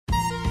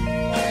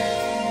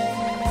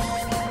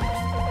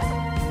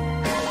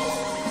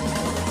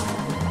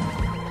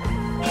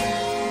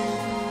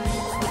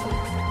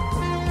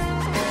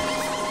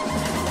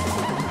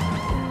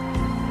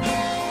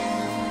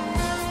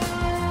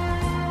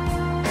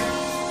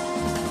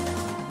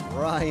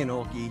Ryan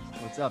Olkey.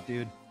 What's up,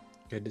 dude?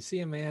 Good to see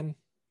you, man.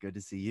 Good to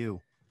see you.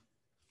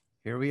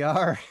 Here we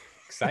are.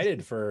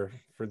 Excited for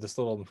this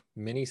little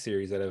mini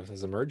series that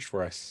has emerged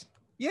for us.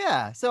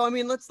 Yeah. So, I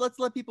mean, let's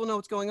let people know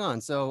what's going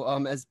on.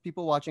 So, as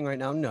people watching right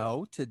now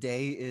know,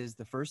 today is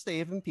the first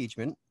day of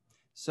impeachment.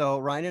 So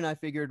Ryan and I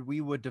figured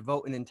we would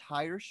devote an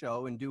entire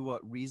show and do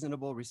what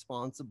reasonable,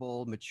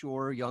 responsible,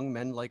 mature young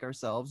men like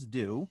ourselves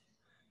do.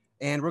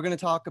 And we're going to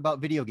talk about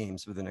video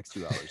games for the next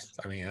 2 hours.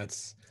 I mean,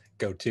 that's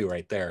go-to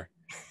right there.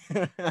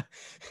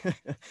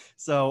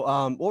 So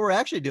what we're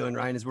actually doing,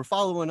 Ryan, is we're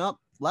following up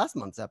last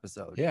month's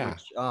episode,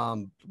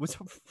 which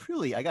was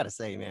really, I gotta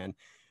say, man,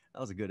 that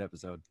was a good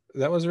episode.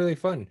 That was really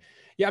fun.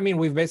 Yeah, I mean,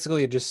 we've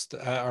basically just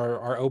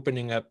are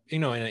opening up,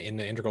 in an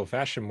integral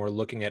fashion. We're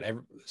looking at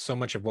so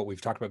much of what we've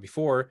talked about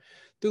before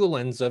through the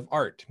lens of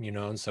art,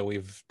 and so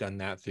we've done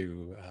that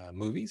through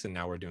movies, and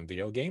now we're doing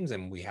video games,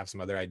 and we have some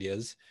other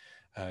ideas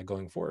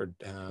going forward.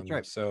 That's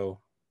right. So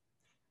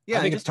yeah,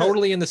 I think it's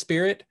totally in the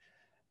spirit.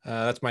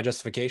 That's my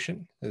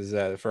justification is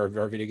for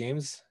our video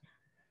games.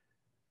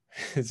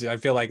 I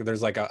feel like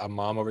there's like a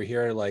mom over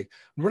here, like,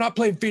 we're not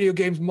playing video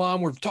games, Mom.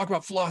 We're talking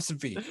about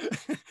philosophy.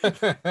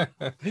 We're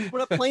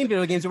not playing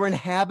video games. We're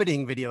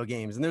inhabiting video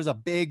games. And there's a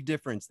big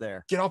difference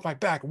there. Get off my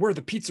back. Where are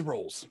the pizza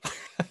rolls?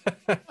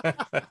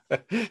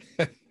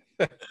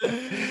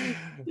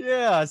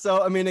 Yeah.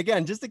 So, I mean,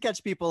 again, just to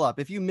catch people up,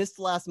 if you missed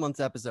last month's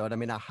episode, I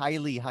mean, I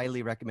highly,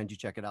 highly recommend you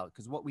check it out,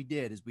 because what we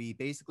did is we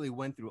basically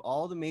went through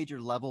all the major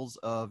levels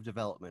of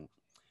development,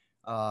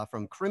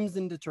 from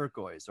Crimson to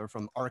Turquoise, or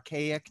from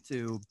archaic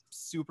to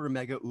super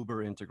mega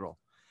uber integral.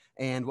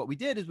 And what we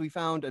did is we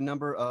found a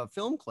number of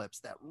film clips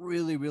that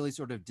really, really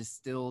sort of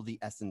distill the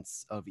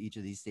essence of each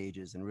of these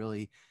stages and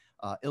really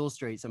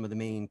illustrate some of the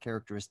main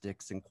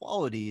characteristics and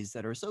qualities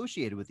that are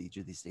associated with each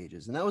of these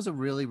stages. And that was a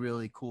really,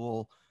 really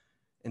cool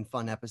and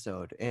fun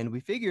episode. And we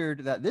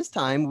figured that this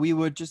time we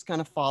would just kind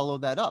of follow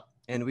that up.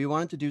 And we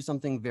wanted to do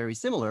something very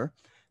similar,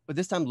 but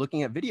this time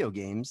looking at video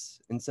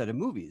games instead of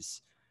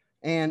movies.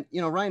 And,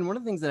 Ryan, one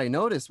of the things that I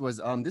noticed was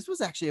this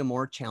was actually a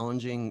more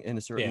challenging, in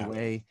a certain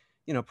way,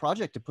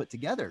 project to put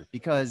together,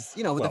 because,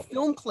 with a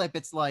film clip,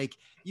 it's like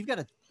you've got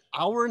an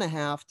hour and a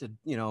half to,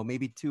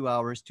 maybe 2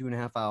 hours,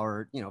 2.5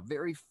 hour,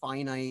 very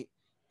finite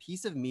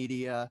piece of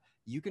media.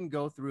 You can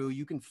go through,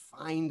 you can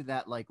find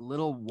that like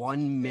little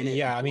 1 minute.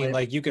 Yeah. I mean,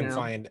 like you can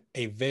find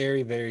a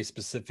very, very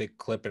specific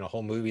clip in a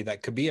whole movie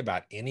that could be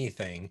about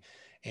anything.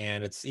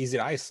 And it's easy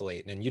to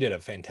isolate. And you did a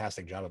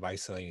fantastic job of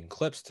isolating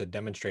clips to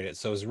demonstrate it.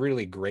 So it's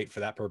really great for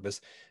that purpose.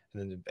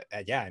 And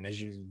then, and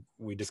as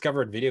we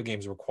discovered, video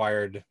games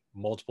required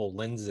multiple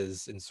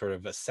lenses in sort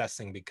of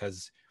assessing,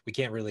 because we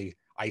can't really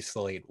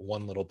isolate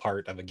one little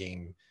part of a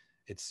game.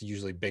 It's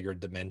usually bigger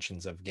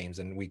dimensions of games.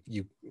 And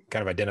you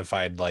kind of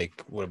identified,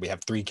 like, what we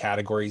have 3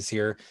 categories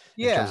here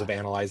in terms of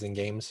analyzing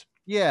games.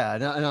 Yeah,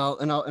 and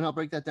I'll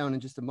break that down in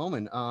just a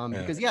moment.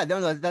 Because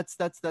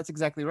that's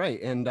exactly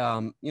right. And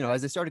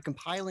as I started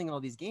compiling all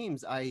these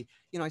games, I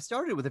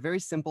started with a very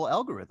simple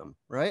algorithm,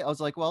 right? I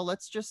was like, well,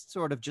 let's just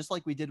sort of, just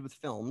like we did with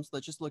films,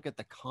 let's just look at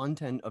the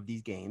content of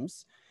these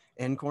games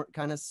and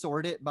kind of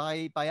sort it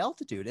by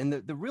altitude. And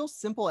the real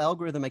simple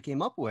algorithm I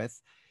came up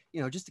with,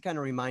 just to kind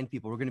of remind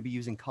people, we're going to be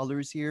using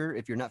colors here.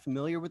 If you're not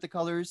familiar with the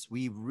colors,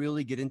 we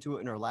really get into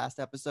it in our last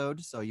episode,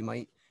 so you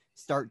might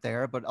start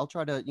there, but I'll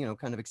try to,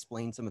 kind of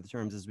explain some of the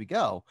terms as we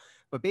go.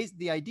 But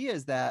basically, the idea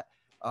is that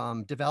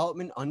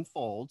development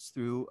unfolds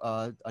through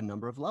a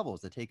number of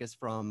levels that take us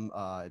from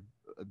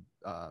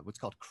what's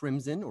called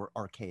crimson or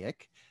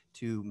archaic,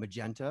 to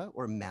magenta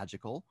or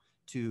magical,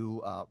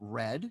 to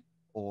red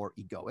or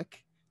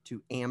egoic,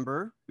 to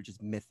amber, which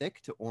is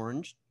mythic, to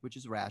orange, which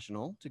is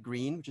rational, to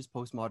green, which is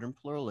postmodern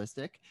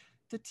pluralistic,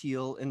 to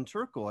teal and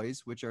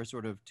turquoise, which are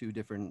sort of 2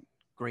 different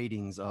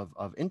gradings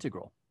of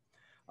integral.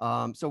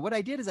 So what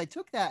I did is I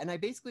took that and I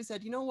basically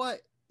said, you know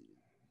what,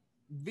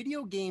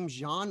 video game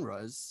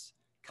genres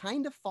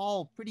kind of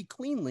fall pretty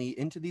cleanly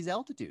into these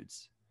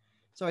altitudes.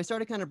 So I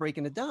started kind of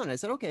breaking it down. I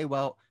said, okay,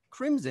 well,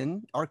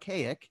 crimson,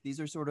 archaic, these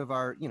are sort of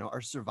our,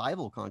 our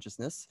survival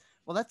consciousness.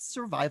 Well, that's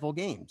survival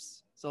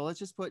games. So let's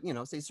just put,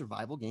 say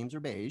survival games are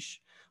beige.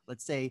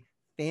 Let's say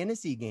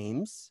fantasy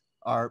games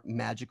are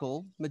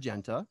magical,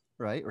 magenta,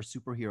 right? Or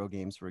superhero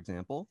games, for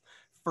example.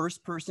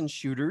 First-person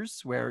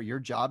shooters, where your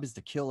job is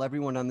to kill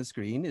everyone on the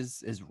screen,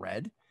 is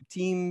red.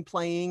 Team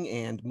playing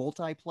and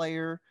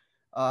multiplayer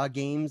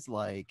games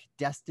like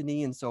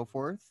Destiny and so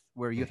forth,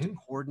 where you have to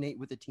coordinate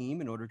with a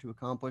team in order to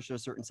accomplish a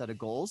certain set of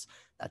goals,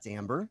 that's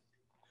amber.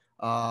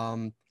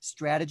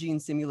 Strategy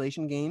and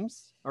simulation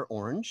games are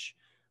orange.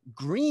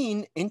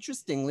 Green,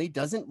 interestingly,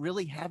 doesn't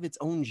really have its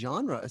own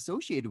genre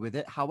associated with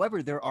it.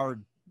 However, there are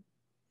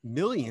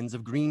millions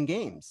of green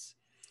games,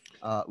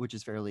 which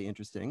is fairly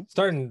interesting.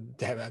 Starting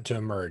to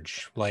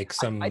emerge, like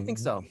some. I think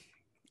so.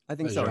 I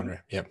think so.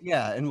 Genre. Yep.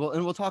 Yeah, and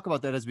we'll talk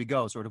about that as we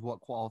go. Sort of what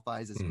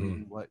qualifies as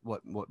green,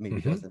 what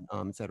maybe doesn't,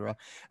 etc.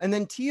 And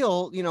then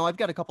teal. I've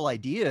got a couple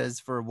ideas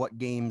for what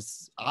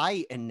games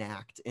I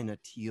enact in a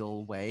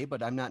teal way,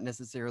 but I'm not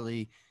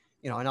necessarily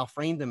and I'll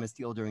frame them as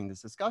Teal during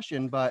this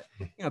discussion, but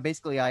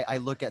basically I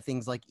look at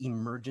things like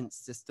emergent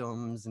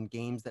systems and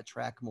games that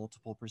track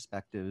multiple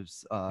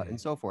perspectives and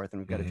so forth. And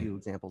we've got a few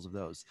examples of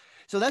those.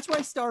 So that's where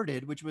I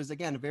started, which was,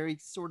 again, a very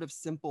sort of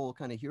simple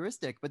kind of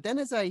heuristic. But then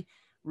as I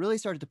really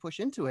started to push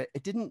into it,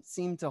 it didn't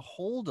seem to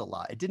hold a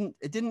lot.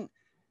 It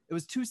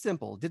was too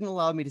simple. It didn't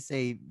allow me to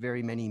say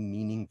very many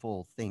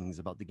meaningful things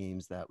about the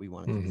games that we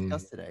wanted to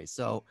discuss today.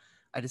 So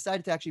I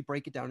decided to actually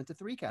break it down into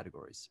 3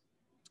 categories.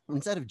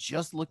 Instead of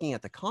just looking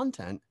at the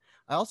content,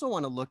 I also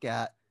want to look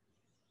at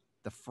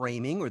the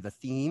framing or the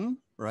theme,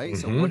 right?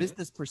 So what is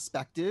this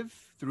perspective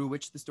through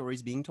which the story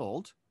is being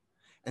told?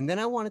 And then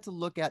I wanted to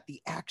look at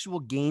the actual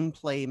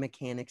gameplay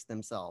mechanics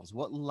themselves.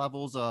 What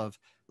levels of,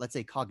 let's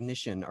say,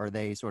 cognition are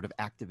they sort of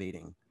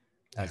activating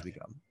as we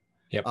go?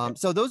 Yep.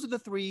 So those are the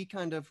 3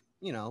 kind of,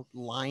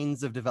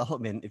 lines of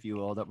development, if you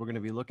will, that we're going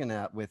to be looking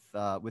at with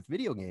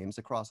video games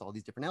across all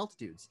these different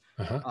altitudes.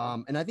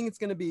 And I think it's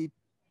going to be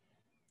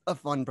a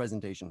fun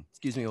presentation.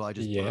 Excuse me while I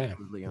just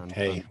on.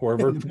 Hey,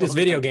 we're this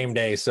video game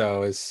day,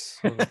 so it's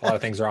a lot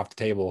of things are off the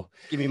table.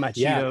 Give me my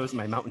Cheetos,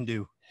 my Mountain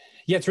Dew.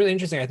 Yeah, it's really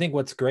interesting. I think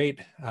what's great,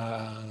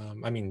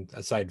 I mean,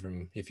 aside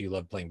from if you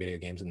love playing video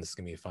games, and this is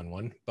gonna be a fun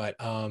one, but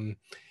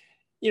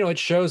it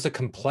shows the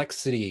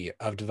complexity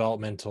of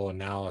developmental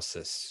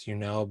analysis,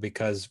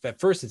 because at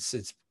first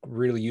it's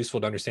really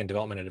useful to understand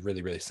development in a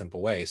really, really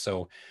simple way.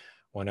 So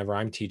whenever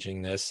I'm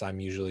teaching this, I'm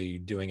usually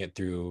doing it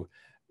through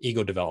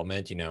ego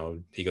development,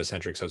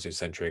 egocentric,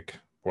 sociocentric,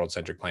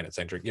 world-centric,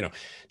 planet-centric,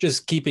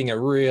 just keeping it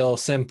real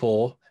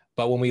simple.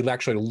 But when we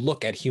actually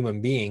look at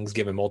human beings,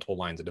 given multiple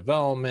lines of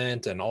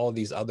development and all of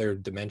these other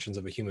dimensions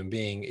of a human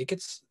being, it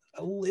gets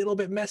a little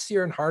bit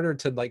messier and harder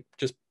to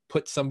just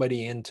put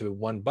somebody into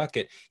one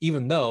bucket,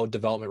 even though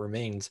development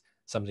remains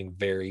something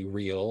very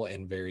real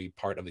and very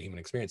part of the human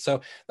experience.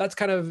 So that's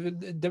kind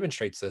of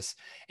demonstrates this.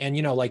 And,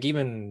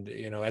 even,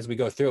 as we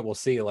go through it, we'll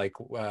see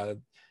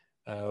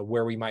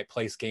where we might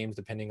place games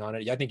depending on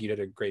it. I think you did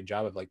a great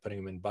job of putting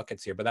them in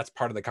buckets here, but that's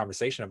part of the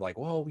conversation of I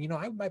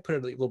might put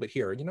it a little bit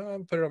here, I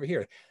might put it over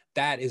here.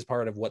 That is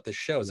part of what this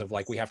shows of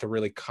we have to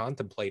really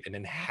contemplate and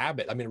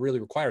inhabit. I mean, it really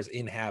requires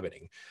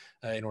inhabiting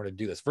in order to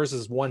do this,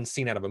 versus one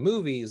scene out of a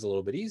movie is a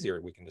little bit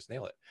easier. We can just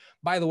nail it.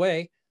 By the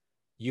way,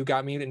 you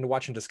got me into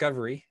watching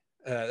Discovery,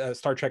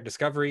 Star Trek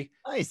Discovery.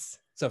 Nice.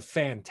 It's a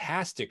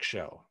fantastic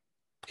show.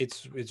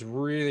 It's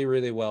really,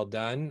 really well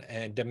done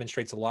and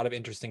demonstrates a lot of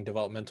interesting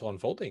developmental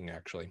unfolding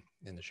actually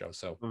in the show.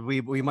 So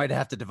we might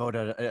have to devote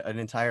an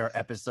entire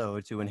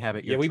episode to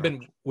inhabit your we've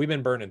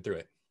been burning through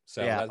it.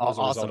 So that was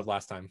a result of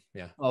last time.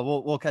 Yeah.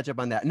 Well, we'll catch up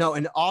on that. No,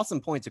 and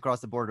awesome points across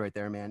the board right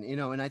there, man.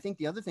 And I think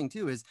the other thing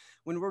too is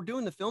when we're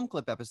doing the film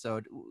clip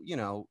episode,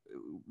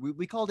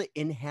 we called it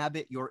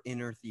Inhabit Your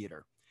Inner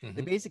Theater.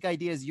 The basic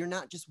idea is you're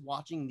not just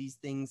watching these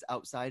things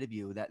outside of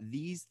you, that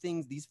these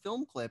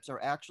film clips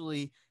are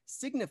actually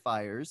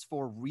signifiers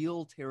for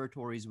real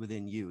territories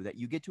within you that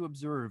you get to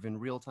observe in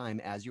real time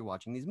as you're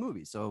watching these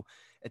movies. So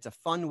it's a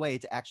fun way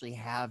to actually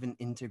have an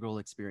integral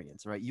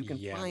experience, right? You can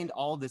find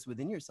all this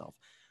within yourself.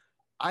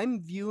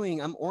 I'm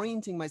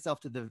orienting myself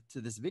to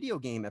this video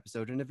game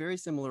episode in a very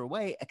similar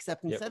way,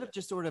 except instead of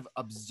just sort of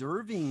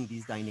observing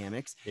these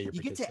dynamics, you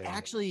get to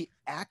actually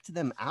act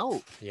them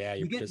out. Yeah,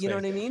 you know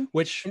what I mean?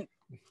 Which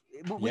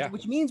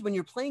means when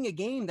you're playing a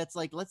game that's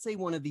let's say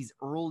one of these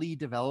early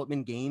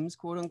development games,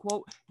 quote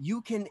unquote,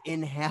 you can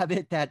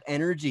inhabit that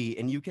energy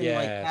and you can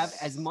have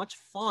as much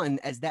fun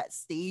as that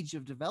stage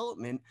of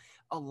development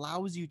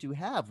allows you to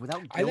have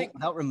without guilt,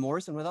 without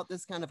remorse, and without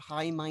this kind of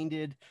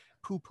high-minded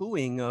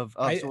poo-pooing of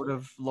sort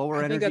of lower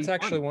energy. I think that's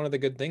actually one of the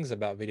good things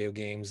about video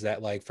games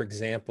that, for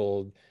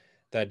example,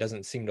 that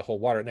doesn't seem to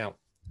hold water. Now,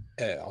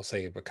 I'll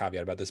say a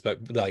caveat about this,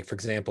 but for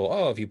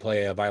example, if you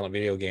play a violent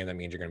video game, that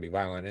means you're going to be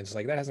violent. And it's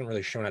that hasn't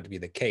really shown out to be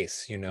the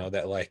case,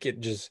 that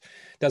it just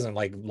doesn't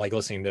like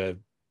listening to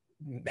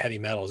heavy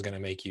metal is going to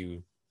make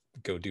you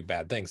go do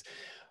bad things.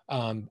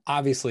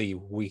 Obviously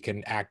we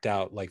can act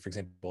out, for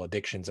example,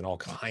 addictions in all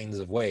kinds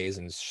of ways.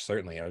 And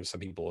certainly are some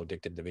people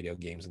addicted to video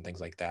games and things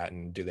like that.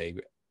 And do they,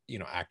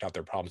 act out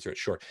their problems through it?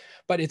 Sure.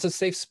 But it's a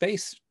safe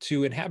space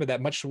to inhabit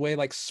that, much the way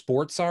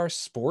sports are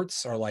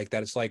like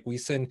that. It's we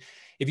send,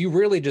 if you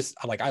really just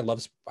I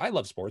love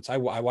sports. I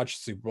watch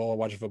Super Bowl, I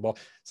watch football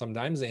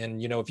sometimes.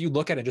 And, if you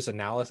look at it, just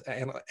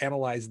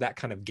analyze that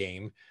kind of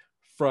game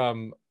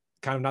from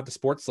kind of not the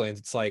sports lens,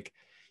 it's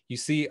you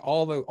see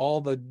all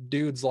the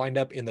dudes lined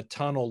up in the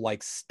tunnel,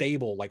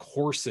 stable, like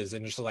horses.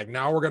 And just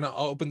now we're going to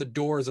open the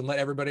doors and let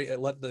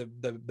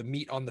the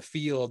meat on the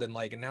field. And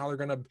now they're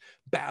going to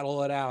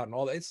battle it out and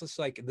all that. It's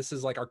just this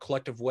is our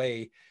collective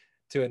way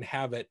to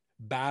inhabit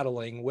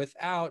battling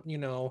without,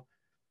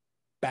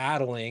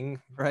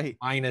 battling, right,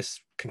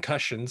 minus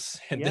concussions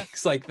and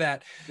things like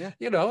that. It's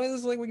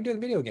we can do in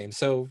video games.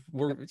 So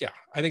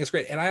I think it's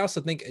great. And I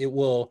also think it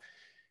will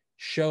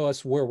show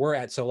us where we're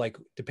at. So like,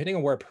 depending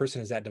on where a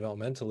person is at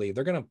developmentally,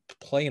 they're going to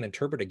play and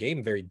interpret a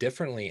game very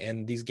differently.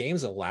 And these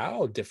games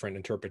allow different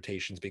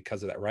interpretations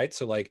because of that, right?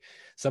 So like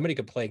somebody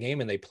could play a game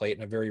and they play it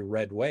in a very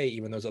red way,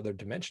 even though there's other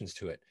dimensions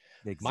to it.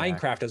 Exactly.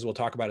 Minecraft, as we'll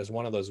talk about, is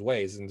one of those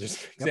ways. And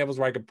just examples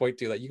where I could point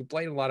to that you can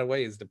play in a lot of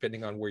ways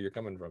depending on where you're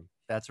coming from.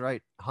 That's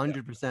right.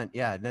 100%.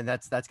 Yeah. And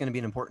that's going to be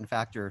an important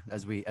factor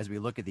as we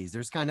look at these.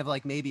 There's kind of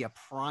like maybe a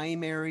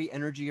primary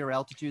energy or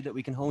altitude that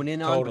we can hone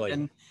in on. Totally.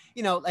 And,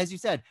 you know, as you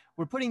said,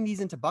 we're putting these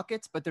into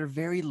buckets, but they're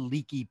very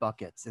leaky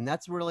buckets. And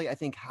that's really, I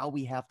think, how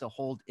we have to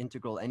hold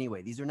integral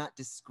anyway. These are not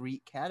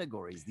discrete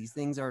categories. These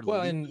things are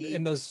leaky.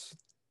 And those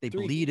they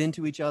bleed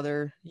into each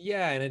other.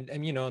 Yeah.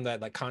 And you know, and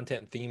that like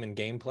content, theme, and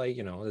gameplay,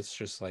 you know, it's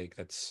just like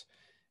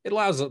it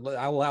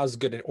allows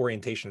good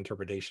orientation,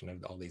 interpretation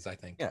of all these, I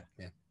think. Yeah.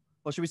 Yeah.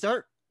 Well, should we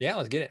start? Yeah,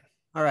 let's get it.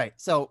 All right.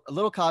 So a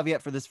little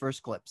caveat for this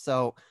first clip.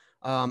 So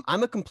I'm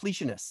a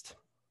completionist.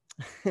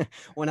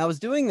 When I was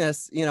doing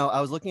this, you know,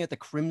 I was looking at the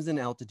crimson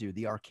altitude,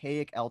 the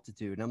archaic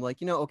altitude. And I'm like,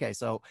 you know, okay,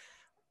 so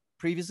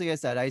previously I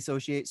said I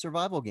associate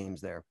survival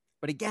games there.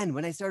 But again,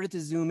 when I started to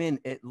zoom in,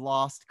 it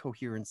lost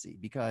coherency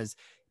because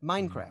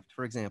Minecraft,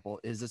 for example,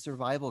 is a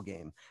survival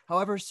game.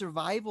 However,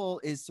 survival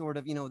is sort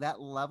of, you know,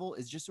 that level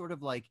is just sort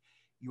of like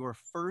your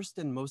first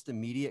and most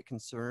immediate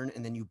concern,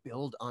 and then you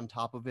build on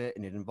top of it,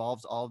 and it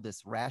involves all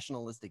this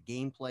rationalistic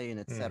gameplay and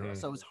etc.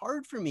 So it's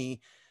hard for me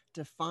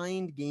to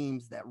find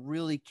games that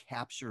really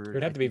capture. It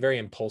would have to be very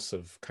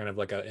impulsive, kind of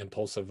like a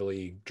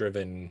impulsively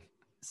driven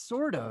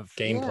sort of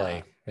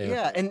gameplay.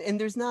 Yeah. And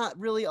there's not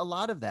really a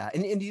lot of that.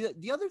 And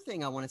the other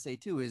thing I want to say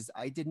too is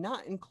I did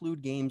not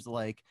include games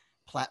like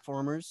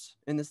platformers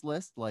in this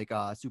list, like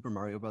Super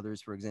Mario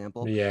Brothers, for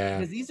example. Yeah.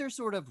 Because these are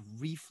sort of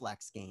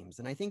reflex games.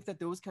 And I think that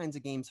those kinds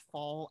of games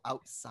fall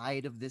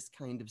outside of this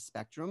kind of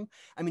spectrum.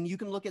 I mean, you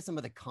can look at some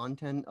of the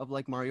content of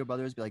like Mario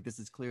Brothers, be like, this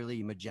is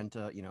clearly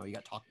Magenta, you know, you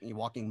got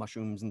walking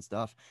mushrooms and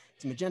stuff.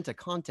 It's Magenta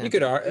content. You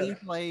could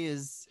gameplay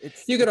is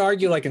you could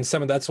argue like in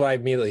some of that's what I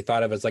immediately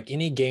thought of as like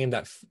any game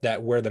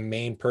that where the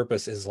main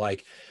purpose is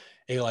like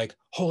like,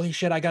 holy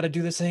shit, I got to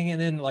do this thing,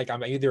 and then like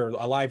I'm either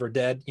alive or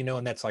dead, you know,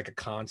 and that's like a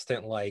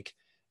constant like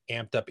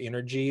amped up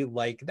energy,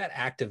 like that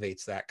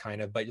activates that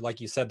kind of. But like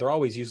you said, they're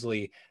always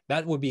usually,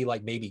 that would be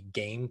like maybe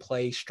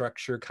gameplay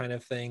structure kind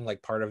of thing,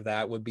 like part of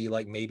that would be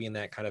like maybe in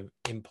that kind of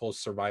impulse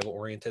survival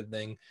oriented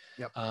thing.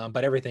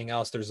 But everything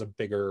else, there's a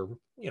bigger,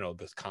 you know,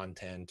 this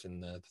content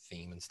and the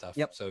theme and stuff.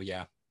 So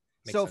yeah,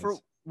 so sense. For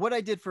what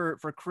I did for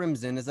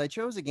Crimson is I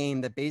chose a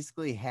game that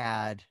basically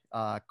had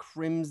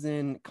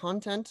Crimson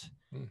content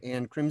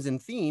and Crimson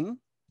theme,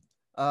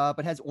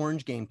 but has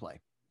orange gameplay.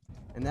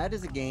 And that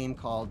is a game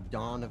called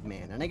Dawn of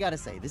Man. And I gotta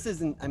say, this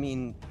isn't, I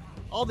mean,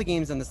 all the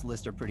games on this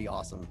list are pretty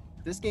awesome.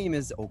 This game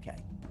is okay.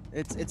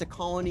 It's a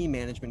colony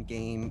management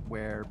game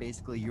where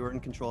basically you're in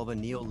control of a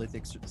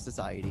Neolithic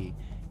society.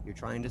 You're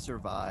trying to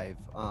survive.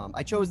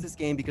 I chose this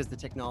game because the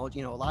technology,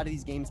 you know, a lot of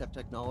these games have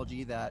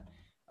technology that,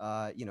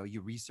 you know,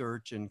 you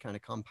research and kind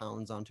of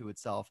compounds onto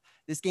itself.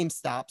 This game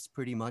stops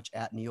pretty much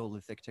at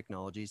Neolithic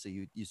technology. So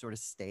you sort of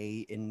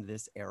stay in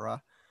this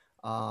era.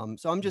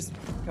 So I'm just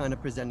kind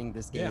of presenting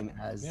this game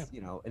as,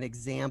 you know, an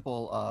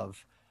example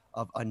of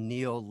a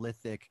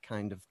Neolithic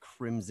kind of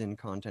Crimson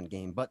content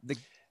game, but the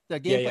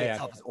gameplay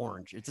itself is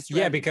orange. It's a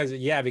strategy.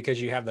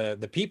 because you have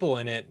the people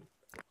in it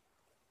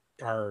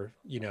are,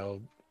 you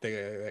know,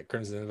 the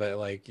Crimson, but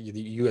like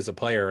you as a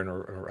player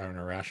are in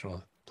a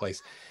rational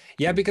place.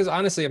 Yeah, because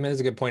honestly, I mean, it's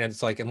a good point.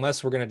 It's like,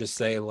 unless we're gonna just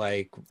say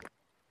like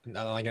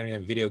a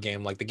video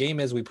game, like the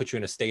game is we put you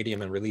in a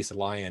stadium and release a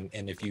lion,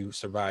 and if you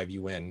survive,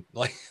 you win.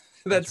 Like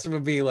that's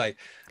would be like,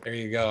 there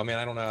you go. I mean,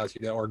 I don't know,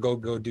 or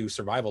go do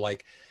survival.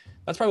 Like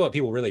that's probably what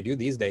people really do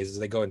these days is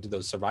they go into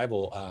those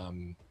survival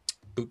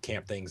boot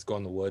camp things, go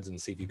in the woods and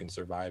see if you can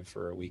survive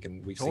for a week.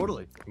 And we've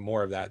seen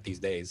more of that these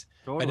days.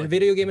 But in a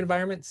video game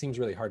environment, it seems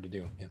really hard to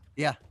do.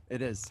 Yeah,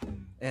 it is.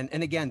 And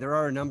again, there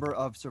are a number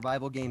of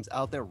survival games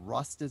out there.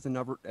 Rust is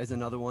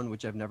another one,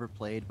 which I've never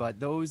played,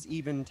 but those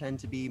even tend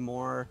to be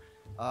more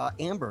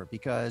amber,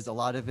 because a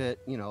lot of it,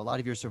 you know, a lot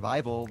of your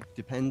survival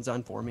depends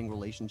on forming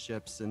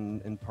relationships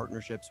and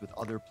partnerships with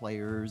other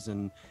players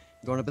and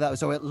going up with that.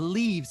 So it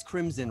leaves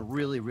Crimson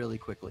really, really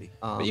quickly.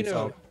 But, you know,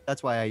 so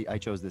that's why I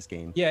chose this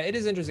game. Yeah, it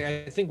is interesting.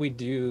 I think we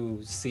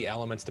do see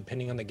elements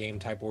depending on the game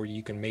type where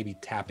you can maybe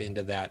tap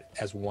into that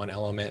as one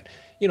element.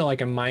 You know,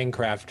 like in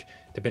Minecraft,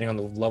 depending on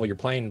the level you're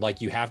playing, like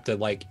you have to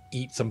like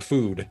eat some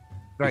food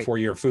before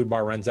your food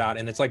bar runs out.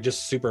 And it's like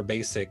just super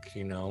basic,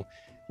 you know,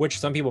 which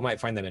some people might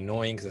find that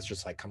annoying because it's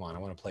just like, come on, I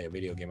want to play a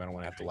video game. I don't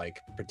want to have to like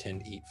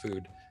pretend to eat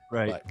food.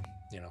 But,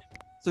 you know.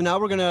 So now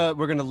we're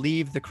gonna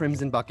leave the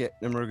Crimson bucket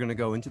and we're gonna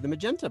go into the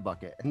Magenta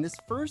bucket. And this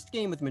first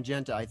game with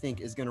Magenta, I think,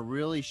 is gonna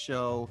really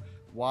show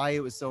why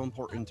it was so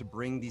important to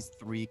bring these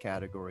three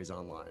categories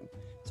online.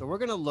 So we're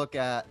gonna look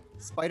at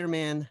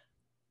Spider-Man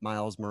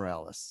Miles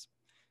Morales.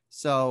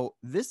 So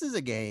this is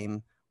a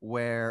game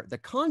where the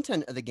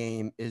content of the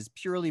game is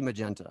purely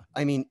Magenta.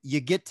 I mean, you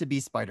get to be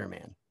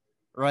Spider-Man.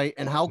 right?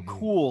 And how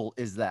cool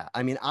is that?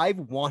 I mean, I've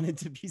wanted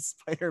to be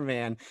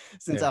Spider-Man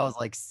since I was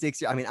like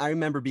 6 years. I mean, I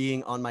remember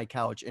being on my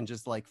couch and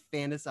just like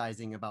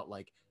fantasizing about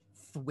like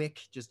Thwick,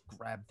 just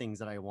grab things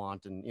that I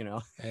want, and I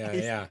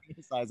used to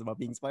fantasize about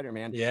being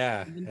Spider-Man.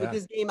 And then with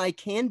this game, I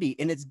can be,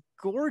 and it's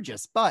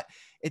gorgeous, but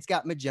it's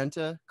got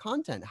magenta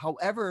content.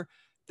 However,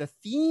 the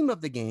theme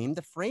of the game,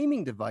 the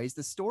framing device,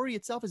 the story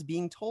itself is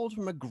being told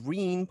from a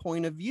green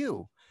point of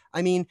view.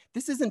 I mean,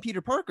 this isn't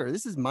Peter Parker.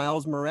 This is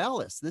Miles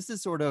Morales. This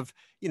is sort of,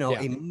 a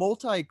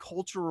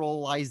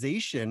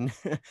multiculturalization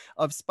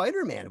of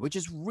Spider-Man, which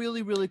is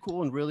really, really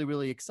cool and really,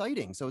 really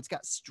exciting. So it's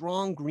got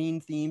strong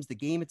green themes. The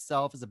game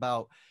itself is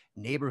about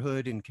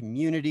neighborhood and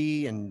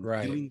community and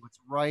doing what's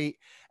right.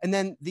 And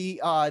then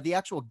the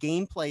actual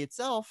gameplay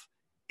itself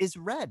is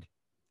red.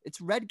 It's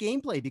red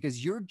gameplay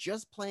because you're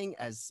just playing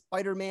as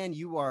Spider-Man.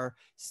 You are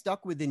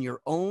stuck within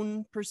your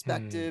own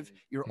perspective.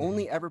 You're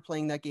only ever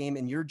playing that game,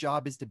 and your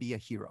job is to be a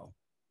hero,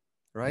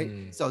 right?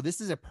 So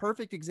this is a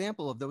perfect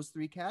example of those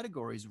three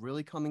categories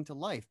really coming to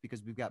life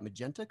because we've got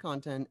magenta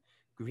content,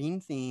 green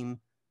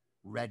theme,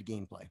 red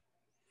gameplay.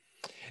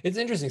 It's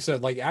interesting. So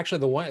like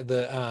actually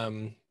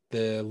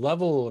the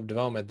level of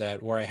development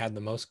where I had the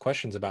most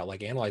questions about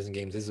like analyzing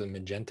games is in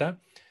Magenta.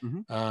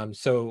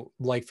 So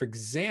like, for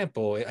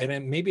example,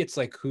 and maybe it's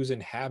like who's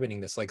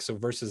inhabiting this, like, so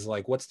versus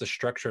like, what's the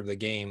structure of the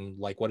game?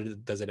 Like,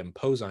 does it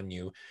impose on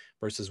you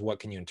versus what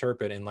can you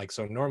interpret? And like,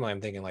 so normally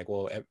I'm thinking like,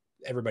 well,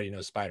 everybody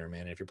knows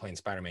Spider-Man. And if you're playing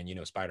Spider-Man, you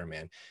know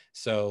Spider-Man.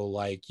 So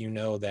like,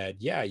 that,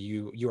 yeah,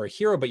 you are a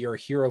hero, but you're a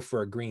hero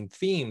for a green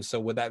theme. So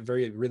would that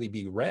really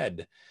be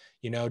red?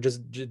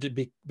 Just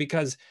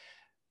because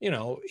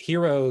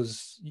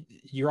heroes,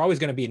 you're always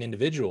going to be an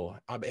individual,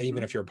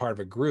 even if you're a part of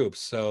a group.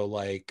 So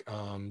like,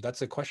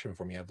 that's a question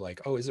for me of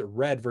like, oh, is it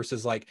red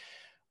versus like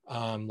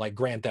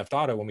Grand Theft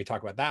Auto? When we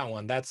talk about that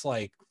one, that's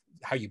like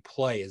how you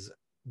play is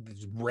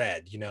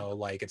red,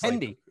 like it's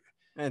Handy. like,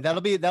 and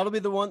that'll be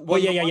the one. Well,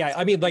 yeah.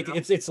 I mean, like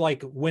it's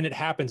like when it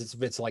happens,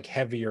 it's like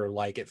heavier,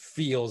 like it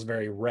feels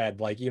very red,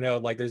 like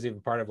like there's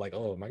even part of like,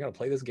 oh, am I gonna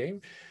play this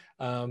game?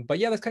 But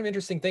yeah, that's kind of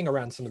interesting thing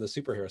around some of the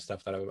superhero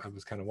stuff that I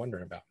was kind of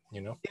wondering about,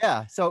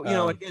 Yeah. So,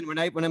 again,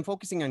 when I'm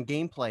focusing on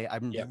gameplay,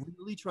 I'm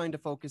really trying to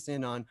focus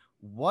in on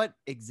what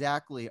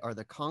exactly are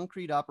the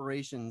concrete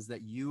operations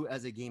that you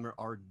as a gamer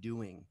are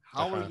doing.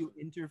 How are you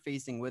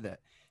interfacing with it?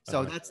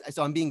 So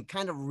so I'm being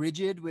kind of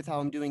rigid with how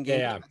I'm doing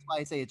gameplay. That's why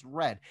I say it's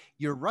red.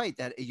 You're right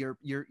that you're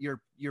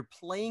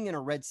playing in a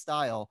red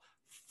style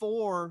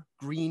for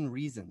green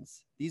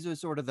reasons. These are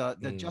sort of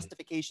the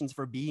justifications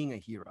for being a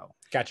hero.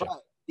 Gotcha.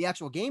 But the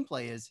actual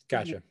gameplay is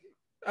gotcha.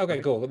 Okay,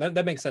 right? Cool.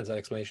 That makes sense. That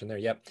explanation there.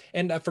 Yep.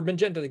 And for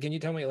Magenta, can you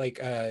tell me like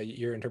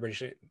your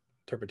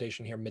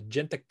interpretation here?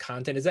 Magenta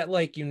content, is that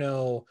like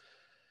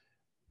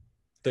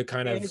the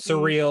kind of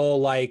surreal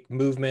like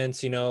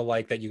movements,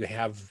 like that you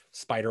have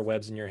spider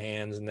webs in your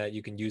hands and that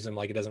you can use them,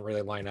 like it doesn't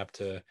really line up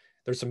to,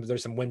 there's some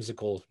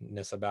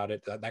whimsicalness about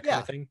it, that kind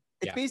of thing.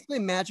 It's basically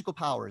magical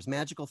powers,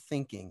 magical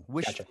thinking,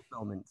 wish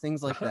fulfillment,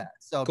 things like that.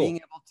 So cool.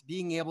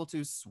 being able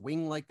to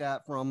swing like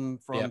that from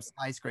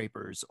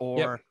skyscrapers,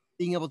 or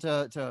being able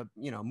to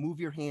move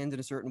your hand in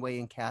a certain way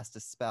and cast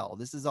a spell.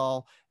 This is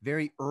all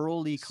very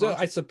early. So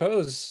I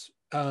suppose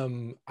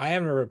I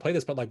haven't ever played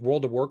this, but like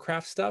World of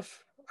Warcraft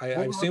stuff, I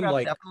assume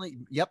like definitely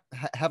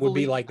heavily would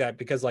be like that,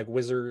 because like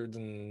wizards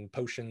and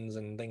potions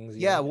and things.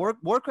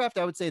 Warcraft,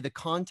 I would say the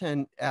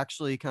content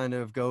actually kind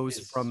of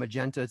goes from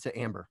magenta to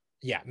amber.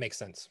 Yeah, makes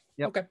sense.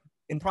 Yep. Okay.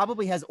 And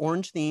probably has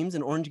orange themes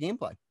and orange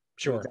gameplay.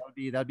 Sure.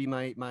 That'd be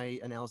my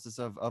analysis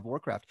of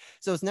Warcraft.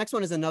 So this next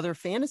one is another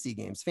fantasy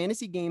games.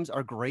 Fantasy games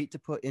are great to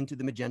put into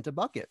the magenta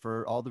bucket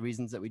for all the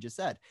reasons that we just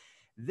said.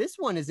 This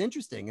one is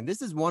interesting, and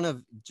this is one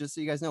of, just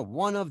so you guys know,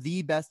 one of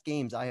the best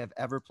games I have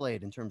ever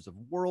played in terms of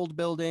world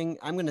building.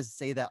 I'm going to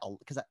say that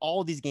because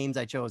all these games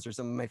I chose are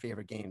some of my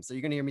favorite games. So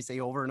you're going to hear me say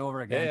over and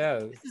over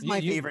again, this is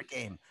my favorite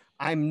game.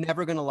 I'm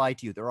never going to lie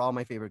to you. They're all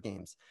my favorite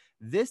games.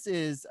 This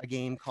is a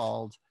game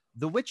called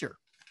The Witcher.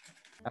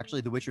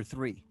 Actually, The Witcher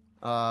 3.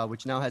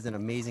 Which now has an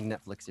amazing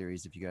Netflix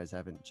series if you guys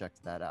haven't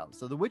checked that out.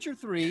 So The Witcher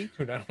 3.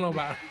 Dude, I don't know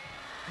about.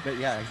 But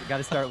yeah, I got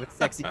to start with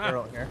sexy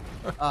girl here.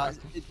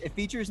 It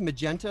features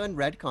magenta and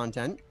red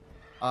content.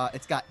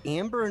 It's got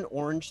amber and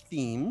orange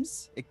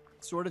themes. It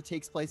sort of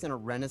takes place in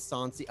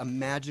a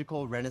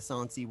magical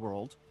Renaissance-y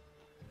world.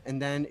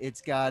 And then it's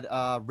got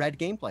red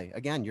gameplay.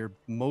 Again, you're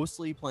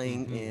mostly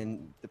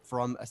playing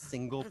from a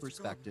single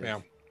perspective. Yeah.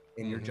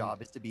 And your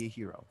job is to be a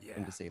hero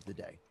and to save the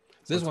day.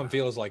 So this one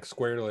feels like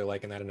squarely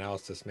like in that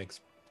analysis makes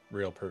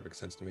real perfect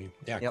sense to me.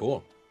 Yeah,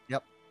 cool.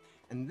 Yep.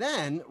 And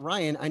then,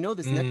 Ryan, I know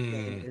this next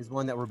game is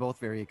one that we're both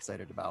very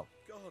excited about.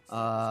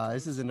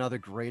 This is another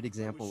great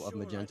example of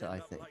magenta, I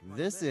think.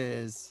 This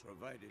is,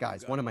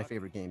 guys, one of my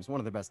favorite games,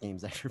 one of the best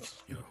games I've ever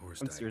played.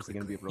 I'm seriously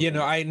going to be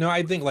a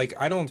I think like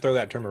I don't throw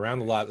that term around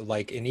a lot,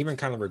 like, and even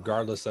kind of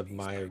regardless of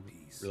my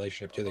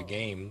relationship to the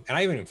game, and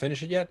I haven't even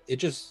finished it yet, it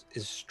just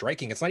is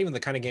striking. It's not even the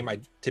kind of game I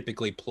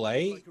typically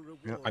play.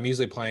 I'm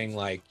usually playing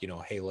like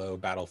Halo,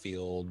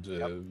 Battlefield,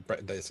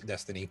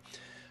 Destiny.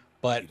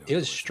 but it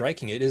is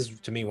striking. It is,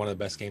 to me, one of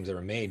the best games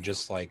ever made,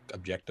 just like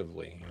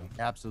objectively, you know?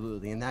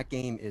 Absolutely. And that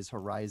game is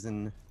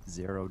Horizon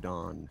Zero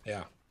Dawn.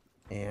 Yeah.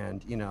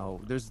 And you know,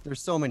 there's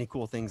so many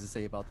cool things to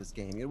say about this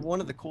game. One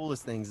of the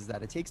coolest things is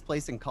that it takes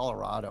place in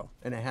Colorado,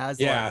 and it has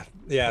Yeah,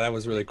 yeah, that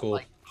was really cool.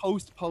 like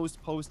post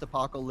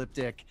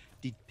apocalyptic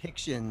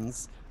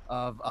depictions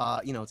of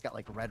you know, it's got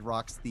like Red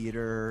Rocks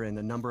Theater and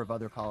a number of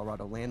other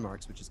Colorado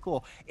landmarks, which is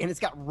cool. And it's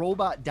got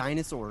robot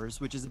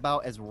dinosaurs, which is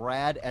about as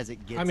rad as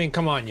it gets. I mean,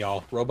 come on,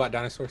 y'all, robot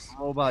dinosaurs.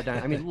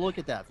 I mean, look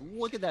at that.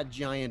 Look at that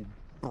giant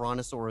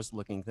brontosaurus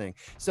looking thing.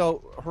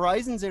 So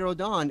Horizon Zero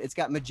Dawn, it's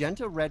got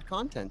magenta red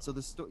content. So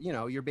you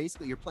know, you're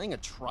playing a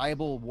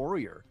tribal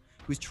warrior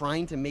who's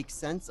trying to make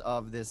sense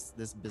of this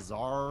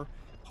bizarre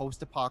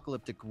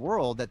post-apocalyptic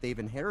world that they've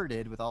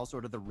inherited with all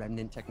sort of the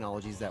remnant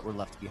technologies that were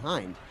left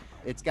behind.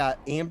 It's got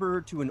amber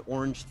to an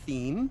orange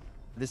theme.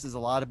 This is a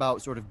lot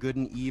about sort of good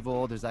and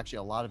evil. There's actually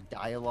a lot of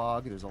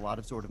dialogue. There's a lot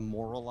of sort of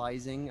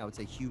moralizing, I would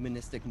say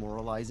humanistic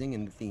moralizing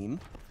in the theme.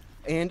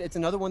 And it's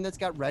another one that's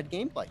got red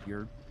gameplay.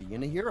 You're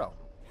being a hero.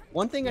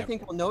 One thing I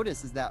think we'll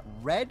notice is that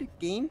red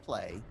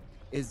gameplay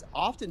is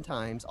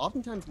oftentimes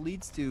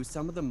leads to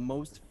some of the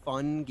most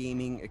fun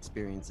gaming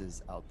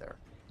experiences out there.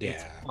 Yeah.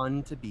 It's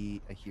fun to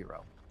be a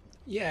hero.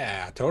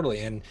 Yeah,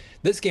 totally. And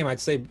this game,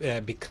 I'd say,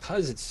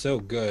 because it's so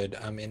good,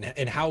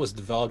 and how it was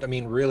developed. I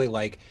mean, really,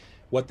 like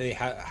what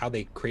how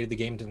they created the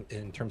game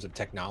in terms of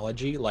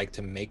technology, like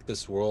to make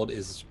this world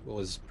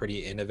was pretty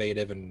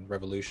innovative and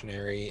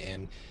revolutionary,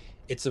 and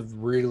it's a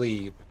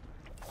really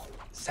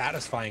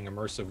satisfying,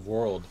 immersive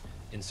world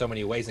in so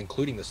many ways,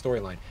 including the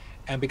storyline.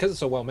 And because it's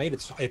so well made,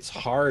 it's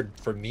hard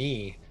for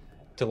me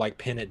to like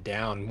pin it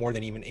down more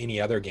than even any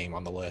other game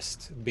on the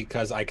list,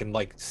 because I can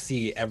like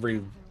see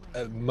every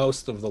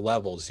most of the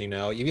levels, you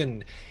know.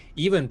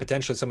 Even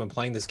potentially someone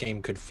playing this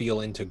game could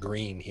feel into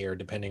green here,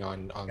 depending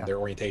on their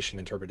orientation,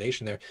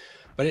 interpretation there.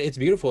 But it's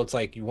beautiful. It's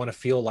like you want to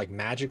feel like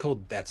magical,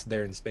 that's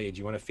there in spades.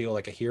 You want to feel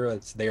like a hero,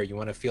 it's there. You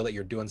want to feel that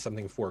you're doing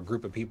something for a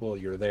group of people,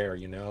 you're there,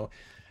 you know.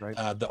 Right.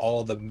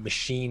 All the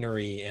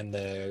machinery and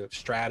the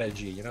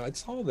strategy, you know,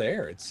 it's all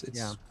there. It's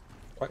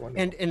quite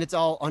wonderful. And it's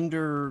all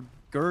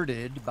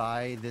undergirded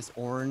by this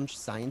orange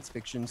science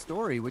fiction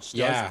story, which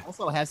does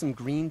also has some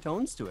green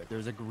tones to it.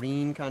 There's a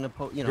green kind of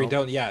green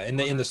tone, in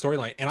the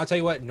storyline. And I'll tell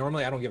you what,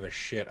 normally I don't give a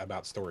shit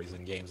about stories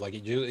in games. Like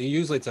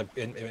usually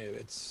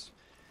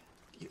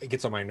it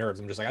gets on my nerves.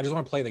 I'm just like, I just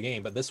want to play the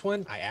game. But this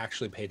one, I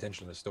actually pay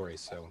attention to the story.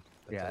 So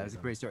yeah, it was a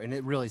great story, and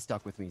it really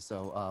stuck with me.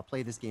 So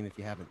play this game if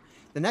you haven't.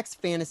 The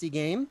next fantasy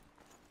game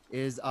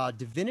is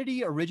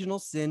Divinity Original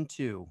Sin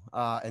 2.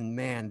 And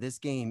man, this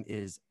game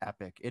is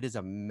epic. It is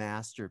a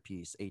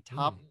masterpiece, a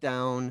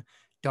top-down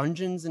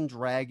Dungeons and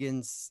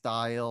Dragons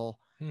style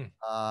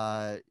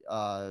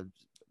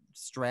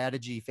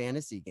strategy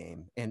fantasy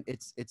game, and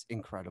it's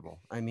incredible.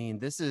 I mean,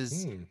 this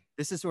is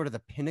sort of the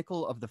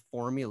pinnacle of the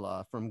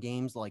formula from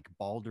games like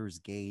Baldur's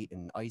Gate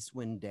and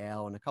Icewind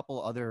Dale and a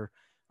couple other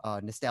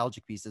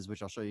nostalgic pieces,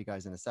 which I'll show you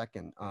guys in a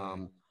second.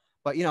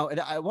 But you know,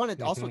 I wanted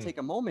to also take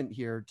a moment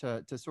here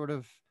to sort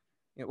of,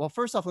 well,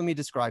 first off, let me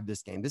describe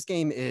this game. This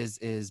game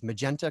is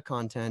magenta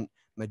content,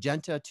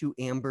 magenta to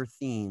amber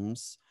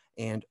themes,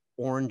 and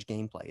orange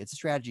gameplay. It's a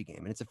strategy game,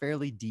 and it's a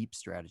fairly deep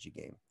strategy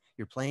game.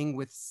 You're playing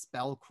with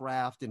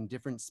spellcraft and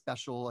different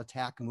special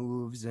attack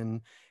moves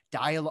and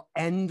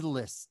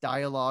endless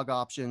dialogue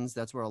options.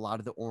 That's where a lot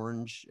of the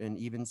orange and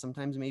even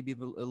sometimes maybe a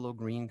little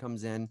green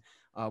comes in,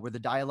 where the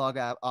dialogue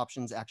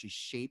options actually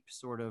shape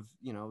sort of,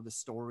 you know, the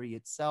story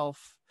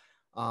itself.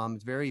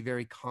 It's very,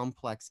 very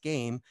complex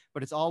game,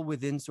 but it's all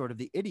within sort of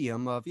the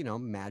idiom of, you know,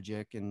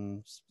 magic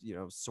and, you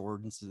know,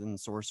 swords and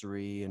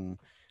sorcery and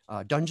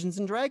Dungeons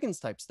and Dragons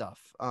type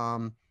stuff.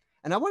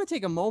 And I want to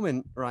take a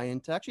moment,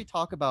 Ryan, to actually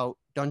talk about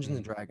Dungeons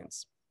and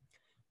Dragons,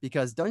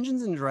 because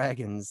Dungeons and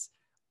Dragons,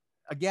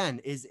 again,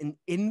 is an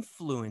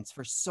influence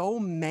for so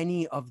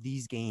many of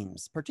these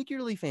games,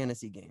 particularly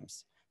fantasy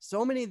games.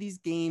 So many of these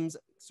games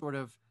sort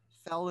of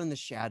fell in the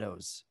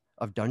shadows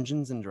of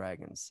Dungeons and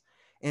Dragons.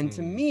 And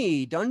to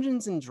me,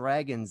 Dungeons and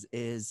Dragons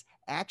is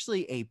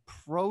actually a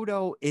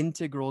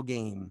proto-integral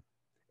game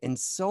in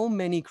so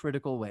many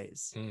critical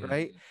ways,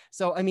 right?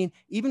 So, I mean,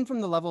 even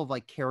from the level of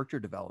like character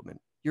development,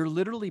 you're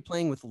literally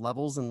playing with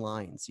levels and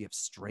lines. You have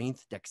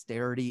strength,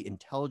 dexterity,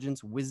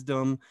 intelligence,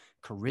 wisdom,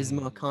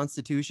 charisma,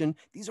 constitution.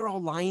 These are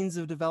all lines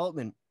of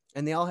development,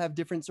 and they all have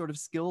different sort of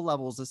skill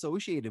levels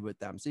associated with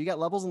them. So you got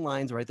levels and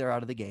lines right there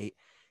out of the gate.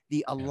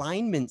 The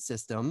alignment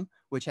system,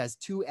 which has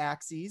two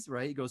axes,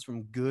 right? It goes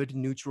from good,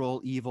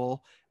 neutral,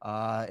 evil,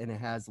 and it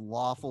has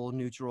lawful,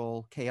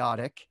 neutral,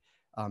 chaotic.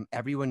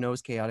 Everyone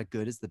knows chaotic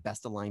good is the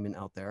best alignment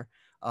out there.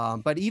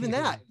 But even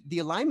that, the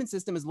alignment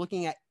system is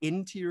looking at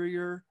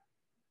interior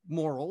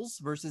morals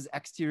versus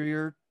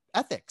exterior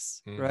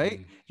ethics,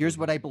 right? Here's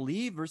what I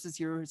believe versus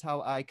here's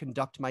how I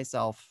conduct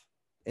myself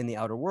in the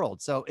outer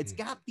world. So it's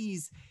got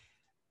these,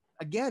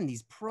 again,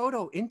 these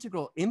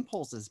proto-integral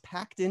impulses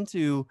packed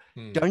into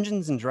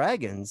Dungeons and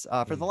Dragons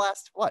for the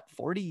last,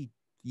 40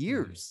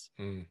 years,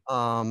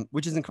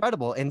 which is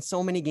incredible. And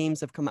so many games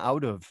have come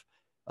out of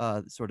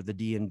sort of the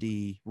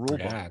D&D rule book.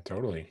 Yeah,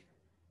 totally.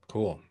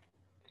 Cool.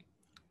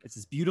 It's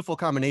this beautiful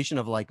combination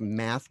of like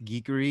math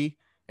geekery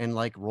and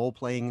like role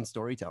playing and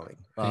storytelling.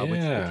 Which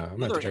I'm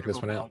going to check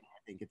this one out. I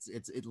think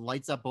it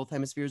lights up both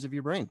hemispheres of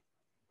your brain.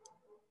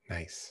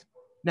 Nice.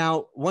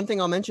 Now, one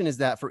thing I'll mention is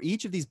that for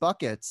each of these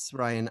buckets,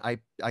 Ryan,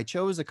 I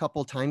chose a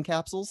couple time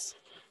capsules.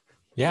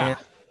 Yeah. And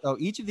so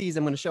each of these,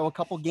 I'm going to show a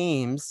couple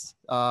games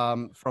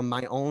from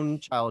my own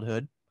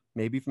childhood,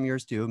 maybe from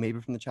yours too,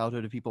 maybe from the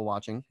childhood of people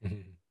watching.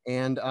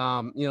 And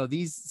you know,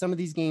 some of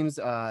these games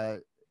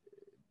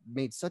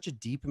made such a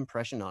deep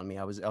impression on me.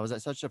 I was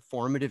at such a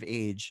formative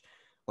age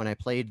when I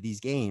played these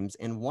games,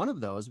 and one of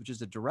those, which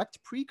is a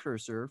direct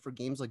precursor for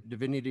games like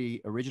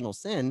Divinity Original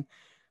Sin,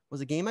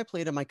 was a game I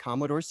played on my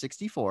Commodore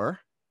 64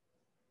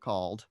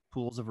 called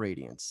Pools of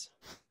Radiance.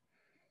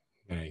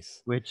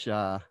 Nice. Which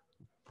yep,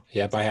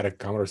 I had a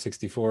Commodore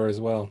 64 as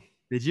well.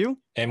 Did you?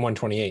 And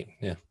 128.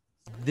 Yeah.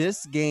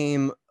 This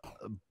game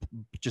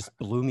just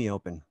blew me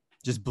open.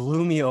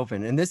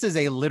 And this is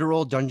a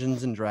literal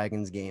Dungeons and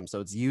Dragons game. So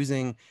it's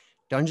using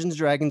Dungeons and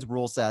Dragons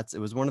rule sets. It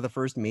was one of the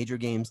first major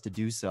games to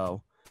do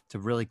so, to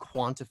really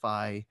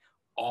quantify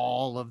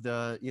all of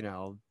the, you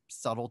know,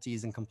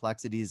 subtleties and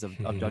complexities of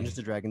Dungeons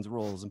and Dragons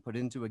rules and put it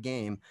into a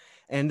game.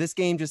 And this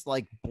game just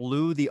like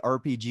blew the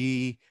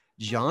RPG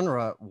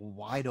genre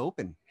wide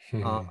open.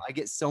 I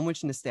get so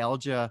much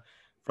nostalgia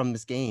from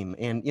this game,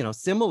 and you know,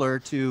 similar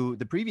to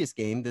the previous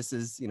game, this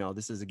is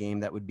a game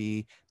that would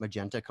be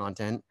Magenta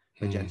content,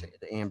 Magenta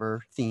the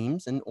amber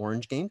themes, and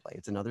orange gameplay.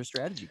 It's another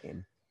strategy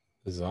game.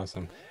 This is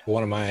awesome.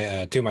 One of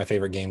my two of my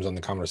favorite games on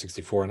the Commodore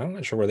 64, and I'm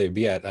not sure where they'd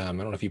be at. I don't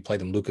know if you played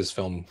them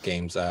Lucasfilm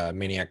games,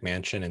 Maniac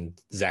Mansion and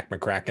Zach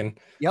McCracken.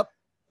 Yep.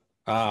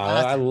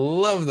 I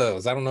love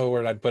those. I don't know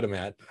where I'd put them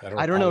at.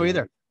 I don't know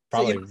either.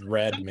 Probably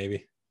Red,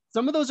 maybe.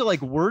 Some of those are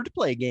like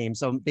wordplay games,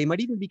 so they might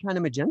even be kind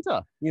of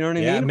Magenta. You know what I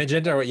mean? Yeah,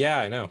 Magenta. Yeah,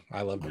 I know.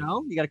 I love them. You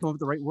know, you got to come up with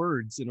the right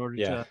words in order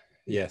to.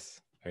 Yes.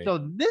 Right. So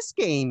this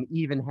game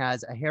even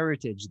has a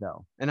heritage,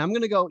 though, and I'm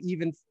going to go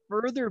even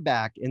further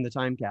back in the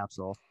time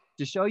capsule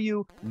to show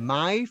you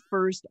my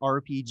first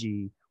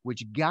RPG,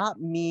 which got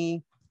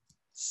me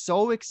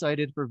so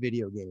excited for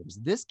video games.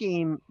 This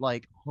game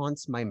like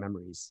haunts my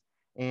memories,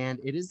 and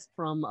it is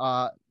from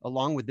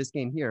along with this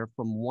game here,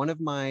 from one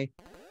of my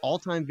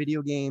all-time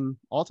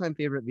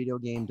favorite video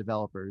game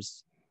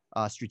developers,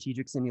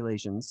 Strategic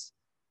Simulations,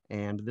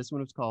 and this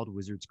one was called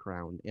Wizard's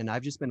Crown. And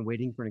I've just been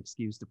waiting for an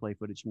excuse to play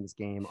footage from this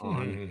game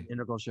on an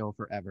Integral Show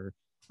forever,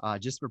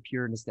 just for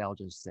pure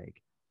nostalgia's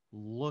sake.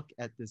 Look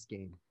at this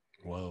game.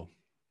 Whoa.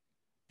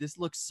 This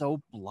looks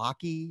so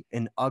blocky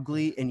and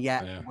ugly, and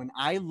yet when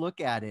I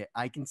look at it,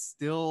 I can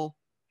still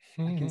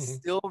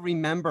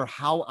remember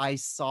how I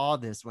saw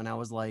this when I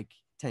was like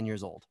 10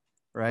 years old,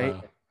 right?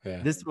 Wow.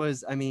 Yeah. This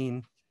was, I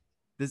mean,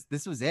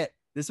 this was it.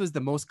 This was the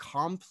most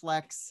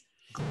complex,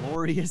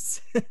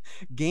 glorious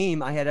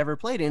game I had ever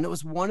played, and it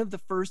was one of the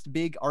first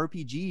big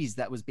RPGs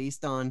that was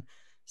based on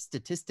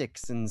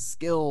statistics and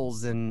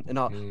skills and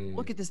all.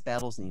 Look at this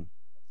battle scene.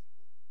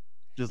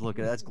 Just look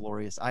at it. That's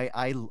glorious.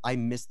 I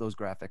miss those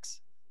graphics.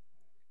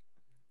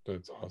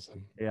 That's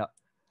awesome. Yeah.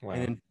 Wow.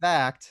 And in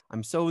fact,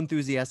 I'm so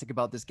enthusiastic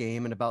about this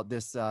game and about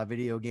this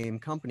video game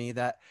company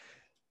that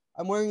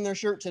I'm wearing their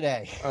shirt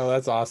today. Oh,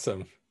 that's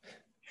awesome.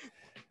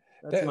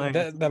 That's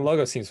that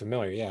logo seems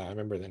familiar. Yeah, I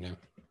remember that now.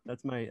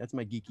 That's my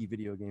geeky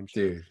video game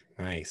shirt. Dude,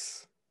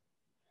 nice.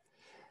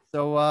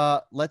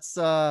 So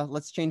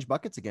let's change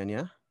buckets again,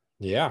 yeah?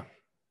 Yeah.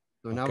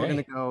 So now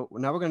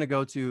we're gonna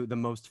go to the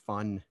most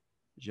fun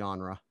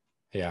genre.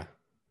 Yeah.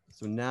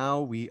 So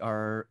now we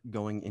are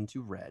going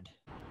into red.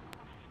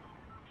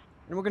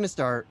 And we're gonna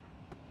start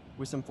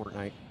with some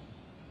Fortnite.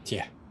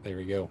 Yeah, there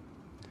we go.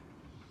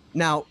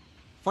 Now,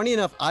 funny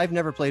enough, I've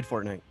never played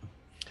Fortnite.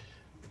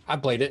 I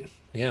played it.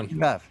 Yeah. You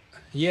have?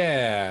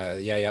 Yeah.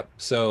 Yep.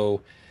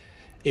 So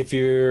if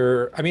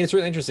you're, I mean, it's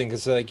really interesting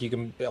because like you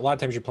can, a lot of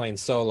times you're playing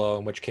solo,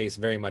 in which case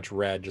very much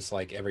red, just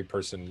like every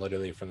person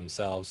literally for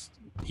themselves,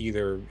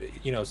 either,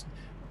 you know,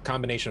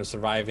 combination of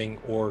surviving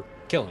or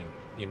killing,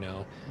 you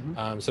know.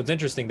 So it's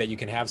interesting that you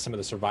can have some of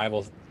the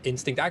survival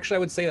instinct. Actually, I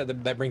would say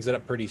that brings it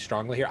up pretty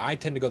strongly here. I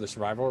tend to go the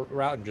survival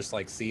route and just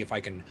like see if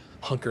I can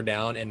hunker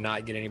down and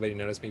not get anybody to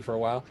notice me for a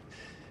while.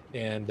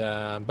 And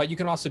but you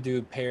can also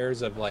do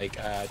pairs of like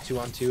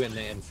 2-on-2 and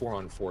then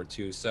 4-on-4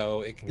 too,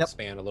 so it can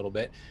expand a little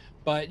bit.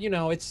 But you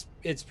know, it's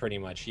pretty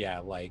much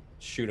like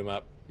shoot them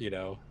up, you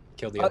know,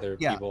 kill the other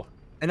people.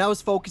 And I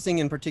was focusing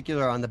in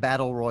particular on the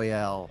battle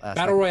royale aspect.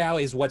 Battle royale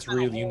is what's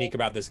really unique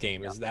about this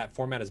game. Is that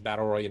format is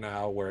battle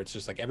royale, where it's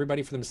just like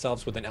everybody for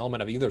themselves with an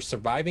element of either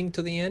surviving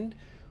to the end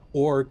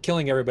or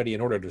killing everybody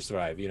in order to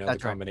survive. You know, the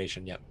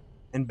combination. Yep.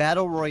 And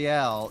battle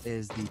royale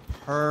is the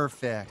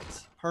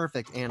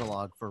perfect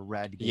analog for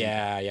red games.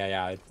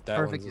 Yeah. That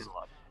perfect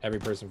analog. Every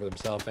person for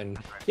themselves. And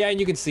and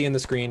you can see in the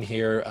screen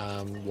here,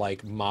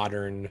 like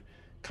modern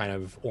kind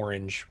of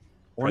orange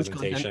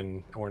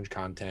presentation, orange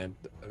content,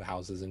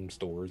 houses and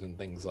stores and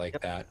things like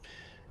that.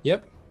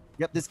 Yep.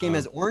 This game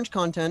has orange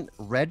content,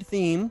 red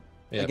theme.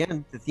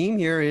 Again, the theme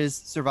here is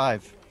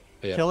survive.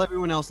 Kill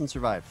everyone else and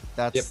survive.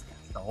 That's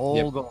the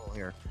whole goal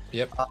here.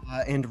 Yep.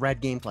 And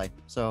red gameplay.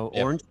 So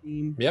orange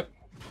theme. Yep.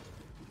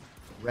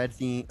 Red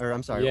theme, or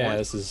I'm sorry. Yeah,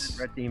 orange this is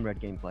red theme, red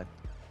gameplay.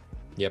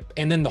 Yep.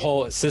 And then the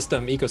whole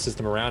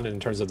ecosystem around it in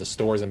terms of the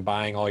stores and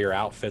buying all your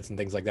outfits and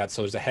things like that.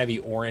 So there's a heavy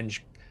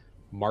orange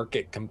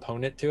market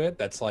component to it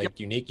that's like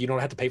unique. You don't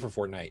have to pay for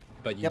Fortnite,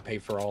 but you pay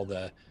for all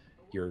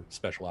your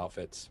special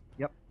outfits.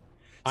 Yep.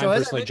 I'm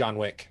personally John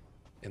Wick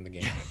in the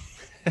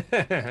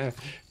game.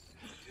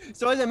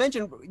 So as I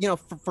mentioned,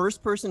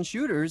 first person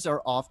shooters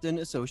are often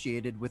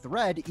associated with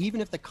red,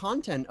 even if the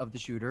content of the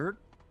shooter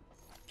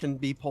can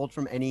be pulled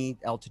from any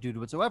altitude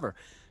whatsoever.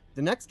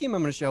 The next game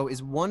I'm going to show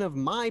is one of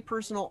my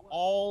personal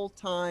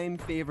all-time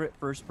favorite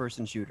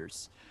first-person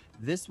shooters.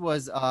 This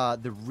was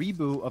the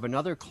reboot of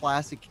another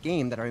classic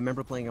game that I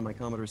remember playing on my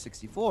Commodore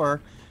 64,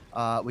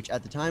 which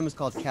at the time was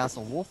called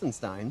Castle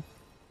Wolfenstein,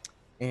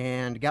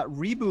 and got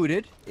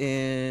rebooted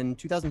in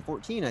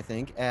 2014, I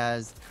think,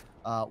 as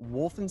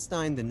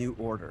Wolfenstein: The New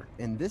Order.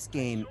 And this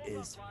game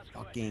is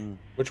fucking...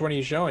 Which one are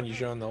you showing? You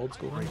showing the old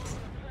school one?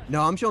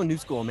 No, I'm showing new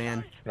school,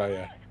 man. Oh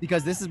yeah.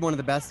 Because this is one of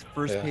the best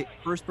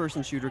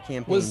first-person shooter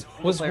campaigns.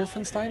 Was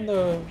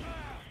Wolfenstein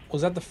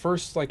was that the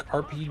first like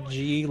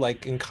RPG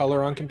like in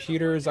color on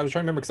computers? I was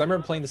trying to remember because I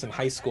remember playing this in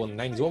high school in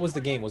the 90s. What was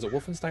the game? Was it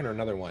Wolfenstein or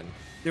another one?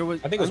 I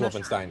think it was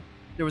Wolfenstein. Sure.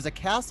 There was a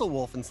Castle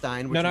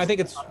Wolfenstein. Which no, I think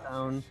it's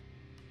down.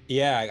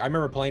 Yeah, I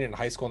remember playing it in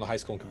high school on the high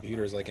school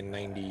computers like in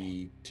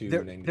 92,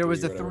 93. There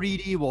was a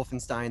 3D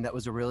Wolfenstein that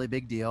was a really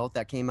big deal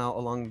that came out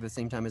along the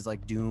same time as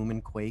like Doom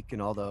and Quake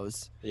and all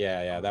those.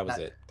 Yeah, that was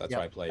it. That's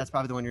what I played. That's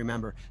probably the one you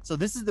remember. So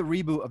this is the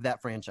reboot of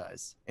that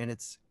franchise, and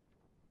it's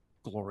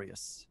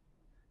glorious.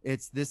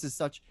 It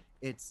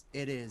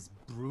is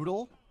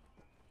brutal,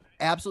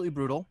 absolutely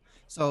brutal.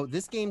 So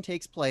this game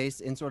takes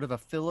place in sort of a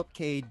Philip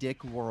K.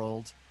 Dick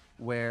world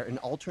where an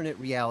alternate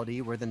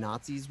reality where the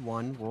Nazis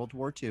won World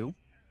War II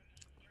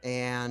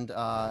and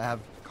have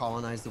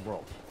colonized the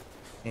world.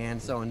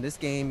 And so in this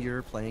game,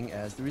 you're playing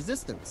as the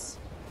Resistance.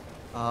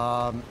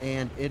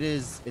 And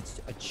it's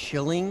a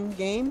chilling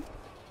game.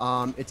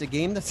 It's a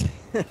game that's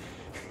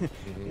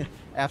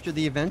after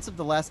the events of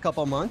the last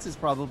couple months is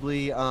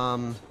probably,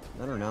 I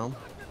don't know,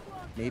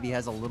 maybe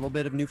has a little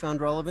bit of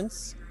newfound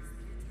relevance.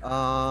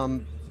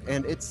 And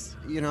it's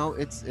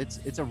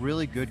a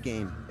really good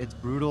game. It's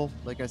brutal,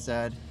 like I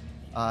said.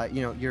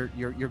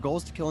 Your goal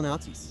is to kill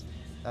Nazis.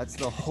 That's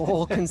the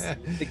whole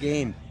concept of the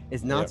game.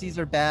 Is Nazis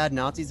are bad,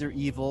 Nazis are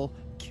evil,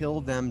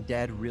 kill them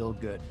dead real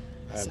good.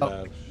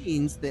 So it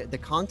means that the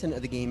content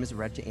of the game is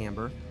red to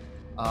amber.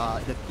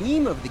 The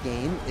theme of the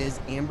game is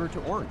amber to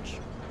orange.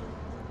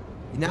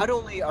 Not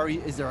only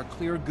is there a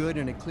clear good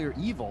and a clear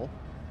evil,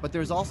 but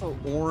there's also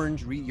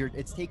orange.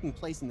 It's taking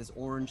place in this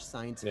orange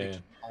science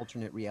fiction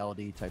alternate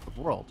reality type of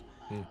world.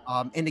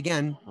 And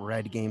again,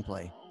 red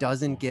gameplay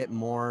doesn't get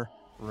more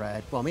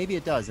red. Well, maybe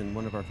it does in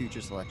one of our future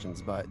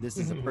selections, but this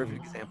is a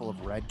perfect example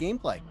of red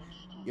gameplay.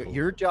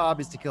 Your job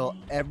is to kill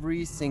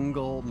every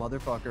single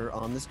motherfucker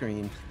on the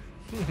screen.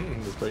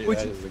 That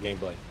is the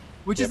gameplay.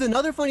 Which is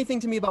another funny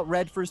thing to me about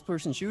red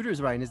first-person shooters,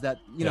 Ryan, is that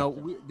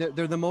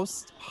they're the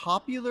most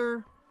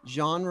popular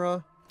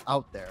genre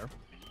out there.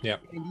 Yeah.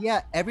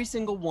 And every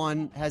single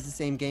one has the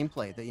same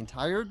gameplay. The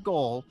entire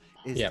goal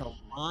is to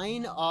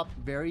line up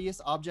various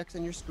objects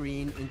on your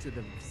screen into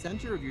the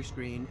center of your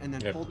screen and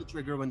then pull the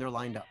trigger when they're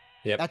lined up.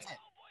 That's it.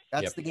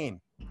 That's the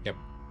game.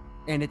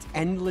 And it's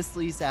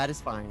endlessly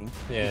satisfying.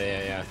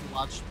 Yeah.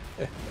 Watch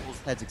people's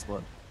heads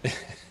explode.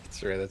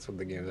 That's right. That's what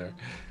the games are.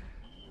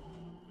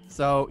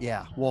 So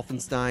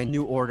Wolfenstein,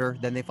 New Order.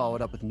 Then they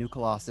followed up with New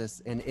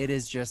Colossus, and it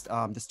is just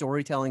the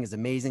storytelling is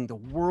amazing. The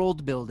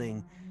world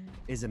building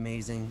is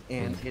amazing,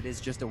 and it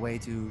is just a way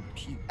to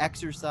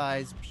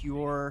exercise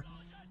pure,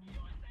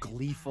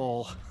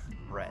 gleeful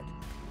red,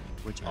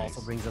 which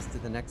also brings us to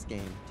the next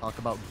game. Talk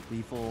about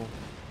gleeful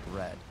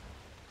red.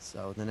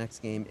 So the next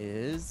game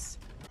is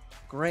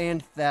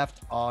Grand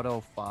Theft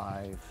Auto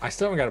 5. I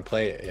still haven't got to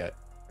play it yet.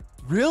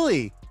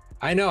 Really?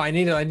 I know. I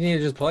need to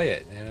just play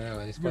it.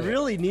 You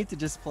really need to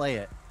just play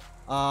it.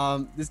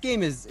 This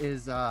game is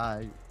it's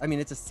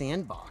a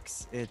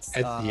sandbox. It's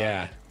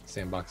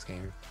sandbox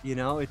game.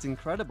 It's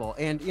incredible.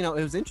 And it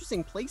was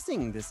interesting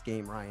placing this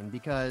game, Ryan,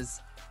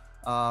 because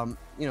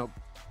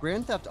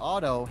Grand Theft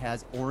Auto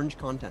has orange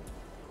content.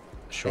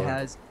 Sure. It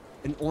has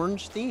an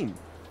orange theme.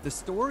 The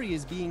story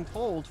is being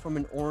told from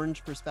an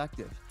orange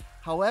perspective.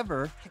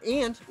 However,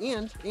 and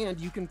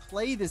you can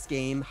play this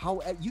game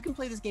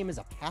as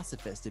a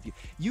pacifist. If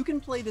you can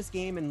play this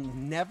game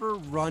and never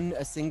run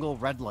a single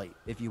red light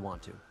if you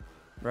want to,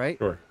 right?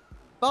 Sure.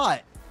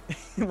 But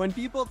when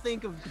people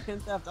think of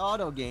Grand Theft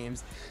Auto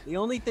games, they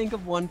only think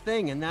of one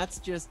thing, and that's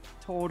just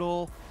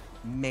total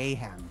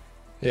mayhem.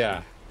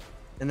 Yeah.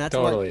 And that's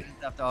what Grand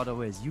Theft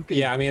Auto is.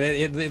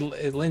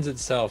 It lends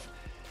itself.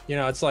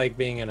 It's like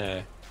being in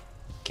a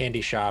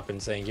candy shop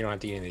and saying you don't have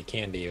to eat any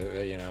candy.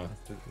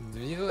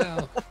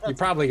 You're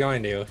probably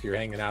going to if you're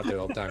hanging out there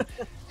all the time.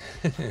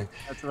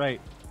 That's right.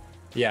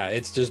 Yeah,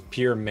 it's just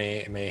pure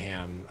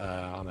mayhem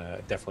on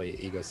a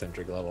definitely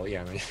egocentric level.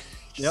 Yeah, I mean,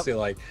 feel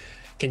like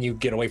can you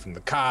get away from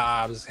the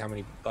cops? How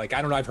many, like,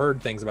 I don't know, I've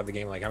heard things about the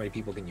game, like how many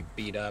people can you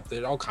beat up?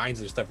 There's all kinds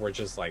of stuff where it's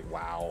just like,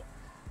 wow,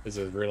 this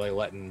is really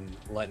letting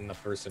a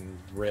person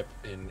rip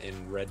in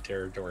red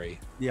territory.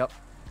 Yep.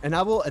 And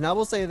I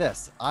will say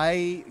this.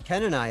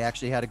 Ken and I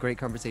actually had a great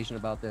conversation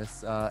about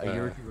this a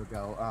year or two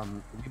ago.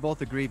 We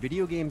both agree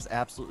video games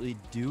absolutely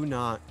do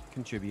not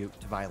contribute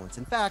to violence.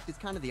 In fact, it's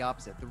kind of the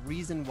opposite. The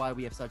reason why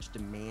we have such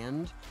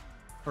demand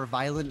for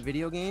violent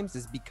video games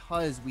is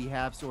because we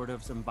have sort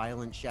of some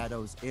violent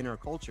shadows in our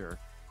culture.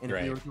 And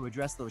if we were to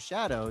address those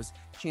shadows,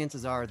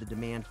 chances are the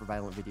demand for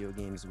violent video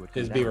games would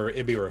come down.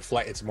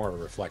 It's more of a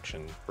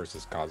reflection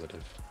versus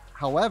causative.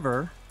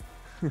 However,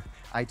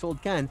 I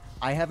told Ken,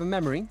 I have a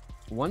memory.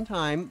 One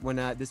time when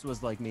this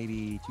was like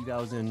maybe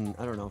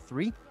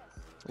 2003,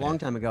 a long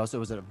time ago. So it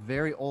was a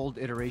very old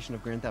iteration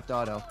of Grand Theft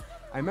Auto.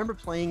 I remember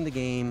playing the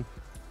game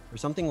for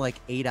something like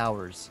 8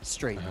 hours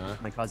straight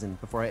with my cousin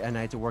before I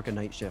had to work a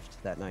night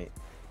shift that night.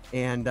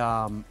 And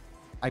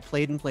I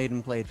played and played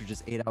and played for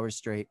just 8 hours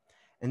straight.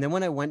 And then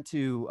when I went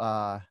to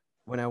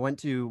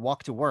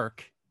walk to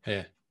work,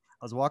 I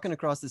was walking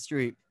across the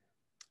street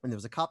and there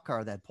was a cop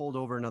car that had pulled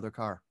over another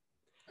car.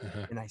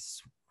 And I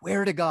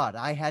swear to God,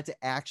 I had to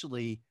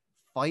actually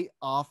fight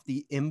off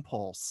the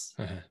impulse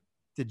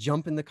to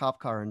jump in the cop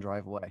car and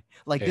drive away.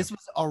 Like this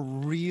was a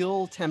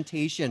real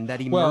temptation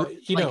that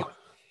emerged.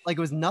 Like it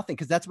was nothing,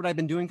 because that's what I've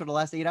been doing for the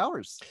last 8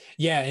 hours.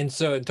 Yeah. And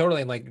so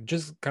totally, like,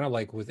 just kind of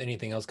like with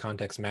anything else,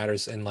 context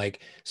matters. And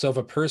like, so if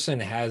a person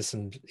has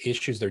some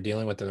issues they're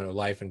dealing with in their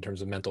life in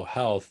terms of mental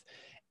health,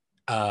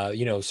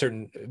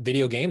 certain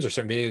video games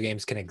can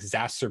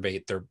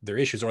exacerbate their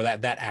issues, or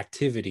that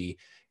activity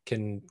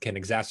can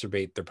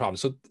exacerbate their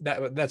problems. So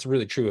that's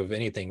really true of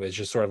anything. But it's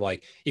just sort of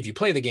like, if you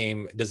play the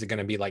game, does it going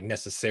to be like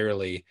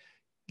necessarily,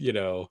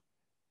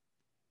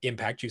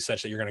 impact you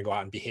such that you're going to go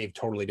out and behave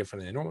totally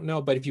differently than normal?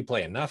 No, but if you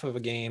play enough of a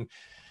game,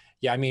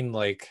 I mean,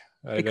 like,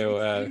 I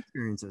know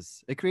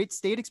experiences. It creates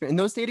state experience, and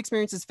those state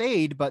experiences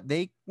fade, but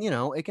they,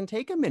 it can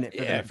take a minute.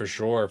 For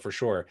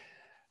sure.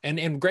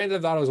 And Grand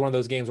Theft Auto is one of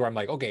those games where I'm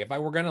like, okay, if I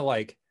were gonna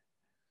like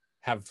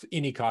have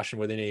any caution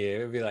with any,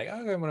 it would be like,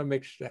 I'm gonna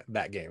make sure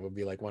that game would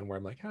be like one where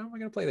I'm like, how am I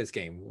gonna play this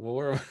game?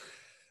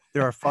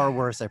 There are far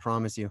worse, I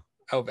promise you.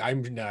 Oh, I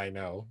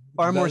know.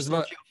 Far more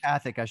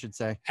sociopathic, I should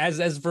say.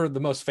 As for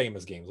the most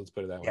famous games, let's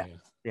put it that way.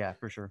 Yeah,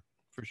 for sure.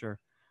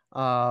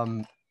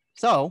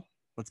 So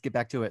let's get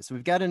back to it. So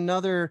we've got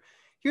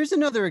here's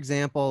another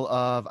example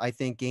of, I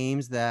think,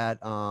 games that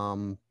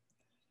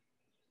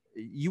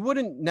you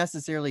wouldn't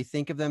necessarily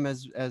think of them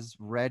as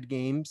red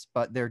games,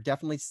 but they're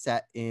definitely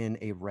set in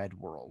a red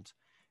world.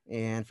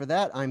 And for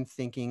that, I'm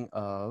thinking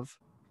of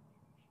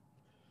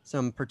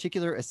some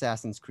particular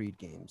Assassin's Creed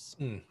games.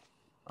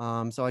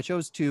 So I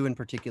chose two in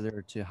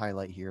particular to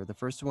highlight here. The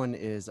first one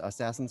is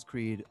Assassin's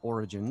Creed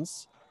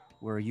Origins,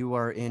 where you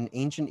are in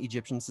ancient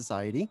Egyptian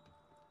society.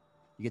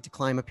 You get to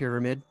climb a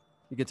pyramid.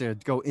 You get to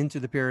go into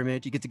the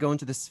pyramid. You get to go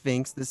into the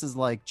Sphinx. This is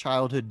like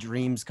childhood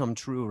dreams come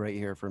true right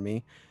here for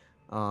me.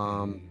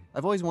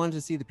 I've always wanted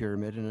to see the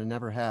pyramid, and I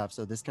never have.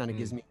 So this kind of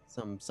gives me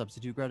some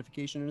substitute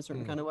gratification in a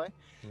certain kind of way.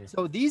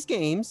 So these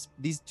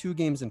two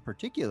games in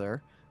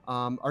particular,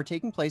 are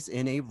taking place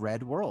in a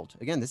red world.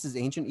 Again, this is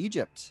ancient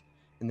Egypt.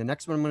 And the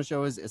next one I'm going to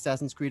show is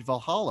Assassin's Creed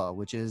Valhalla,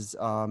 which is,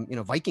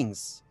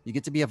 Vikings. You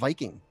get to be a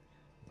Viking.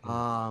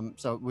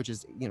 Which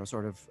is,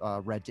 sort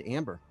of red to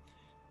amber.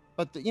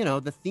 But,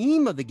 the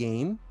theme of the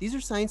game, these are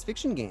science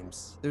fiction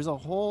games. There's a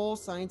whole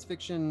science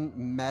fiction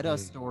meta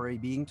story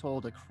being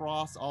told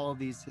across all of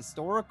these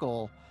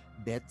historical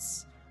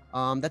bits.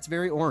 That's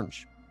very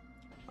orange.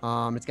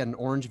 It's got an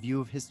orange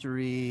view of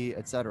history,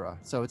 etc.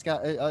 So it's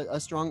got a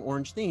strong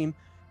orange theme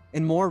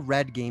and more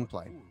red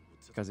gameplay.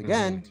 Because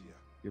again,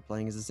 you're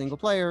playing as a single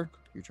player.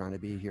 You're trying to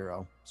be a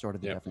hero, sort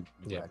of the definition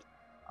of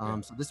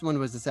red. So this one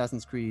was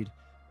Assassin's Creed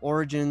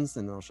Origins,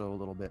 and I'll show a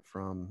little bit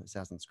from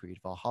Assassin's Creed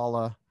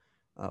Valhalla,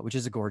 which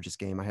is a gorgeous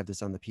game. I have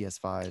this on the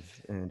PS5,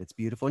 and it's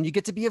beautiful. And you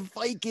get to be a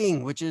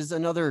Viking, which is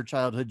another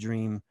childhood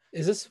dream.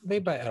 Is this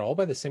made by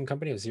the same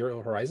company as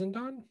Zero Horizon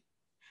Dawn?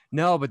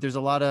 No, but there's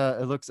a lot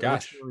of, it looks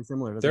really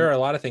similar. There are a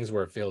lot of things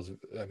where it feels,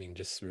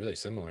 just really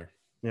similar.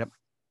 Yep.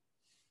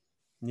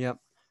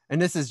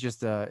 And this is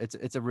just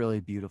it's a really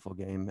beautiful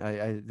game.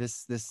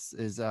 This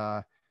is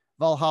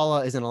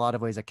Valhalla is in a lot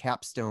of ways a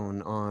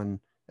capstone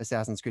on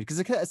Assassin's Creed,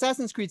 because the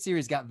Assassin's Creed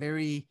series got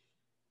very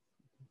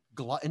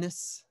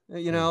gluttonous.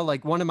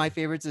 Like one of my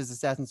favorites is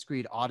Assassin's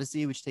Creed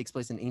Odyssey, which takes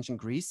place in ancient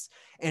Greece,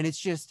 and it's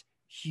just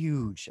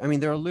huge. I mean,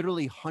 there are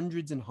literally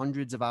hundreds and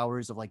hundreds of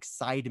hours of like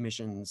side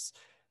missions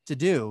to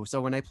do. So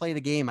when I play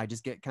the game, I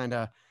just get kind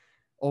of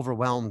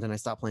overwhelmed and I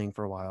stopped playing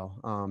for a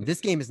while.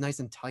 This game is nice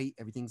and tight.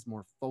 Everything's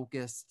more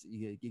focused.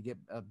 You get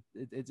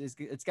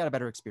it's got a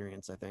better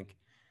experience, I think.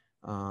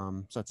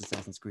 So it's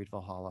Assassin's Creed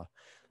Valhalla.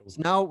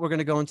 So now we're going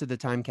to go into the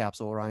time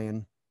capsule,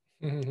 Ryan.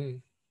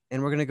 And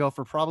we're going to go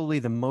for probably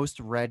the most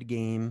red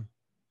game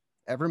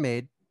ever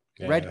made.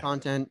 Red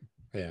content,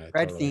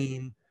 red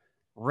theme,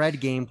 red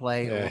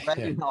gameplay, red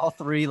in all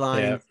three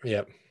lines.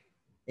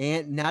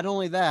 And not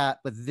only that,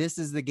 but this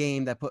is the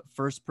game that put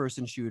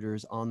first-person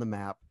shooters on the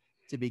map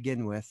to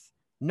begin with.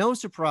 No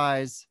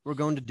surprise, we're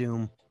going to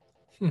Doom.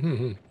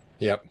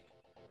 Yep.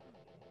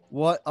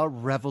 What a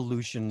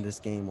revolution this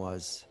game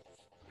was.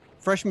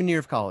 Freshman year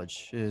of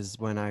college is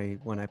when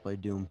I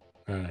played Doom.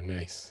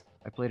 Nice.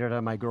 I played it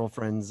on my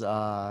girlfriend's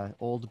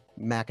old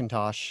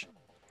Macintosh,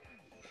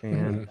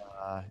 and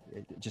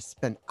just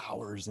spent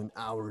hours and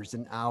hours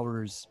and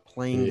hours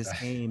playing this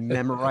game,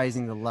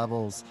 memorizing the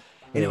levels.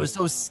 And it was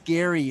so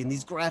scary, and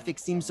these graphics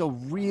seemed so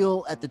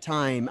real at the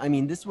time. I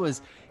mean, this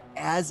was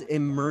as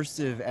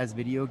immersive as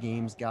video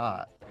games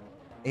got,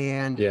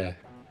 and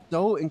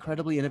so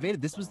incredibly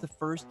innovative. This was the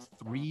first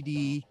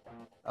 3D,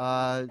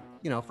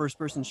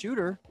 first-person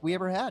shooter we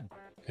ever had.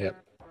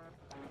 Yep.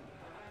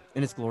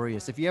 And it's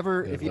glorious. If you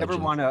ever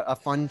want a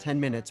fun 10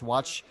 minutes,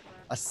 watch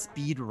a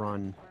speed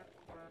run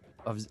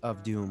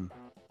of Doom.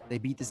 They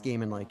beat this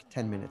game in like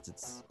 10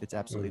 minutes. It's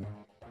absolutely.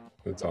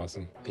 That's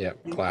awesome. Yeah,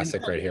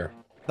 classic right here.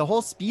 The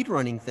whole speed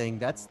running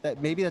thing,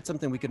 maybe that's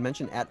something we could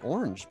mention at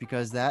Orange,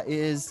 because that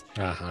is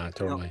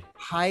totally.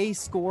 High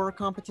score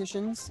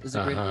competitions is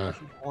a great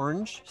expression of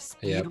Orange.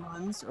 Speed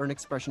runs are an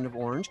expression of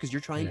Orange, because you're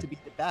trying to be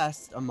the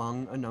best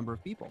among a number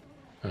of people.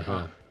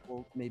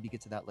 We'll maybe get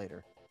to that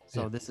later.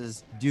 So this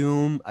is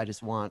Doom. I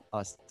just want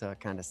us to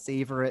kind of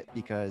savor it,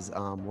 because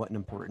what an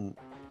important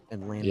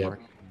and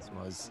landmark this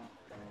was.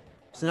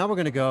 So now we're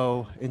going to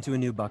go into a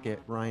new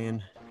bucket,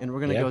 Ryan, and we're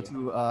going to go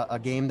to a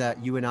game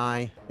that you and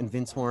I and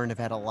Vince Horn have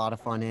had a lot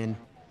of fun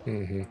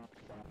in.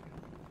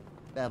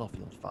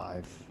 Battlefield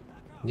 5.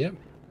 Yep.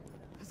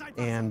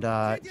 And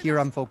here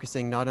I'm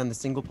focusing not on the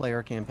single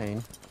player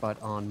campaign, but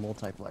on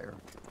multiplayer.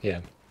 Yeah.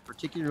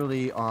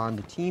 Particularly on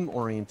the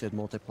team-oriented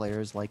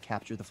multiplayers like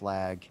Capture the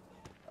Flag,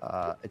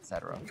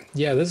 etc.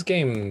 Yeah, this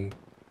game,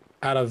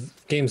 out of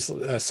games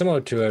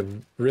similar to it,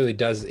 really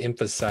does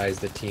emphasize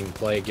the team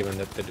play, given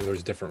that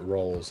there's different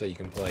roles that you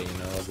can play,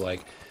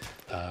 like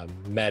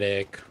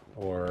medic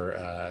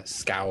or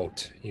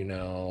scout,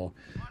 you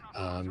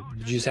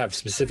just have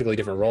specifically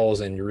different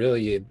roles, and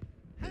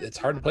it's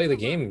hard to play the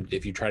game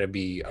if you try to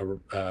be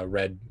a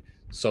red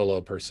solo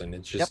person.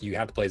 It's just you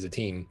have to play as a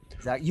team.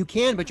 Exactly. You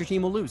can, but your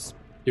team will lose.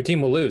 Your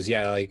team will lose,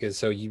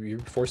 so you're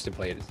forced to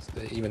play it,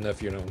 even though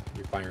if you're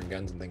firing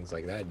guns and things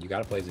like that. You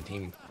got to play as a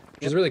team,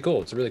 which is really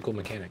cool. It's a really cool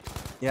mechanic.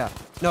 Yeah,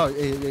 no,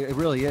 it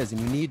really is, and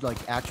you need like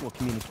actual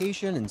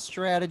communication and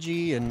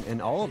strategy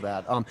and all of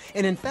that.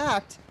 And in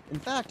fact,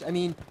 I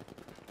mean,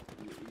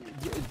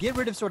 get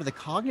rid of sort of the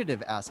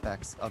cognitive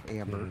aspects of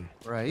Amber,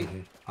 right?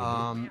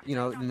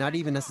 Not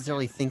even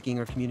necessarily thinking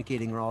or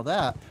communicating or all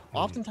that.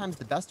 Oftentimes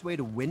the best way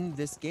to win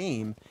this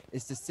game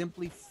is to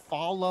simply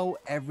follow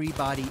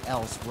everybody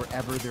else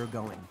wherever they're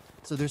going.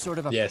 So there's sort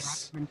of a pack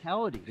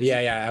mentality. Yeah,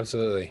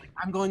 absolutely.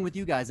 I'm going with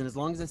you guys, and as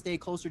long as I stay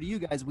closer to you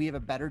guys, we have a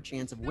better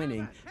chance of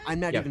winning. I'm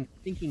not even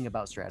thinking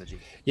about strategy.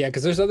 Yeah,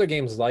 because there's other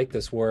games like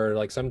this where,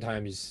 like,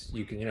 sometimes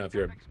you can, if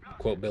you're a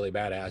quote Billy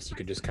Badass, you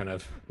could just kind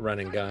of run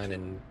and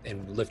gun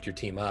and lift your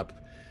team up.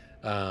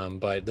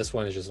 But this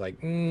one is just like,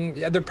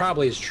 there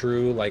probably is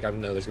true. Like, I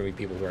know there's gonna be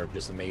people who are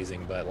just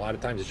amazing, but a lot of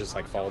times it's just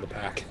like follow the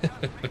pack.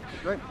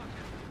 Right.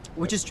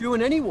 Which is true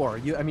in any war.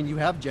 You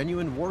have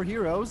genuine war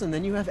heroes, and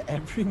then you have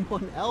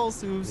everyone else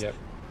who's,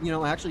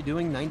 actually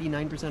doing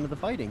 99% of the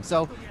fighting.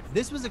 So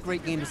this was a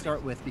great game to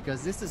start with,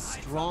 because this is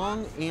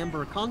strong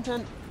Amber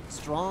content,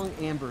 strong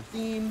Amber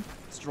theme,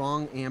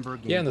 strong Amber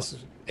game. Yeah,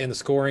 and the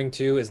scoring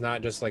too is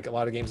not just like a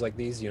lot of games like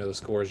these. The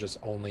score is just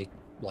only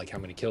like how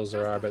many kills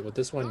there are. But with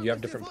this one, you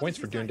have different points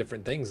for doing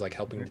different things, like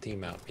helping the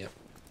team out.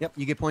 Yep.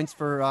 You get points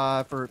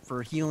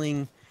for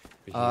healing.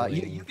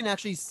 You can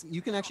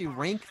actually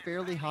rank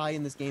fairly high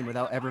in this game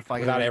without ever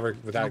fighting.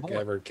 Without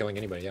ever killing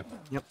anybody. Yeah.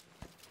 Yep.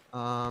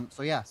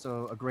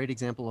 So a great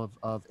example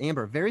of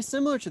Amber. Very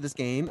similar to this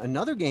game.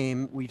 Another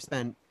game we've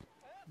spent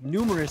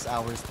numerous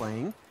hours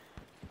playing,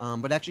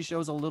 but actually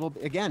shows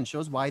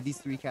why these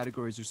three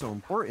categories are so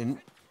important.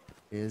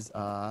 Is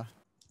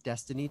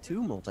Destiny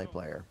 2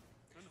 multiplayer.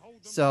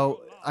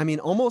 So I mean,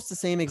 almost the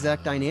same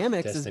exact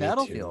dynamics as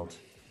Battlefield.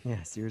 2.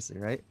 Yeah, seriously,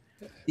 right?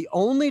 The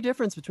only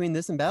difference between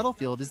this and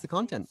Battlefield is the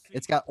content.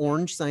 It's got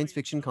orange science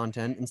fiction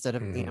content instead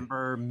of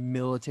amber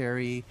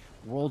military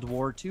World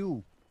War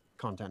II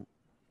content.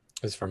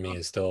 This for me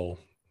is still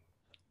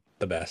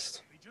the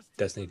best.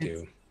 Destiny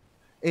 2.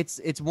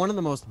 It's one of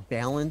the most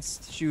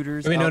balanced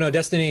shooters. I mean, no,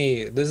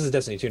 Destiny. This is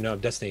Destiny 2. No,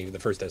 Destiny. The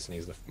first Destiny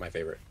is my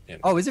favorite. Yeah.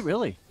 Oh, is it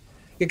really?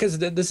 Because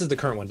this is the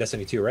current one,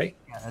 Destiny 2, right?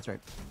 Yeah, that's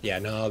right. Yeah,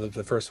 no,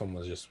 the first one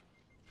was just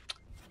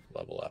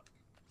level up.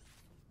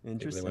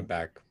 Interesting. They went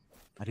back.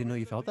 I didn't know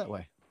you felt that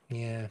way.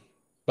 Yeah,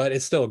 but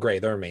it's still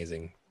great. They're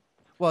amazing.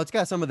 Well, it's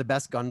got some of the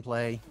best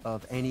gunplay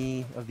of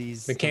any of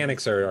these.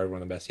 Mechanics are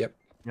one of the best. Yep.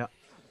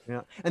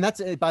 Yeah. And that's,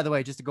 by the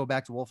way, just to go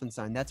back to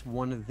Wolfenstein, that's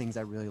one of the things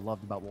I really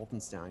loved about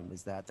Wolfenstein,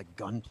 is that the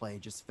gunplay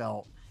just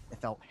felt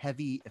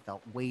heavy, it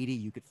felt weighty.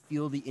 You could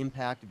feel the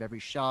impact of every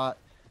shot.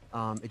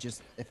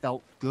 It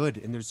felt good.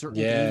 And there's certain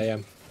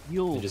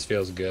it just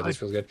feels good. This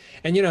feels good.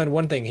 And and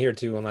one thing here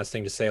too, one last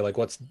thing to say, like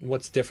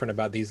what's different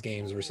about these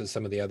games versus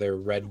some of the other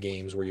red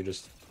games where you're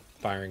just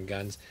firing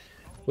guns.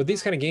 with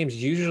these kind of games,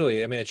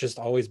 usually, I mean, it's just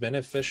always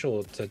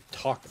beneficial to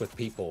talk with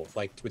people,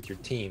 like with your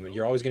team.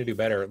 You're always going to do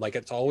better. Like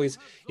it's always,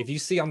 if you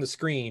see on the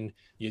screen,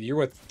 you're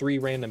with 3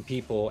 random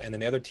people and then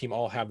the other team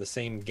all have the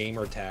same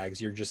gamer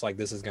tags, you're just like,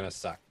 this is going to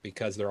suck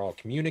because they're all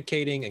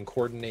communicating and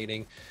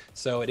coordinating.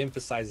 So it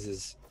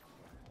emphasizes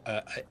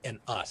an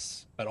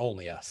us, but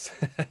only us.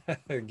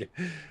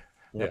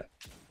 Yeah.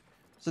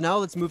 So now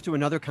let's move to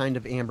another kind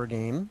of Amber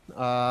game.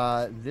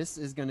 This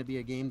is going to be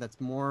a game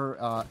that's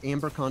more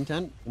Amber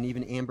content and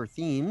even Amber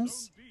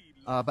themes,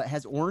 but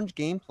has orange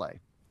gameplay.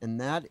 And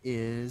that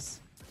is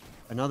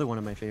another one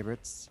of my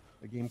favorites,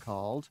 a game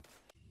called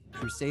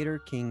Crusader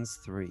Kings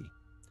 3.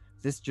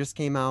 This just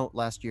came out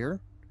last year.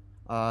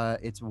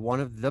 It's one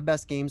of the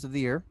best games of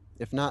the year,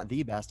 if not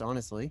the best,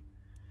 honestly.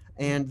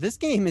 And this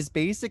game is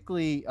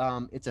basically,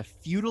 it's a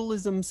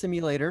feudalism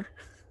simulator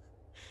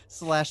 /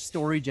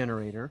 story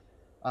generator.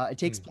 It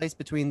takes place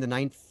between the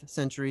 9th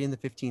century and the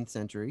 15th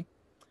century.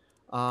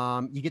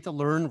 You get to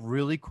learn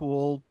really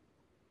cool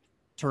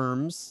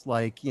terms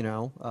like,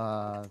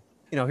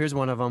 here's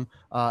one of them,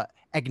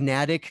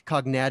 agnatic,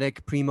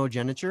 cognatic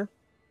primogeniture.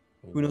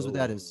 Who knows what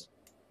that is?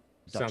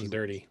 Sounds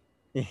dirty.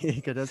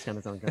 It does kind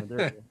of sound kind of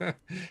dirty.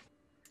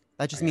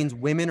 That just means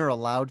women are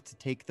allowed to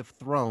take the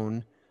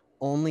throne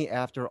only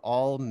after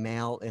all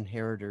male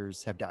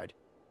inheritors have died.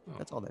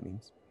 That's all that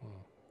means.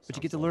 But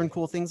you get to learn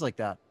cool things like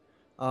that.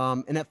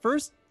 And at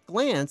first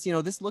glance,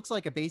 this looks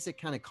like a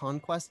basic kind of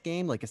conquest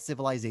game, like a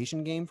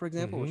civilization game, for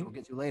example, which we'll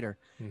get to later.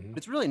 But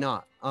it's really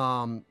not.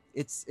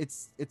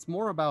 It's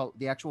more about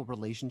the actual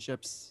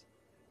relationships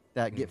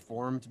that get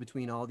formed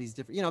between all these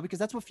different, because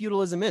that's what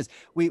feudalism is.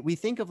 We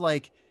think of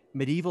like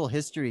medieval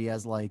history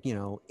as like,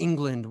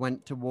 England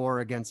went to war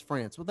against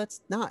France. Well,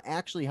 that's not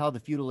actually how the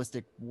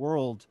feudalistic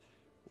world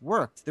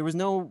worked. There was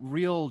no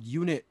real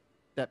unit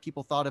that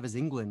people thought of as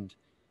England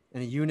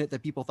and a unit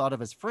that people thought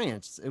of as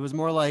France. It was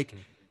more like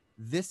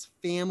this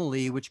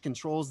family, which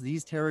controls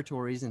these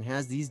territories and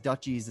has these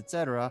duchies,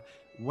 etc.,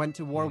 went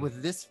to war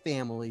with this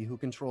family who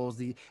controls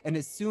and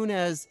as soon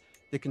as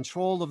the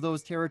control of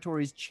those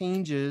territories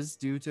changes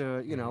due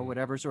to,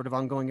 whatever sort of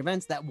ongoing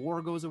events, that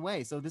war goes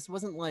away. So this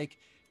wasn't like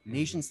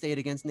nation state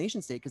against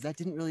nation state, because that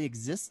didn't really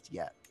exist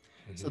yet.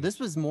 So this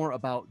was more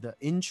about the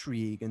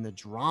intrigue and the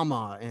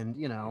drama and,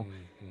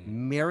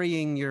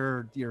 marrying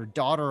your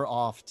daughter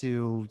off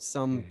to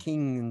some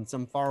king in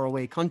some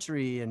faraway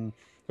country. And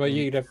well,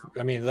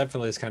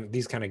 definitely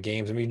these kind of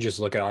games. I mean, you just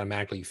look at it,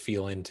 automatically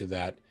feel into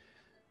that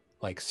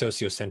like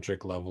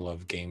sociocentric level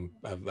of game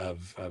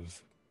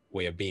of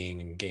way of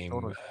being and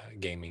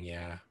gaming.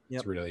 Yeah,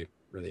 it's really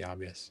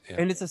obvious. Yeah.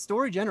 And it's a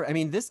story generator. I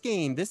mean, this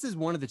is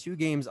one of the 2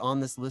 games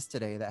on this list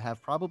today that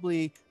have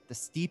probably the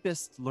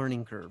steepest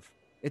learning curve.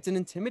 It's an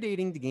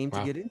intimidating game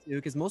to get into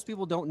because most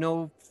people don't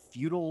know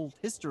feudal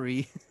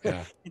history.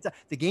 Yeah.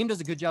 The game does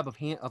a good job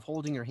of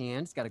holding your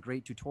hand. It's got a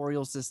great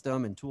tutorial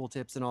system and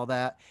tooltips and all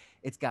that.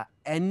 It's got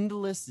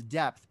endless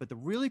depth. But the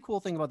really cool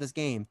thing about this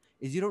game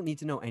is you don't need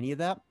to know any of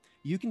that.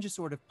 You can just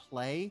sort of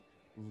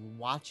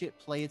watch it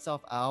play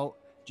itself out,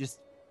 just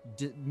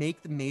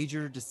make the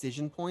major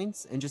decision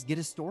points and just get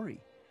a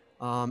story.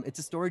 It's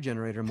a story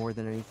generator more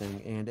than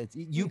anything. And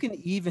you can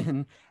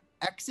even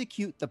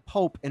execute the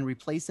Pope and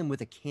replace him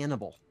with a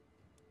cannibal.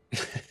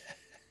 You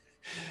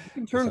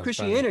can turn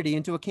Christianity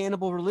into a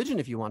cannibal religion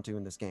if you want to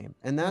in this game.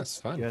 And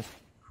that's just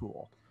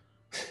cool.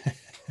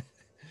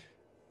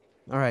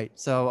 All right.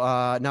 So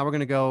now we're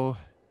going to go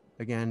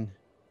again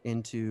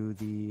into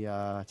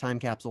the time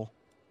capsule.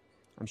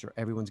 I'm sure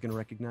everyone's going to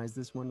recognize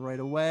this one right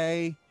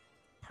away.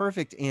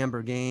 Perfect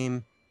Amber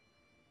game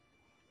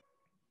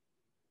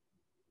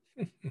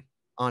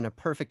on a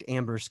perfect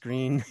Amber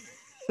screen.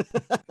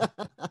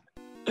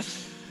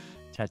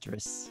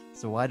 Tetris.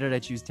 So why did I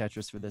choose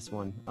Tetris for this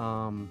one?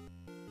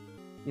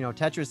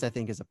 Tetris, I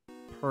think, is a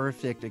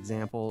perfect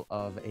example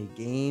of a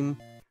game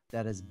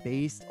that is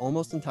based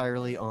almost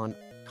entirely on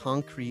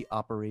concrete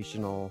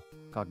operational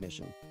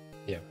cognition.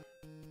 Yeah.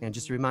 And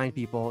just to remind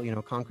people,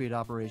 concrete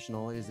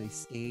operational is a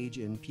stage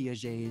in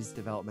Piaget's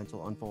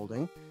developmental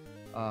unfolding.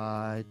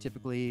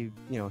 Typically,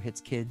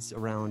 hits kids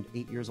around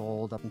 8 years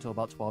old up until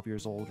about 12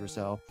 years old or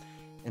so.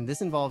 And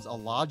this involves a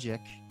logic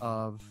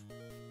of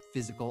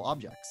physical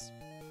objects.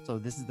 So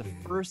this is the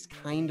first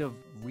kind of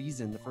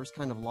reason, the first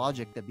kind of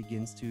logic that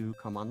begins to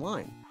come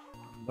online.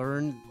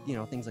 Learn,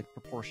 things like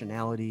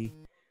proportionality.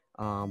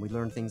 We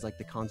learn things like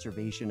the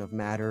conservation of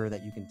matter,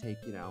 that you can take,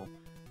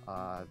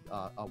 a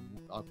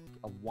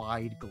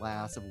wide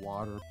glass of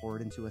water, pour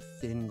it into a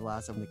thin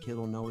glass of, and the kid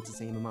will know it's the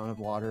same amount of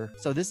water.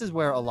 So this is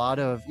where a lot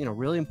of,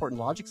 really important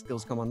logic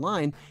skills come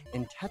online,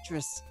 and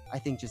Tetris, I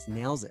think, just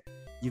nails it.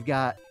 You've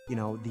got,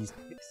 these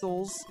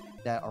pixels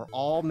that are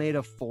all made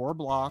of 4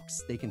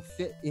 blocks. They can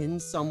fit in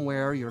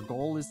somewhere. Your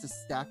goal is to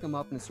stack them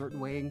up in a certain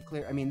way and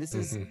clear. I mean, this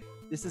is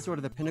sort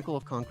of the pinnacle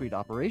of concrete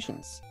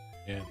operations.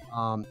 Yeah.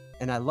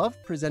 And I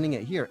love presenting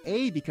it here,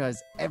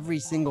 because every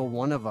single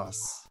one of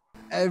us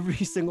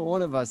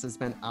has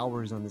spent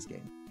hours on this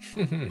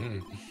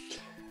game.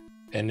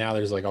 And now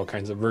there's like all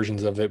kinds of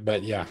versions of it,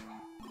 but yeah.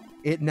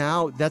 It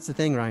now, that's the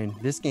thing, Ryan.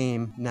 This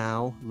game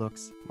now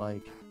looks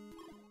like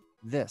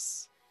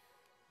this.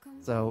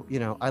 So, you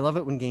know, I love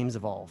it when games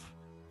evolve.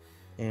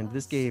 And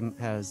this game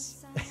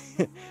has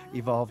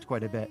evolved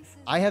quite a bit.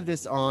 I have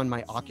this on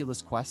my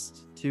Oculus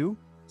Quest 2.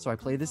 So I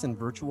play this in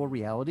virtual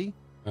reality.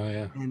 Oh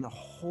yeah. And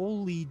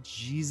holy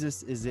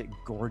Jesus, is it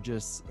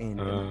gorgeous and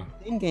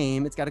in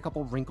game. It's got a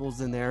couple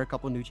wrinkles in there, a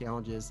couple new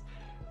challenges,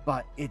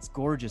 but it's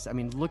gorgeous. I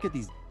mean, look at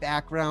these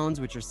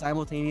backgrounds, which are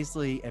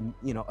simultaneously,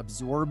 you know,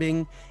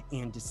 absorbing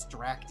and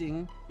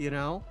distracting, you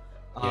know?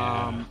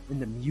 Yeah.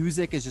 And the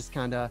music is just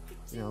kind of,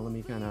 you know, let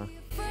me kind of.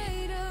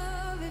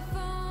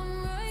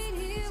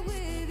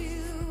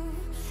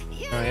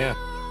 Oh yeah.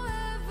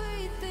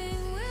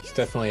 It's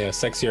definitely a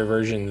sexier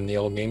version than the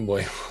old Game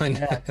Boy one.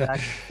 Yeah,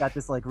 exactly. Got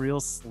this like real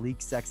sleek,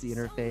 sexy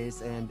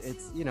interface, and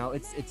it's, you know,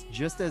 it's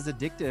just as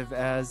addictive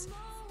as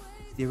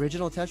the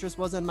original Tetris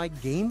was on my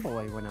Game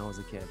Boy when I was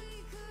a kid.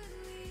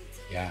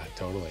 Yeah,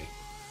 totally.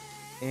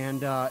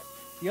 And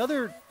the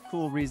other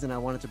cool reason I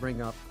wanted to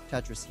bring up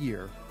Tetris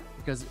here,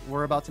 because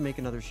we're about to make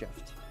another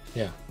shift.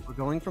 Yeah. We're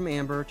going from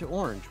amber to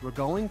orange. We're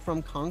going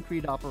from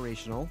concrete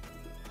operational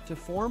to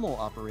formal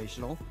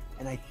operational,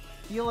 and I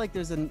feel like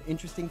there's an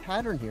interesting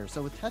pattern here.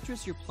 So with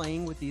Tetris, you're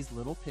playing with these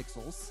little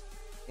pixels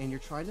and you're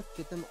trying to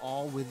fit them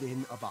all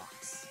within a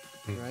box,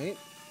 right?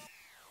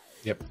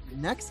 Yep. The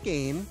next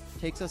game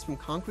takes us from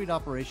concrete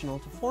operational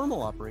to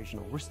formal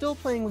operational. We're still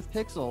playing with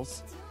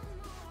pixels,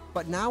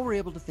 but now we're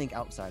able to think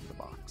outside of the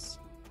box.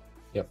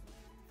 Yep.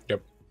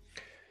 Yep.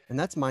 And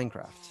that's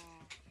Minecraft.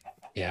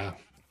 Yeah.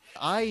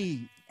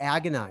 I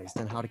agonized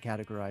on how to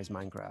categorize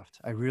Minecraft.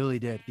 I really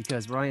did,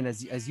 because Ryan,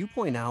 as you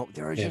point out,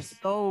 there are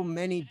just so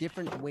many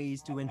different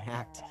ways to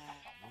enact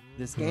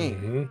this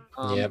game.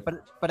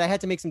 But I had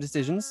to make some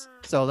decisions.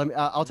 So let me,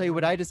 I'll tell you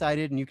what I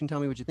decided, and you can tell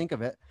me what you think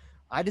of it.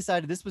 I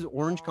decided this was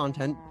orange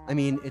content. I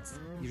mean,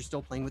 you're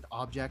still playing with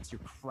objects,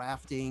 you're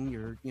crafting,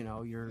 you're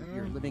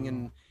living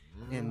in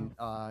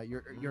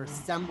you're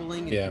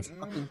assembling and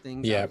constructing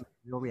things out of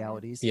real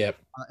realities.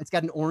 It's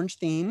got an orange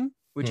theme,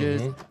 which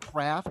is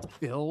craft,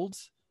 build,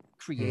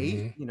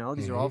 create. You know,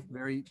 these are all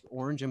very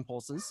orange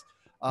impulses.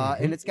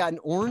 And it's got an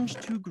orange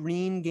to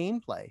green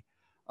gameplay.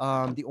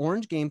 The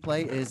orange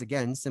gameplay is,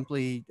 again,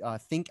 simply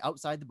think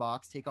outside the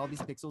box, take all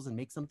these pixels and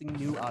make something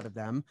new out of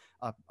them.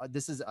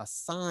 This is a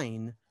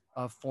sign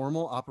of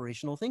formal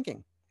operational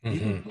thinking. You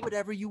can do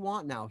whatever you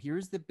want now.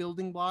 Here's the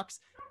building blocks,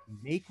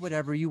 make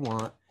whatever you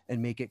want and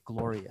make it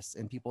glorious.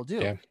 And people do.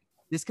 Yeah.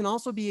 This can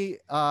also be,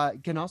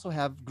 can also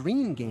have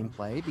green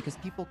gameplay, because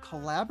people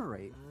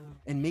collaborate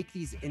and make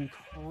these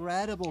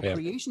incredible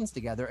creations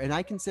together. And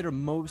I consider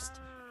most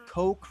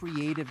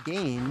co-creative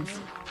games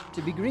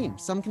to be green.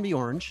 Some can be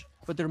orange,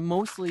 but they're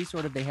mostly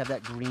sort of, they have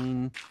that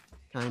green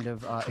kind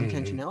of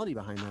intentionality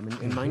behind them.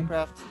 And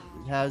Minecraft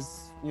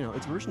has, you know,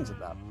 its versions of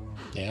that.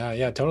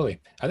 Yeah, totally.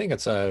 I think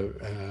it's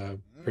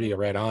pretty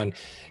right on.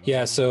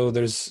 Yeah, so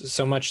there's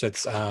so much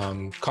that's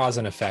cause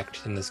and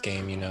effect in this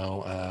game, you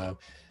know,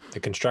 the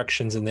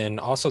constructions, and then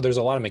also there's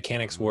a lot of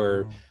mechanics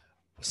where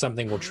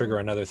something will trigger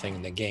another thing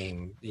in the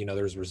game. You know,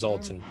 there's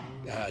results and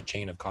a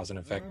chain of cause and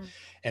effect.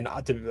 And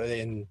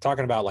in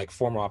talking about like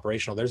formal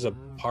operational, there's a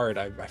part,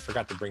 I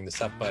forgot to bring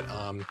this up, but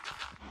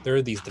there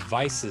are these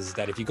devices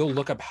that if you go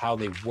look up how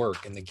they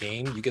work in the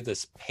game, you get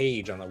this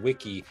page on the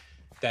wiki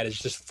that is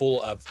just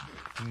full of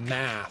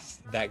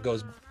math that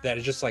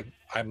is just like,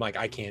 I'm like,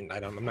 I'm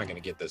not going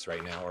to get this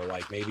right now. Or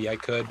like, maybe I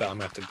could, but I'm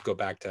gonna have to go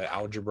back to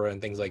algebra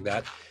and things like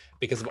that,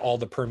 because of all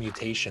the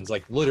permutations,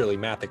 like literally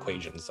math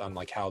equations on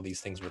like how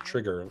these things will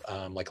trigger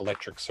like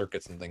electric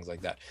circuits and things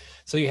like that.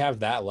 So you have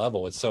that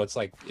level. It's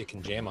like, it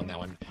can jam on that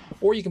one.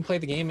 Or you can play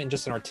the game in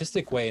just an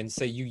artistic way and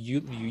say you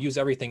use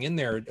everything in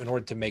there in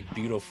order to make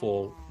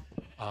beautiful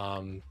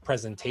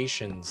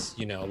presentations.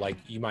 You know, like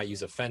you might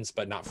use a fence,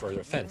 but not for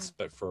a fence,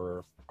 but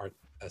for art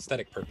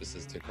aesthetic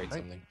purposes to create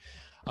something.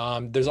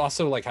 There's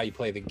also like how you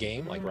play the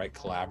game, like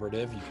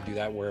collaborative. You can do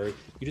that where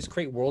you just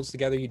create worlds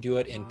together. You do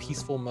it in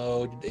peaceful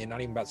mode, and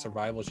not even about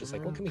survival. It's just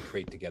like, what can we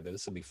create together?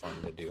 This will be fun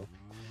to do.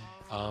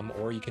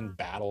 Or you can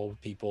battle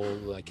people,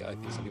 like I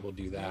think some people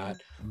do that.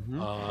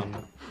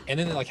 And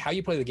then like how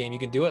you play the game, you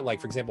can do it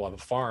like, for example, on a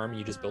farm,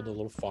 you just build a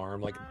little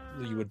farm like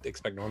you would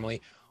expect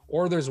normally.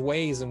 Or there's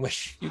ways in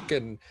which you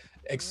can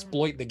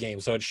exploit the game.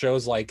 So it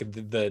shows like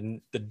the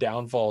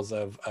downfalls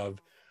of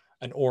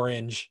an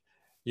orange,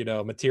 you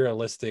know,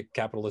 materialistic,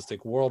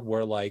 capitalistic world,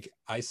 where like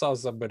I saw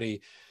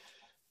somebody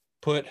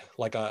put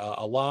like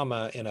a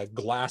llama in a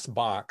glass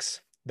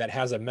box that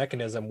has a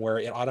mechanism where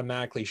it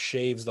automatically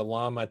shaves the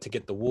llama to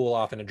get the wool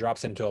off, and it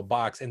drops into a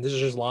box. And this is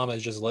just llama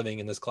is just living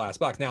in this glass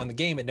box. Now in the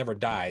game, it never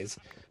dies,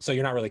 so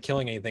you're not really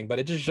killing anything, but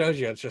it just shows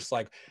you, it's just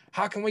like,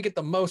 how can we get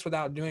the most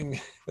without doing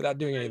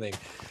anything?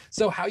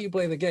 So how you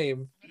play the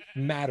game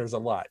matters a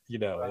lot, you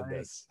know, in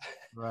this.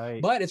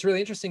 Right. But it's really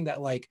interesting that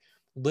like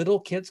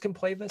little kids can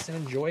play this and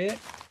enjoy it.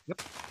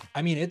 Yep.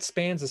 I mean, it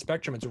spans the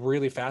spectrum. It's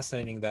really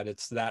fascinating that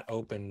it's that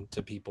open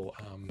to people.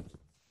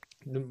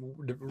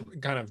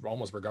 Kind of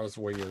almost regardless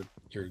of where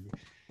your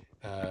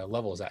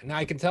level is at. Now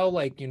I can tell,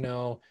 like, you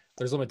know,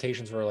 there's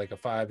limitations for like a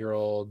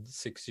 5-year-old,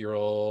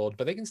 6-year-old,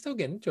 but they can still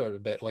get into it a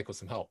bit, like with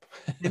some help.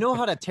 They know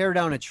how to tear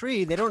down a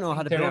tree. They don't know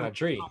how to Tear build down a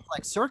tree.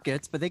 complex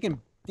circuits, but they can,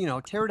 you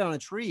know, tear down a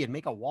tree and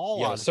make a wall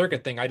Yeah, out the of it.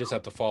 circuit thing, I just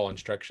have to follow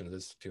instructions.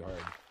 It's too hard.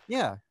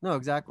 Yeah, no,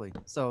 exactly.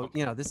 So,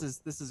 you know, this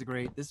was a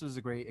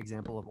great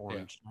example of Yeah,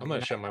 Orange. I'm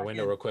gonna shut my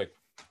window real quick.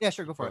 Yeah,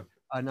 sure, go for it.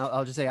 No,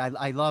 I'll just say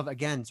I love,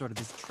 again, sort of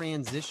this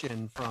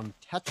transition from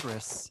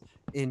Tetris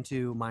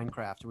into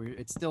Minecraft, where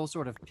it's still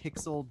sort of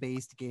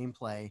pixel-based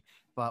gameplay,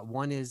 but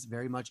one is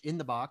very much in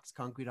the box,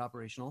 concrete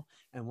operational,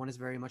 and one is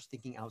very much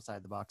thinking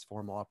outside the box,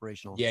 formal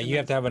operational. Yeah, you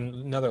have to have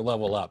another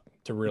level up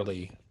to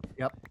really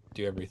Yep.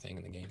 do everything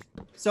in the game.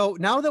 So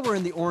now that we're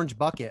in the orange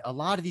bucket, a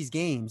lot of these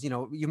games, you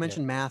know, you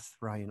mentioned math,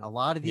 Ryan. A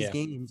lot of these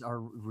games are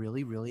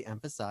really, really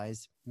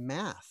emphasize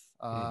math.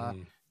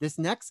 This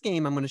next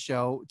game I'm going to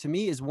show, to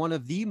me, is one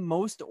of the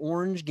most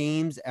orange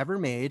games ever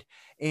made,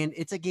 and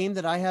it's a game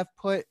that I have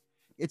put.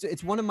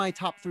 It's one of my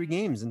top 3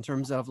 games in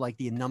terms of like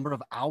the number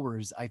of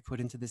hours I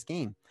put into this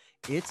game.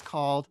 It's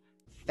called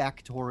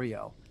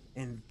Factorio,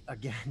 and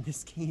again,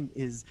 this game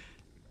is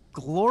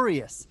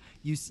glorious.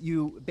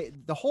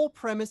 The whole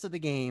premise of the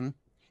game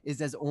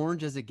is as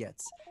orange as it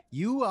gets.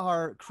 You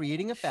are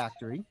creating a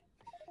factory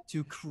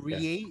to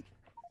create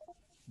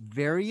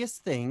various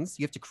things.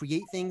 You have to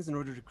create things in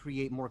order to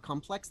create more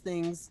complex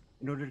things.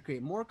 In order to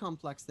create more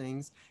complex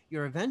things,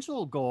 your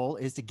eventual goal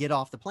is to get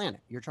off the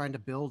planet. You're trying to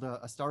build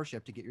a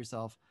starship to get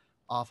yourself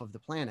off of the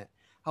planet.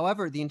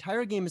 However, the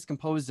entire game is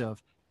composed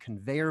of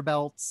conveyor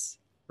belts,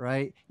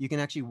 right? You can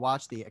actually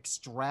watch the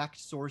extract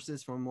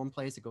sources from one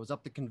place. It goes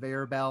up the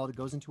conveyor belt, it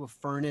goes into a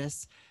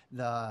furnace.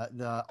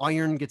 The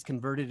iron gets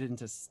converted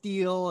into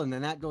steel, and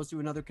then that goes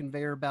through another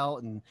conveyor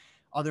belt, and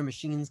other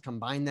machines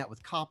combine that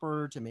with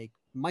copper to make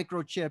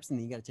microchips, and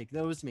then you got to take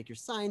those to make your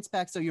science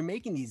packs. So you're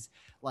making these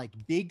like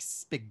big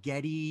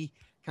spaghetti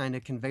kind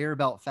of conveyor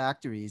belt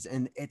factories,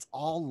 and it's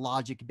all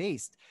logic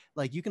based.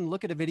 Like you can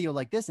look at a video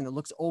like this and it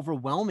looks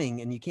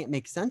overwhelming and you can't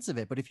make sense of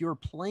it, but if you're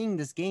playing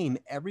this game,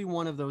 every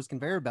one of those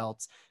conveyor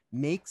belts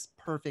makes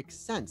perfect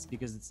sense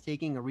because it's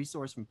taking a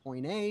resource from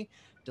point A,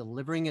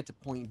 delivering it to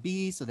point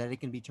B so that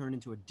it can be turned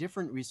into a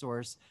different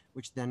resource,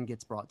 which then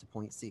gets brought to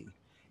point C.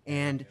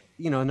 And,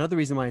 you know, another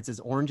reason why it's as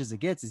orange as it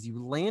gets is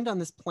you land on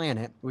this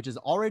planet, which is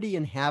already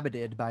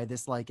inhabited by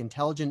this like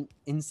intelligent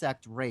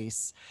insect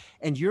race,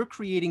 and you're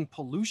creating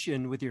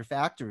pollution with your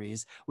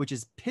factories, which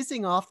is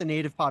pissing off the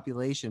native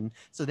population.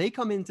 So they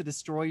come in to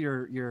destroy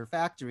your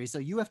factory. So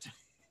you have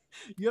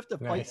to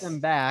fight them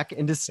back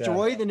and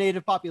destroy the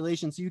native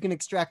population so you can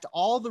extract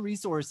all the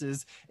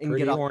resources and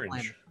get off the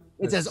planet.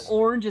 It's as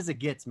orange as it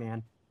gets,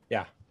 man.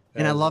 Yeah.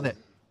 And I love it.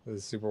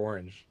 It's super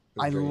orange.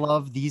 I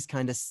love these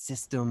kind of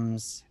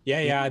systems.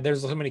 Yeah.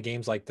 There's so many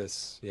games like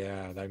this.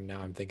 Yeah.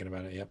 Now I'm thinking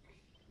about it. Yep.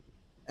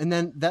 And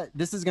then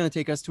this is going to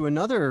take us to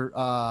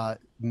another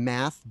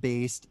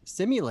math-based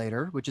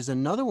simulator, which is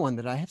another one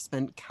that I have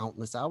spent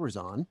countless hours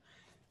on,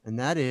 and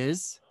that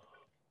is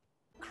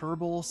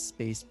Kerbal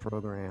Space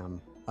Program.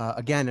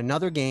 Again,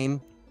 another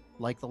game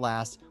like the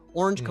last.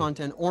 Orange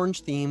content,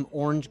 orange theme,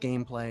 orange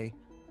gameplay,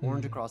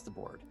 orange across the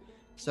board.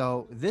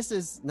 So this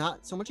is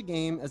not so much a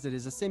game as it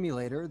is a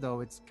simulator, though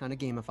it's kind of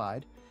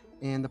gamified.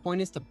 And the point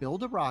is to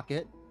build a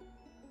rocket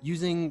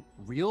using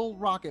real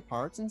rocket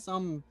parts and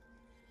some,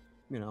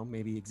 you know,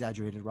 maybe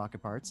exaggerated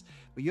rocket parts.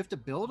 But you have to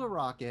build a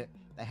rocket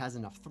that has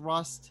enough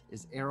thrust,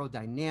 is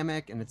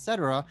aerodynamic, and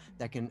etc.,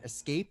 that can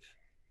escape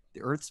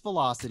the Earth's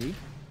velocity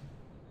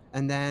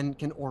and then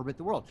can orbit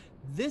the world.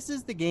 This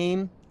is the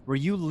game where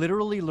you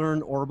literally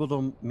learn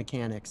orbital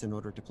mechanics in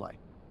order to play.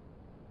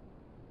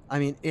 I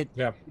mean,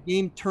 the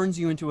game turns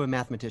you into a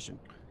mathematician.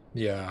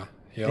 Yeah.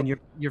 Yep. And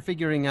you're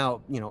figuring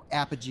out, you know,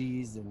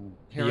 apogees and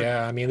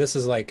yeah. I mean, this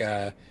is like,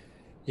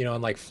 you know,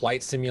 in like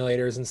flight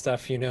simulators and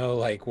stuff, you know,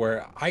 like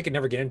where I could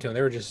never get into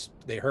them.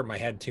 They hurt my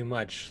head too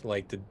much,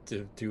 like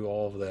to do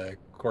all of the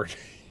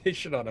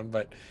coordination on them.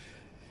 But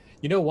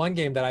you know, one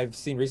game that I've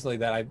seen recently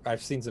that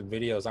I've seen some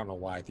videos, I don't know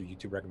why, through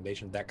YouTube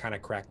recommendations, that kind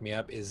of cracked me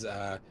up is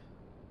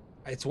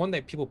it's one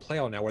that people play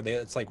on now where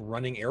it's like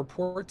running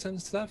airports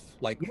and stuff,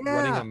 like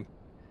running them.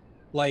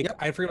 Like,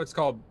 I forget what it's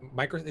called.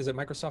 Is it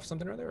Microsoft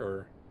something or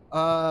other?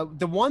 Or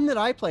the one that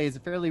I play is a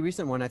fairly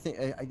recent one. I think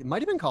it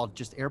might have been called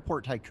just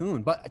Airport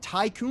Tycoon, but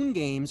Tycoon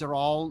games are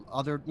all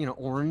other, you know,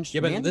 orange. Yeah,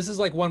 but this is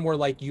like one where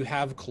like you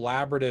have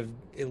collaborative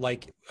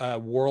like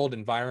world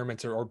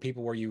environments or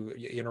people where you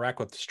interact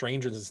with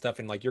strangers and stuff,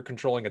 and like you're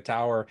controlling a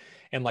tower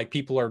and like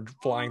people are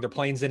flying their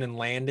planes in and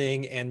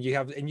landing, and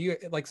you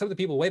like some of the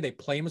people, the way they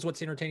play them is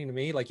what's entertaining to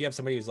me. Like you have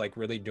somebody who's like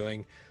really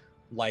doing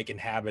like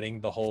inhabiting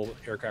the whole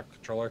aircraft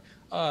controller.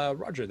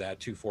 Roger that,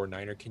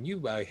 249er. Can you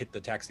hit the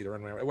taxi, the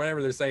runway,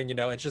 whatever they're saying, you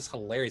know, it's just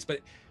hilarious.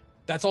 But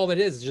that's all it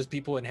is just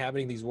people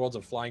inhabiting these worlds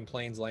of flying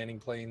planes, landing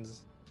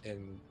planes,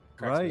 and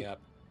cracks me up.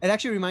 It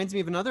actually reminds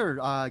me of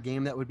another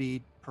game that would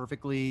be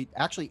perfectly,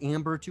 actually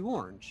amber to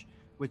orange,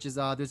 which is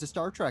there's a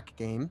Star Trek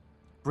game,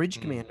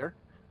 Bridge Commander,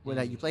 where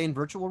that you play in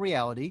virtual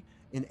reality,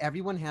 and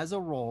everyone has a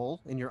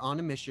role, and you're on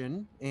a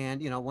mission,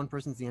 and, you know, one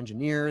person's the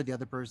engineer, the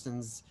other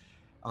person's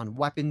on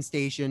weapon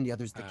station, the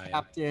other's the Yeah.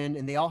 captain,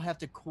 and they all have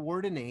to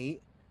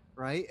coordinate,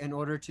 right, in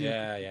order to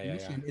Yeah.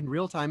 mission in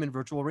real time in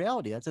virtual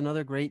reality. That's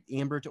another great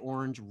amber to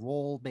orange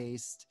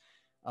role-based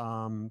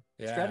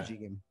strategy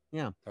game.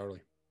 Yeah,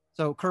 totally.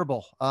 so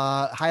Kerbal,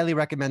 highly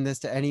recommend this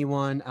to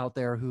anyone out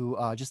there who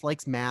just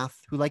likes math,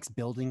 who likes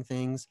building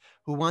things,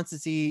 who wants to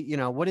see, you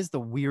know, what is the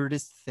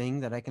weirdest thing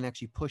that I can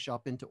actually push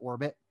up into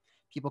orbit.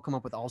 People come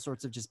up with all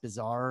sorts of just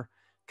bizarre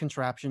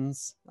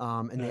contraptions,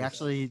 and they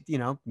actually, you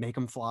know, make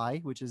them fly,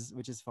 which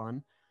is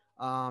fun.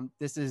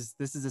 This is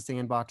a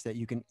sandbox that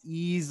you can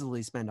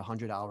easily spend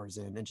 100 hours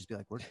in and just be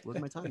like, where'd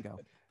my time go?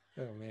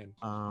 Oh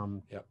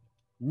man. Yep.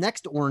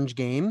 Next orange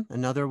game,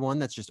 another one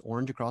that's just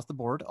orange across the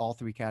board, all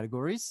three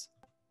categories.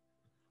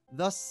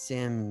 The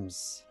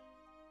Sims.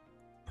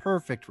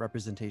 Perfect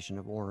representation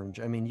of orange.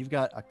 I mean, you've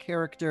got a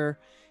character,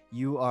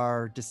 you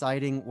are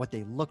deciding what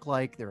they look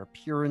like, their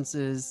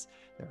appearances,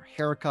 their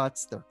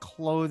haircuts, their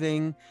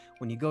clothing.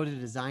 When you go to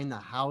design the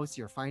house,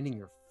 you're finding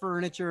your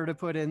furniture to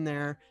put in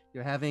there.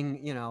 You're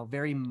having, you know,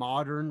 very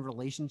modern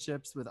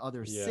relationships with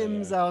other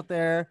Sims out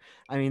there.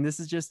 I mean,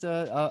 this is just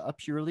a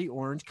purely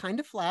orange, kind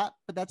of flat,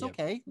 but that's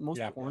okay. Most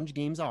orange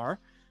games are.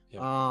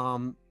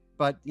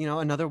 But, you know,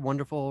 another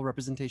wonderful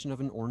representation of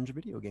an orange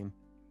video game.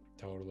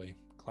 Totally.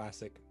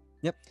 Classic.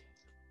 Yep.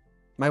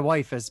 My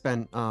wife has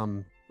spent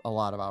a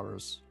lot of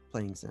hours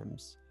playing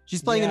Sims.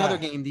 She's playing another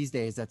game these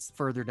days that's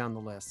further down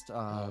the list.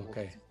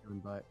 Okay.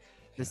 But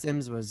The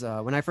Sims was,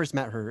 when I first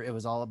met her, it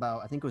was all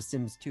about, I think it was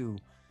Sims 2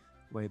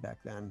 way back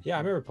then. Yeah,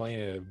 I remember playing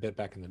it a bit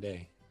back in the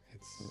day.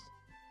 It's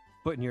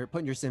putting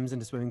your Sims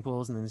into swimming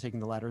pools and then taking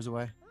the ladders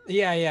away.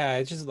 Yeah.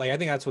 It's just like, I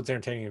think that's what's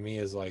entertaining to me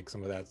is like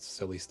some of that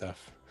silly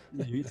stuff.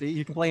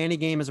 You can play any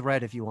game as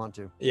red if you want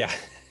to. Yeah.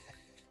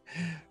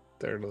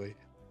 Totally.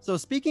 So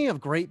speaking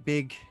of great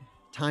big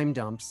time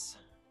dumps,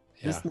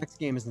 this next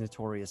game is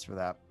notorious for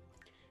that.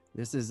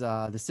 This is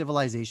the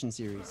Civilization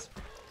series.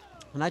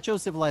 And I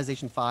chose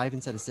Civilization 5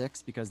 instead of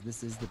 6 because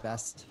this is the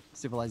best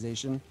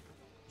Civilization.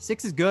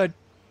 6 is good,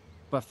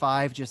 but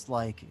 5 just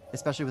like,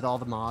 especially with all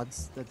the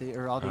mods that they,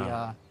 or all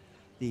the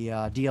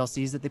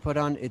DLCs that they put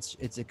on, it's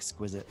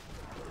exquisite.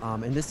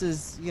 And this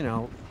is, you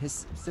know,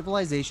 his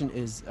Civilization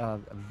is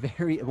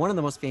one of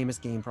the most famous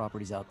game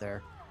properties out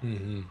there.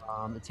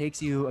 It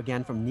takes you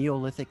again from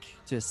Neolithic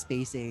to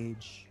Space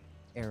Age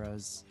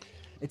eras.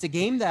 It's a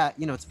game that,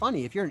 you know, it's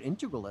funny, if you're an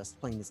integralist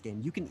playing this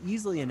game, you can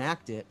easily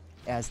enact it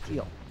as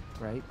Teal,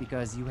 right?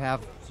 Because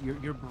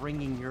you're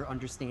bringing your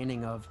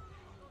understanding of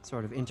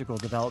sort of integral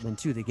development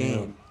to the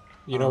game.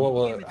 You know what?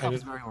 Well,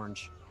 it's very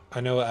orange.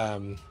 I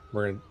know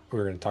we're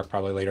gonna talk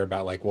probably later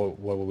about like what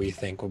we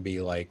think will be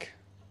like,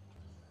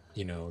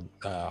 you know,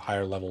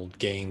 higher level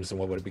games and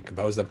what would it be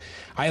composed of.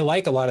 I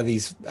like a lot of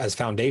these as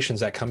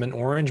foundations that come in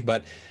orange,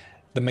 but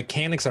the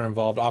mechanics that are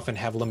involved often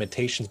have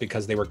limitations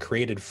because they were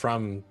created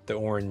from the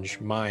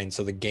orange mind.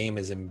 So the game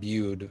is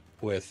imbued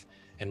with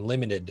and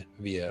limited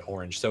via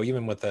orange. So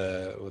even with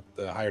the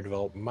higher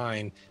developed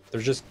mind,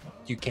 there's just,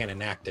 you can't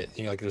enact it.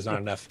 You know, like there's not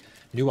enough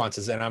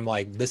nuances. And I'm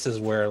like, this is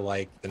where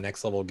like the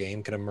next level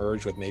game could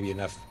emerge with maybe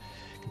enough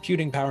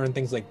computing power and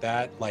things like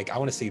that. Like I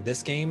want to see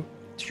this game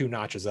 2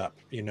 notches up,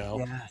 you know?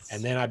 Yes.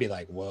 And then I'd be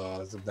like,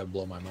 whoa, that'd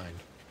blow my mind.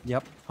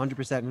 Yep,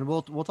 100%. And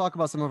we'll talk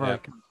about some of our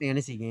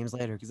fantasy games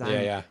later because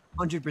I'm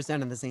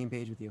 100% on the same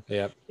page with you.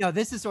 Yeah. You know,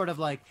 this is sort of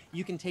like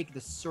you can take the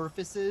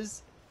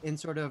surfaces and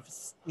sort of,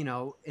 you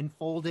know,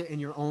 enfold it in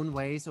your own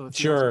way. So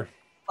if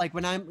like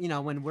when I'm, you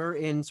know, when we're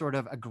in sort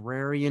of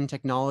agrarian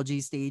technology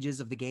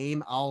stages of the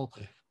game, I'll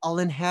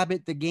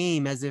inhabit the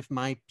game as if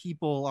my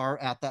people are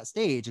at that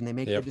stage and they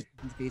make the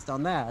decisions based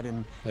on that,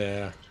 and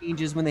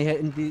changes when they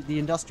hit in the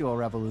industrial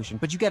revolution.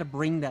 But you got to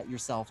bring that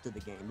yourself to the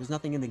game. There's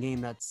nothing in the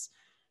game that's,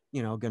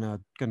 you know, gonna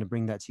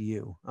bring that to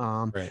you.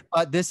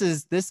 But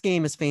this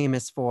game is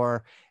famous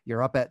for,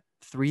 you're up at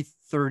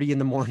 3:30 in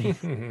the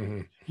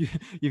morning.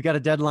 You've got a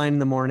deadline in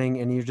the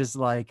morning and you're just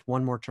like,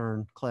 one more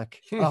turn,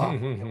 click. Oh,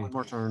 one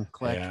more turn,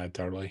 click. Yeah,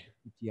 totally.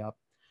 Yep.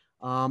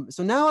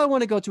 So now I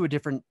want to go to a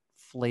different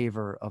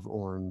flavor of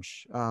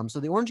orange.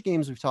 So the orange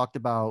games we've talked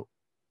about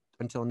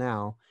until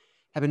now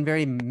have been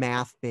very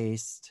math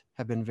based,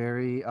 have been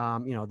very,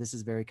 you know, this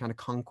is very kind of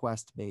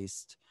conquest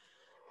based.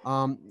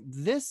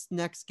 This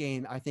next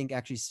game, I think,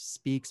 actually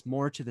speaks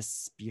more to the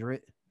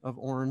spirit of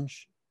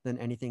orange than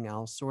anything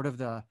else. Sort of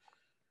the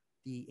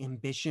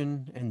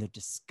ambition and the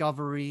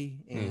discovery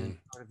and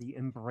sort of the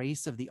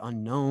embrace of the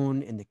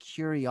unknown and the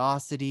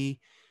curiosity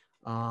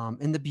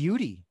and the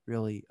beauty,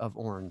 really, of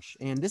orange.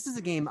 And this is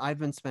a game I've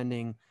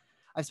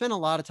spent a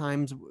lot of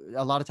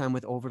time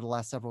with over the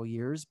last several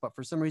years. But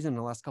for some reason, in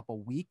the last couple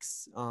of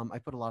weeks, I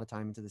put a lot of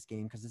time into this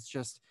game because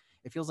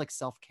it feels like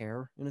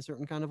self-care in a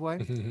certain kind of way.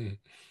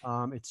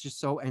 It's just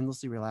so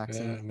endlessly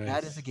relaxing. Yeah, nice.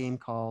 That is a game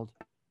called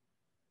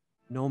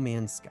No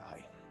Man's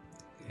Sky.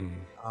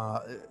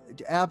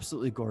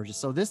 Absolutely gorgeous.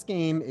 So this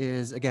game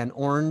is, again,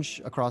 orange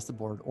across the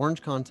board,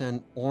 orange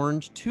content,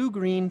 orange to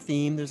green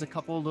theme. There's a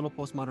couple little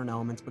postmodern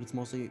elements, but it's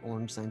mostly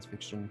orange science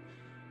fiction.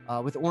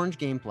 with orange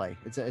gameplay.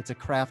 It's a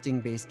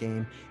crafting based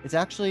game. It's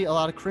actually a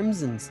lot of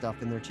Crimson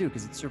stuff in there too,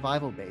 because it's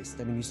survival based.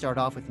 I mean, you start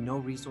off with no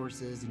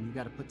resources and you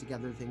got to put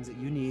together things that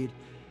you need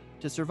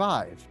to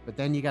survive, but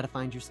then you got to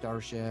find your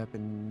starship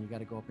and you got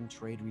to go up and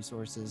trade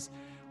resources.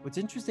 What's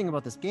interesting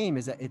about this game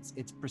is that it's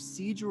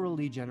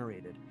procedurally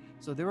generated.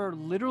 So there are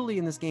literally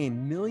in this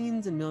game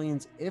millions and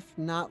millions, if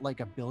not like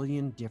a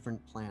billion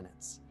different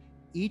planets,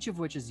 each of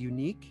which is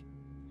unique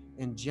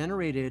and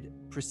generated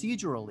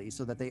procedurally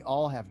so that they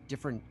all have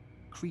different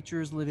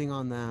creatures living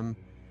on them,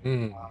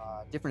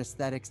 different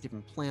aesthetics,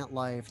 different plant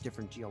life,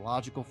 different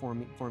geological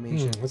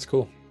formation. That's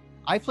cool.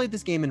 I played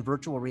this game in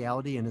virtual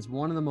reality and is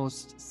one of the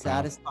most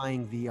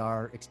satisfying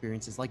VR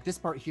experiences. Like this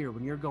part here,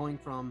 when you're going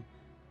from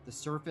the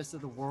surface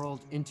of the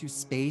world into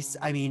space,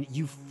 I mean,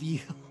 you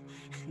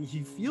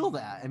feel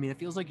that. I mean, it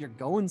feels like you're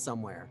going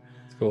somewhere.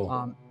 It's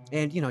cool.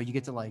 And you know, you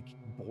get to like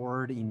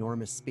board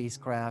enormous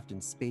spacecraft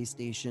and space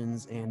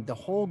stations, and the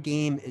whole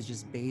game is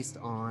just based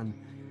on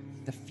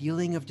the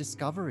feeling of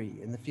discovery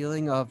and the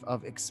feeling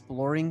of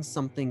exploring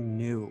something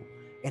new.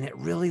 And it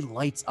really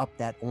lights up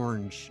that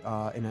orange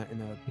in a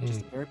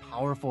just a very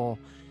powerful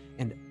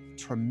and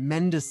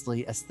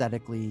tremendously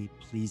aesthetically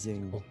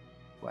pleasing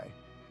way.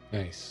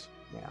 Nice.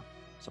 Yeah.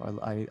 So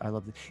I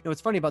love it. You know,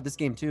 what's funny about this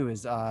game too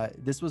is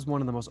this was one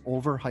of the most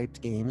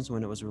overhyped games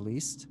when it was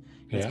released.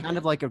 It's kind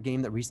of like a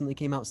game that recently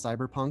came out,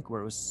 Cyberpunk,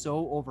 where it was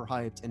so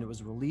overhyped and it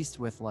was released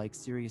with like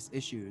serious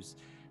issues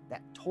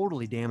that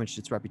totally damaged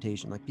its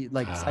reputation. Like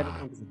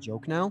Cyberpunk is a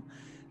joke now.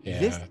 Yeah,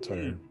 this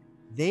game,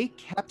 they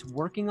kept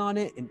working on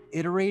it and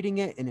iterating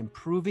it and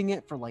improving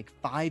it for like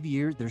 5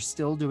 years. They're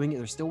still doing it.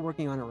 They're still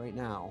working on it right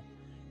now.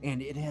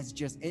 And it has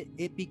just,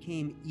 it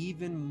became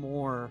even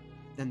more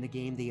than the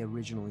game they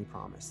originally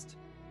promised.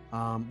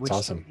 Which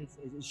awesome.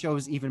 It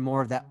shows even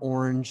more of that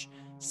orange,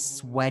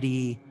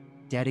 sweaty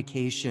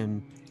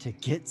dedication to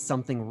get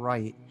something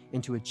right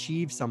and to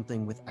achieve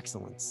something with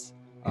excellence.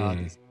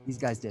 These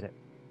guys did it.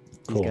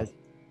 These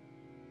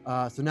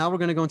guys. So now we're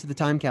going to go into the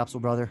time capsule,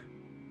 brother.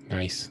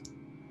 Nice.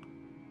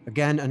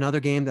 Again, another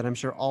game that I'm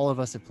sure all of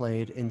us have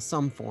played in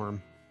some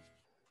form.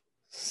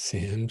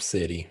 Sim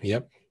City.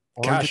 Yep.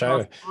 Orange.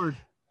 Gosh, look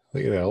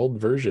at that old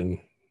version.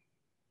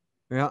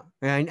 Yeah,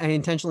 I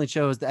intentionally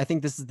chose. I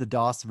think this is the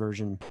DOS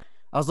version.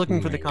 I was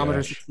looking for the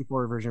Commodore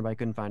 64 version, but I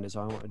couldn't find it,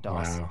 so I went with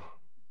DOS.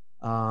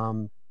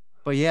 Wow.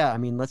 But yeah, I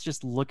mean, let's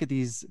just look at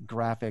these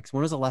graphics.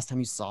 When was the last time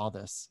you saw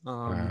this?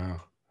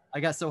 Wow. I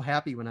got so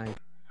happy when I.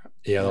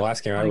 Yeah, the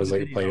last game I was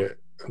like played it.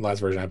 The last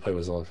version I played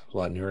was a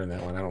lot newer than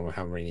that one. I don't know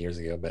how many years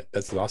ago, but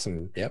that's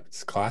awesome. Yep,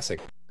 it's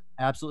classic.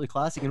 Absolutely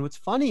classic. And what's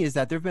funny is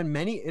that there have been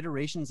many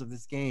iterations of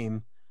this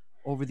game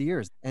over the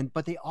years,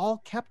 but they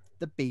all kept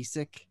the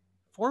basic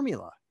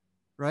formula.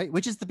 Right,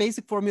 which is the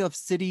basic formula of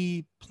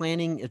city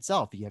planning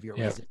itself. You have your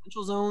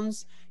residential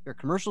zones, your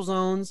commercial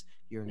zones,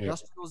 your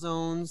industrial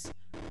zones,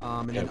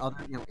 and then other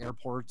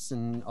airports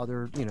and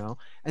other,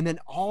 and then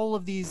all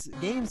of these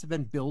games have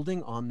been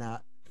building on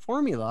that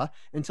formula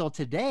until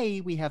today.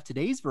 We have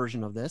today's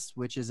version of this,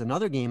 which is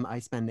another game I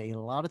spend a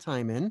lot of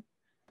time in,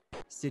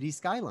 City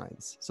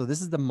Skylines. So this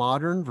is the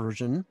modern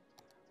version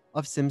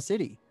of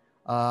SimCity.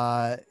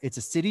 It's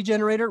a city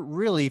generator.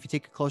 Really, if you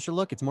take a closer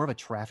look, it's more of a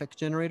traffic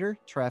generator.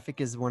 Traffic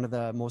is one of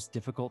the most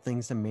difficult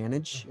things to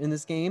manage in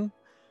this game,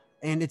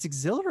 and it's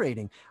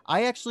exhilarating.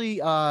 I actually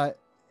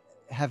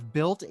have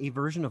built a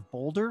version of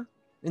Boulder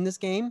in this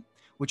game,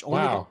 which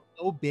only got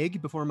so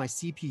big before my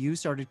CPU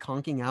started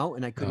conking out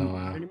and I couldn't do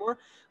it anymore.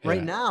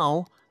 Right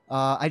now,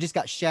 I just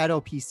got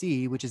Shadow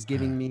PC, which is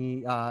giving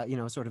me,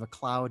 sort of a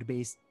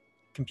cloud-based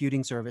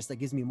computing service that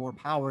gives me more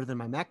power than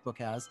my MacBook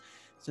has.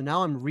 So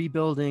now I'm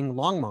rebuilding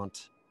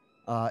Longmont.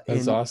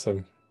 That's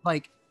awesome.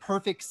 Like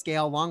perfect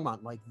scale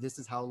Longmont. Like this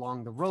is how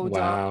long the roads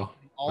are.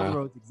 All the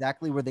roads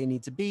exactly where they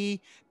need to be.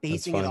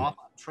 Basing it off,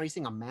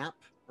 tracing a map.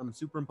 I'm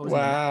superimposing.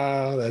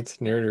 Wow, that's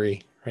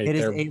nerdery right there. It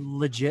is a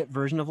legit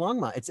version of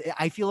Longmont.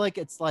 I feel like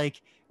it's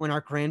like when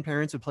our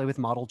grandparents would play with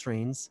model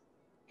trains.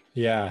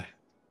 Yeah,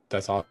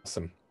 that's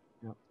awesome.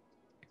 Yep.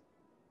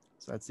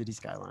 So that's City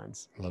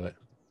Skylines. Love it.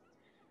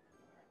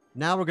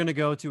 Now we're gonna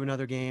go to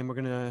another game. We're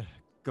gonna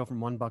go from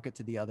one bucket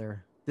to the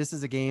other. This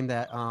is a game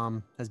that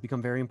has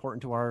become very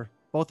important to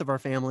both of our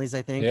families,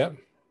 I think. Yep.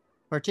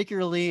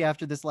 Particularly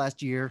after this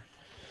last year.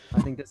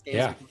 I think this game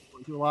is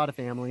important to a lot of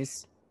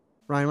families.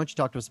 Ryan, why don't you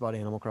talk to us about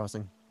Animal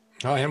Crossing?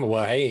 Oh, Emma,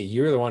 well, hey,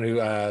 you're the one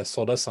who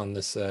sold us on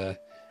this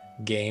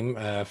game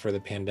for the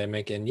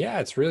pandemic. And yeah,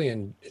 it's really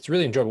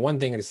enjoyable. One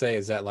thing to say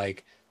is that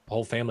like the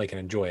whole family can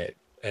enjoy it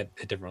at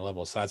different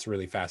levels. So that's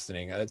really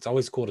fascinating. It's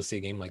always cool to see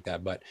a game like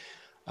that. But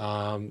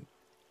there's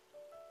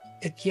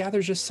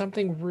just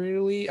something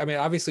really, I mean,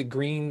 obviously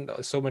green,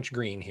 so much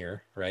green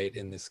here, right,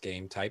 in this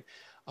game type.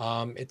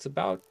 It's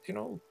about,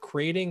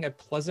 creating a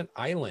pleasant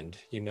island,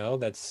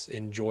 that's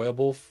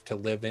enjoyable to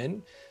live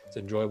in. It's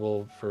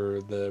enjoyable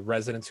for the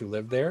residents who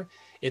live there.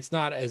 It's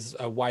not as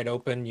wide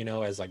open,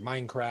 as like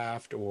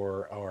Minecraft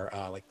or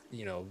like,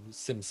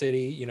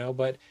 SimCity,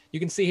 but you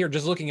can see here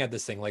just looking at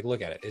this thing, like,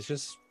 look at it. It's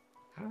just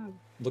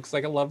looks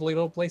like a lovely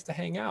little place to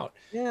hang out,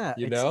 Yeah,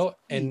 you it's know,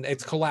 and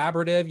it's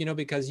collaborative, you know,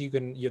 because you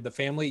have the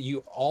family,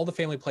 all the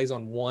family plays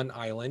on one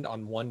island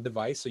on one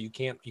device. So you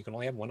can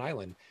only have one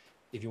island.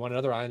 If you want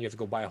another island, you have to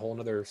go buy a whole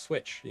nother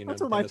Switch, you know,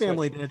 that's what my Nintendo Switch.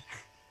 family did.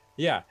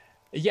 Yeah.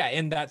 Yeah.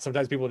 And that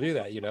sometimes people do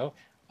that, you know?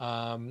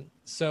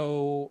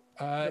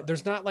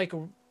 There's not like,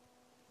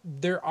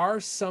 there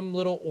are some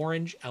little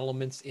orange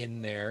elements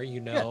in there,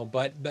 you Yeah. know,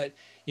 but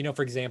you know,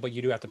 for example,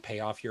 you do have to pay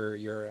off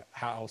your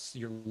house,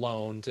 your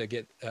loan to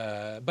get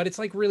but it's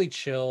like really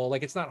chill,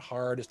 like it's not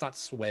hard, it's not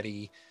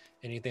sweaty,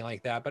 anything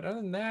like that. But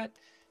other than that,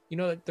 you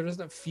know, there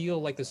doesn't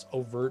feel like this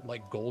overt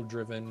like goal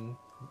driven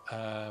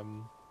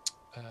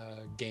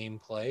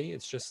gameplay.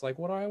 It's just like,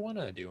 what do I want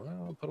to do? I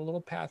want to put a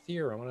little path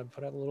here, I want to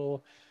put a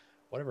little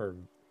whatever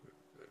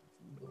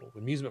little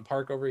amusement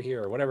park over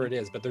here or whatever it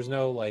is, but there's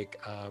no like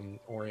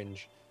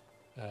orange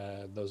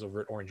those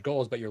overt orange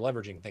goals, but you're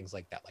leveraging things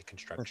like that, like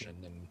construction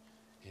and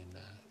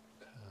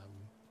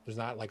there's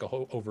not like a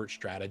overt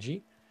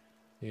strategy,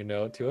 you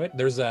know, to it.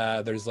 There's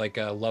like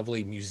a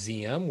lovely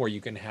museum where you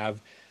can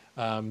have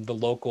the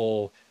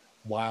local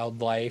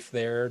wildlife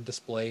there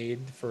displayed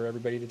for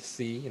everybody to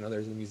see. You know,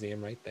 there's a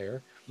museum right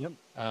there. Yep.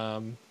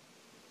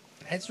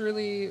 It's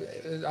really,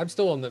 I'm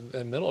still in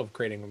the middle of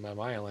creating my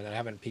island. I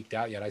haven't peeked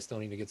out yet. I still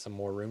need to get some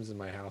more rooms in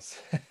my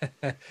house.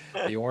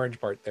 The orange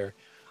part there.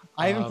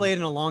 I haven't played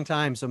in a long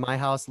time, so my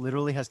house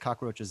literally has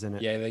cockroaches in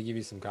it. Yeah, they give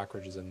you some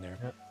cockroaches in there.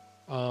 Yep.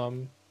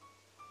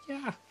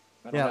 Yeah.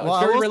 I don't Yeah, know. well,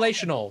 It's very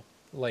relational.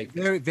 Like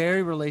very,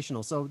 very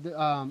relational. So,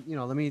 you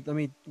know, let me.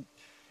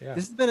 yeah.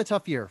 This has been a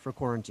tough year for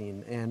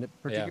quarantine, and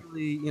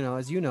particularly, you know,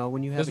 as you know,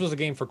 when you have This was a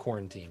game for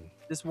quarantine.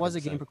 This was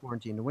a game for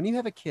quarantine. When you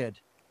have a kid,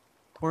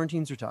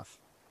 quarantines are tough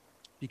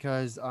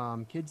because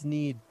kids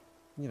need,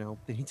 you know,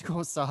 they need to go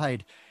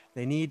outside.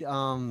 They need,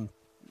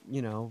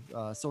 you know,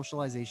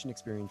 socialization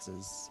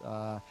experiences.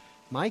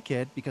 My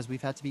kid, because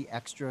we've had to be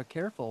extra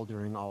careful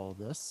during all of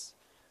this,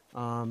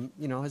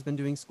 you know, has been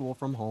doing school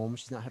from home.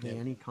 She's not having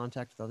any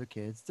contact with other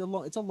kids.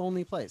 It's a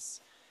lonely place.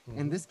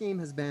 And this game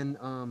has been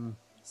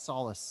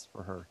solace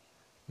for her.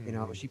 You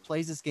know, she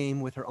plays this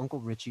game with her Uncle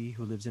Richie,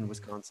 who lives in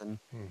Wisconsin.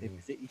 They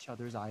visit each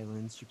other's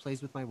islands. She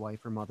plays with my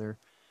wife, her mother.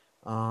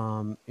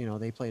 You know,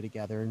 they play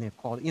together and they have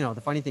quality. You know,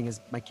 the funny thing is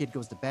my kid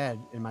goes to bed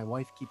and my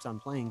wife keeps on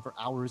playing for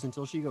hours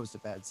until she goes to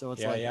bed. So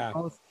it's we're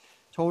both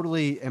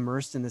totally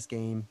immersed in this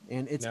game,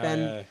 and it's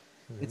been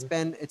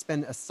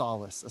a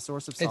solace, a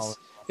source of solace.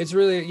 It's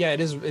really, yeah, it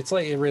is. It's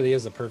like, it really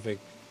is a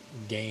perfect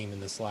game in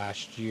this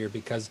last year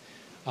because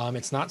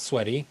it's not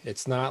sweaty.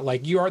 It's not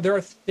like there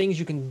are things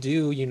you can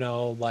do, you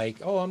know, like,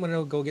 oh, I'm going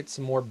to go get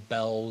some more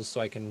bells so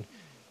I can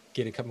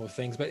get a couple of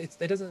things, but it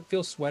doesn't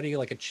feel sweaty,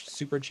 like it's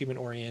super achievement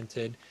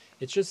oriented.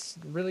 It's just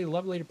really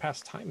lovely to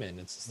pass time in.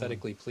 It's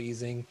aesthetically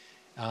pleasing.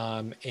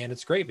 And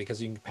it's great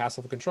because you can pass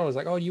off the control. It's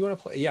like, oh, you want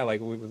to play? Yeah,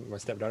 like my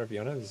stepdaughter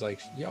Fiona is like,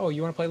 oh,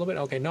 you want to play a little bit?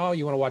 Okay, no,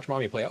 you want to watch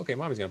mommy play? Okay,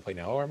 mommy's gonna play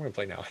now. Or I'm gonna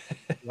play now.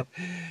 Yep.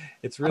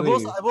 It's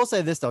really. I will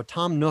say this though,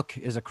 Tom Nook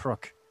is a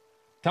crook.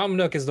 Tom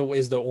Nook is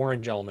the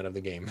orange element of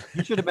the game.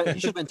 He should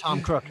have been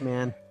Tom Crook,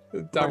 man.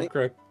 Tom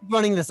Crook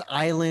running this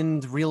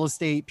island real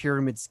estate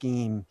pyramid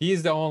scheme.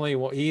 He's the only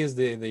one. He is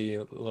the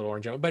little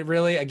orange element. But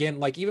really, again,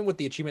 like even with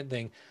the achievement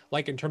thing,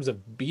 like in terms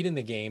of beating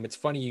the game, it's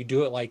funny, you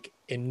do it like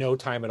in no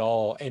time at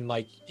all. And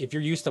like if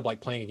you're used to like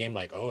playing a game,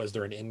 like, oh, is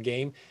there an end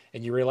game?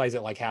 And you realize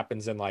it like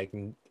happens in like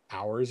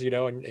hours, you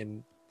know,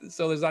 and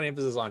so there's not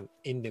emphasis on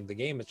ending the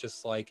game. It's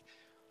just like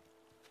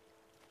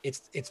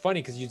it's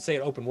funny because you'd say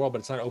an open world, but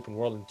it's not an open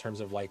world in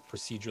terms of like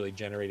procedurally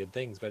generated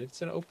things, but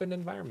it's an open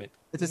environment.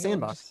 It's a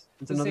sandbox.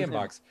 It's a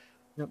sandbox.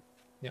 Yep.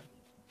 Yep.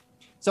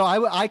 So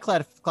I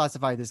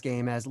classify this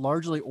game as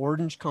largely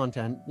orange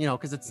content, you know,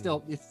 because it's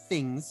still it's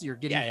things you're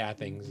getting. Yeah,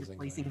 things. You're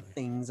placing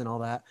things and all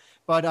that,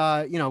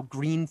 but you know,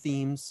 green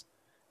themes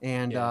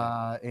and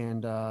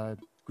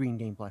green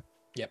gameplay.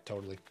 Yep,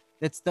 totally.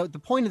 It's the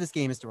point of this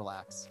game is to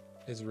relax.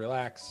 Is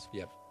relax.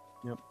 Yep.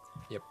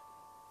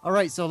 All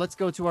right, so let's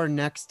go to our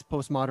next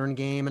postmodern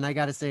game. And I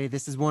got to say,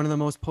 this is one of the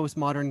most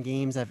postmodern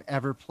games I've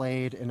ever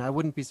played. And I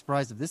wouldn't be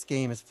surprised if this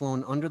game has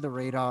flown under the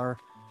radar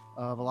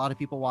of a lot of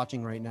people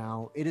watching right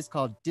now. It is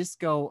called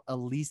Disco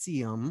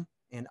Elysium.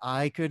 And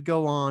I could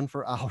go on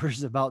for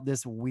hours about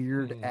this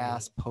weird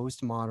ass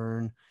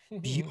postmodern,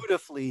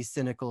 beautifully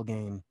cynical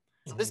game.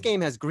 So this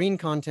game has green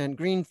content,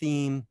 green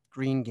theme,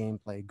 green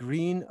gameplay,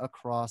 green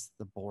across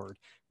the board,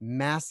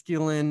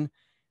 masculine,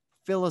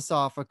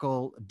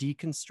 philosophical,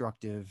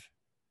 deconstructive,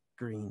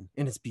 green,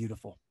 and it's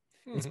beautiful.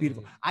 It's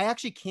beautiful. I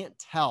actually can't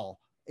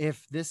tell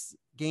if this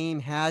game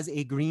has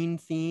a green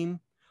theme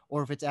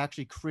or if it's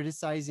actually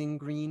criticizing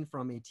green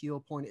from a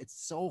teal point. It's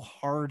so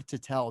hard to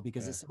tell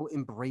because it so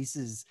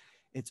embraces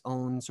its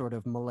own sort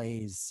of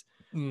malaise.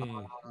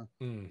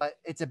 But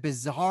it's a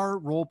bizarre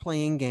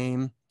role-playing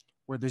game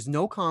where there's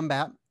no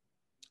combat.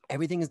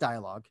 Everything is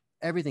dialogue.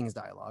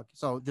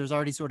 So there's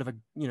already sort of a,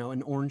 you know,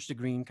 an orange to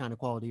green kind of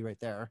quality right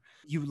there.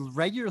 You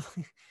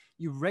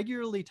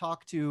regularly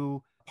talk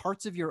to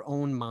parts of your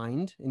own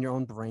mind in your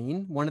own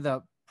brain. One of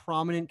the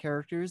prominent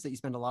characters that you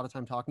spend a lot of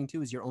time talking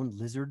to is your own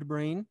lizard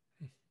brain.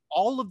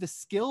 all of the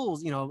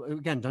skills, you know,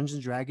 again, Dungeons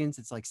and Dragons,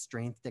 it's like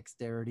strength,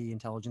 dexterity,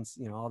 intelligence,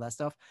 you know, all that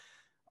stuff.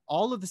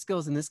 All of the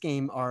skills in this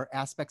game are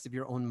aspects of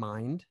your own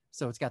mind.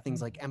 So it's got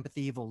things like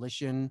empathy,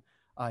 volition,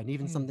 and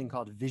even something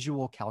called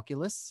visual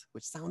calculus,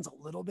 which sounds a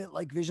little bit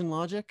like vision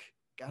logic,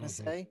 gotta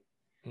say.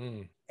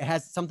 It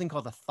has something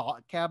called a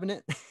thought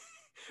cabinet,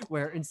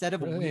 where instead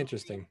of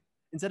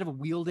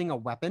wielding a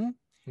weapon,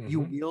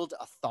 you wield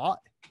a thought,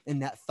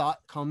 and that thought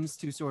comes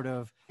to sort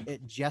of,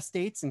 it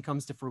gestates and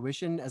comes to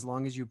fruition as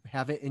long as you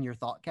have it in your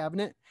thought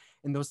cabinet.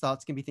 And those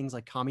thoughts can be things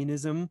like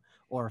communism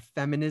or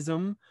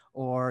feminism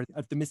or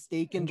the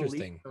mistaken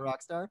belief of the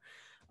rock star.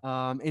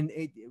 And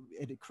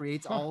it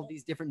creates all of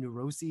these different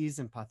neuroses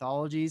and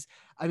pathologies.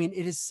 I mean,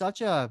 it is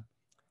such a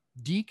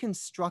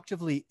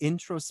deconstructively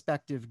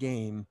introspective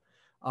game.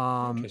 You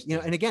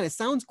know, and again, it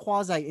sounds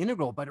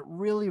quasi-integral, but it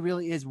really,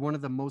 really is one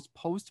of the most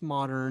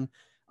postmodern,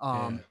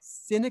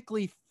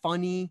 cynically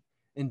funny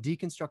and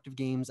deconstructive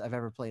games I've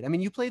ever played. I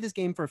mean, you play this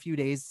game for a few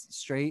days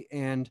straight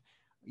and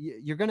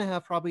you're going to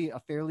have probably a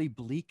fairly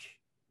bleak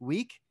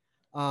week.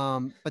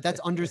 But that's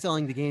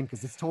underselling the game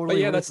because it's totally.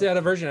 But yeah, that's the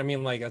other version. I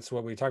mean, like that's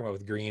what we talk about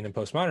with green and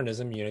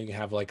postmodernism. You know, you can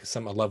have like a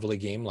lovely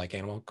game like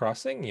Animal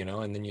Crossing, you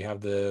know, and then you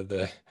have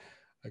the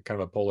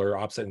kind of a polar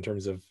opposite in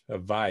terms of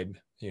vibe,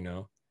 you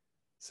know,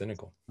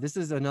 cynical. This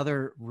is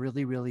another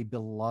really, really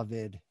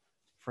beloved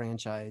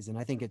franchise, and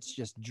I think it's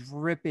just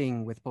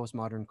dripping with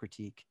postmodern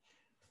critique.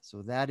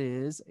 So that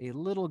is a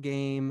little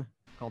game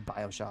called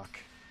BioShock.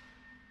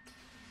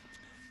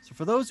 So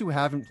for those who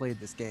haven't played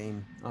this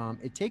game,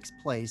 it takes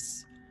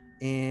place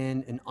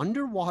in an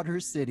underwater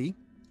city,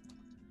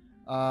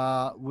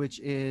 which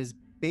is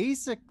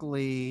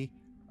basically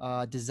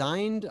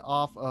designed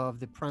off of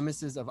the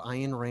premises of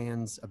Ayn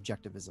Rand's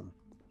objectivism.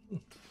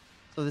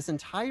 So this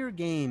entire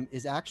game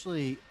is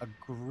actually a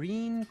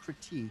green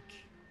critique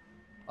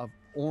of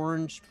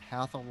orange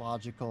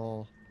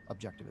pathological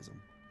objectivism,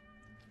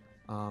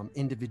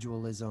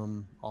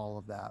 individualism, all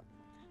of that.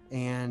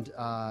 And,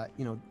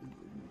 you know,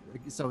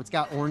 so it's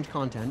got orange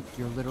content.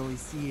 You're literally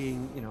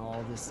seeing, you know,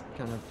 all this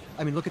kind of,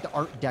 I mean, look at the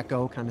Art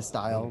Deco kind of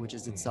style, which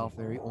is itself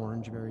very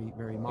orange, very,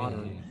 very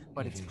modern,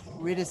 but it's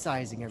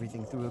criticizing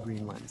everything through a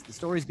green lens. The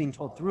story is being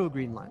told through a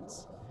green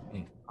lens.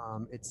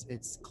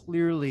 It's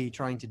clearly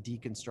trying to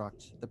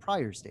deconstruct the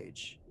prior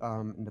stage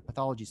and the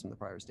pathologies from the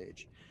prior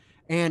stage.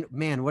 And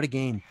man, what a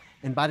game.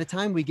 And by the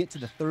time we get to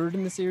the third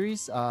in the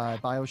series,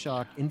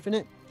 BioShock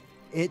Infinite,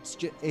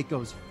 it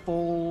goes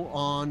full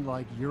on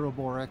like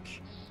Euroboric,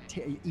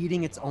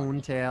 eating its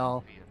own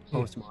tail,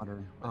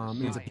 postmodern.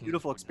 It's a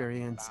beautiful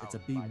experience. It's a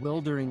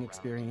bewildering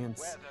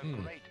experience.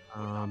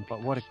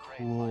 But what a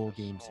cool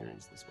game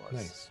series this was.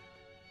 Nice.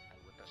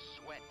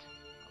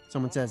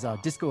 Someone says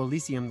Disco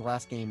Elysium, the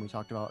last game we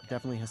talked about,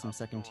 definitely has some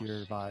second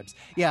tier vibes.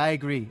 Yeah, I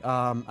agree.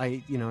 And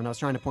I was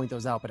trying to point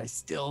those out, but I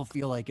still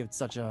feel like it's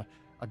such a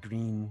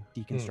green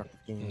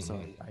deconstructive game, so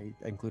I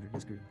included it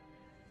as green.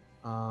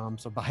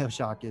 So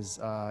BioShock is,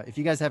 if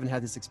you guys haven't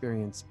had this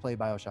experience, play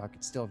BioShock.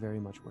 It's still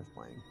very much worth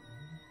playing.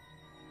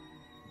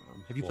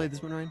 Have you played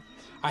this one, Ryan?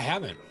 I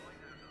haven't.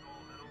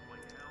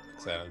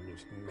 So I'm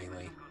just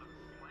mainly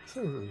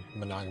a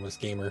monogamous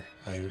gamer.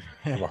 I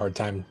have a hard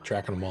time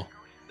tracking them all.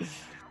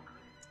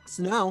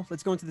 So now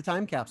let's go into the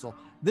time capsule.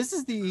 This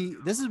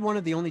is one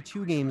of the only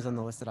two games on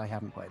the list that I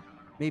haven't played.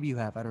 Maybe you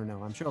have, I don't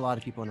know. I'm sure a lot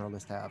of people on our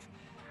list have.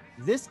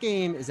 This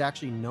game is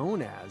actually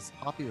known as,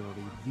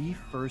 popularly, the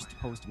first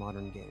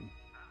postmodern game.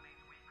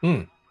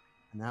 And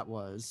that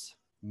was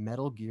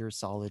Metal Gear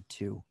Solid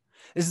 2.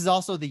 This is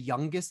also the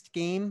youngest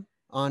game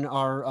on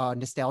our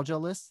nostalgia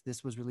list.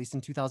 This was released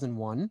in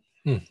 2001.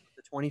 The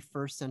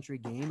 21st century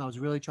game. I was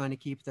really trying to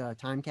keep the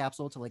time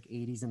capsule to like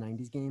 80s and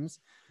 90s games.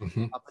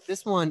 But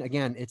this one,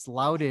 again, it's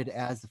lauded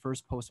as the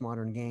first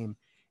postmodern game,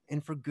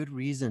 and for good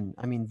reason.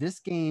 I mean, this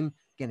game,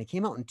 again, it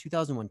came out in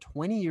 2001,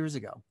 20 years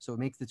ago. So it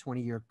makes the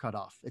 20-year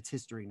cutoff. It's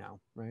history now,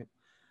 right?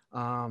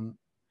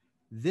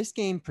 This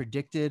game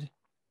predicted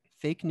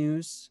fake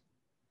news,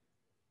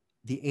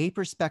 the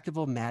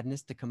aperspectival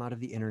madness to come out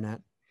of the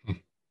internet.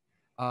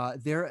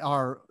 There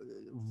are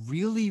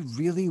really,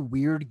 really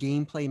weird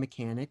gameplay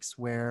mechanics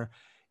where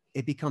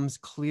it becomes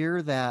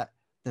clear that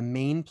the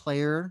main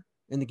player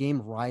in the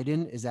game,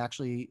 Raiden, is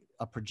actually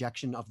a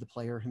projection of the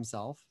player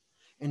himself.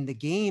 And the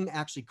game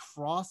actually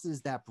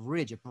crosses that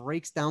bridge. It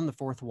breaks down the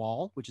fourth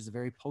wall, which is a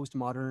very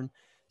postmodern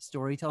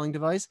storytelling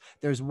device.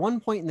 There's one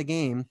point in the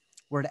game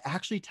where it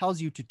actually tells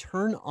you to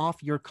turn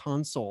off your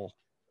console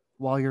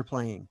while you're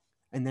playing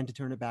and then to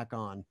turn it back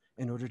on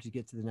in order to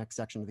get to the next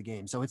section of the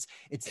game. So it's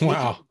taking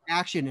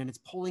action and it's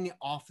pulling it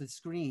off the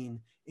screen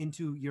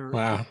into your,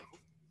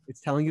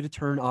 it's telling you to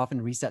turn off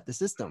and reset the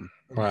system.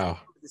 And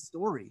the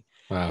story.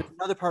 There's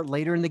another part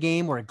later in the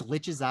game where it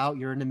glitches out.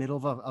 You're in the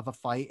middle of a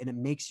fight and it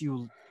makes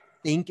you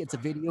think it's a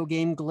video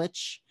game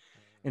glitch.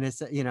 And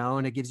it's, you know,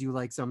 and it gives you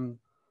like some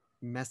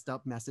messed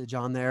up message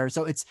on there.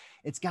 So it's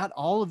got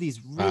all of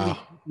these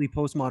really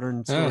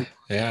postmodern story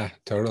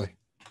totally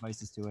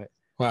devices to it.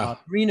 Wow.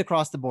 Green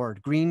across the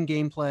board, green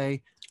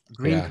gameplay,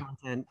 green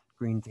content,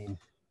 green theme.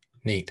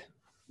 Neat.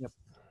 Yep.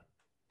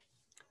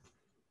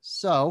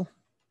 So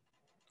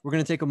We're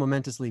going to take a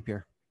momentous leap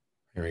here.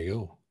 There we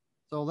go.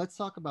 So let's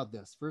talk about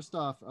this. First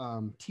off,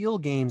 Teal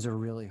games are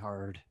really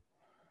hard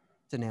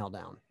to nail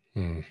down.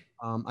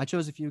 I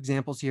chose a few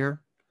examples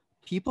here.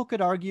 People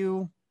could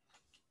argue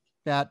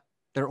that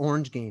they're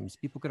orange games.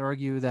 People could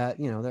argue that,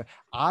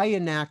 I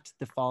enact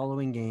the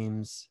following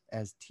games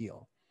as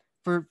Teal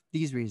for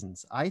these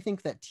reasons. I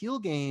think that Teal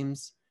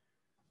games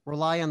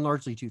rely on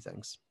largely two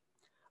things.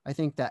 I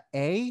think that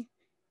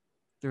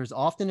there's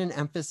often an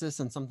emphasis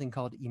on something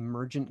called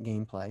emergent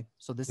gameplay.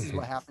 So this is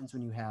what happens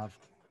when you have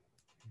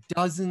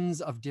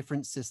dozens of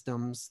different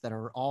systems that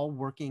are all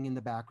working in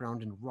the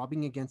background and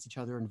rubbing against each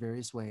other in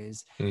various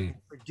ways, and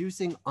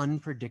producing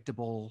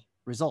unpredictable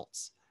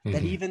results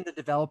that even the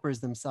developers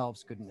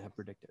themselves couldn't have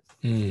predicted.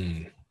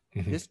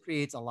 This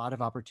creates a lot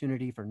of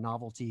opportunity for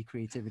novelty,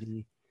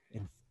 creativity,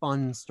 and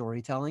fun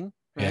storytelling,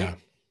 right? Yeah.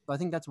 So I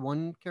think that's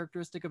one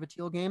characteristic of a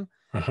Teal game.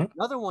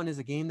 Another one is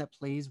a game that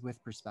plays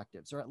with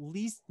perspectives, or at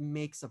least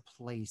makes a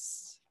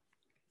place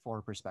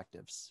for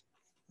perspectives.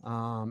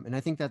 And I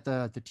think that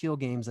the Teal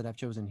games that I've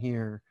chosen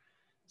here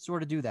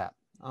sort of do that.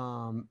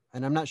 And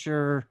I'm not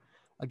sure,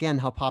 again,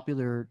 how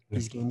popular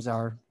these games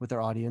are with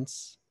their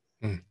audience.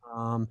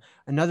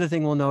 Another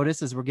thing we'll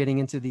notice is we're getting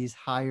into these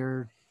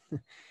higher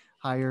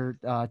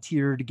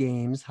tiered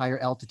games, higher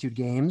altitude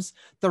games.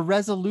 The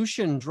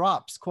resolution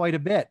drops quite a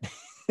bit.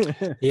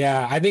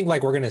 Yeah, I think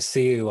like we're going to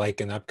see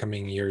like in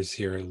upcoming years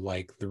here,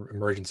 like the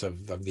emergence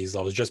of these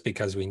levels, just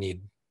because we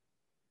need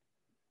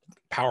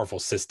powerful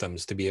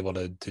systems to be able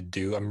to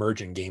do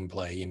emergent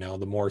gameplay.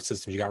 The more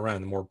systems you got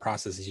running, the more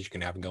processes you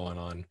can have going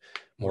on,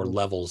 more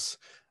levels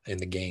in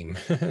the game.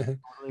 Totally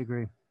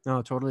agree.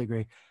 No, totally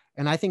agree.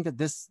 And I think that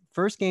this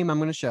first game I'm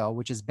going to show,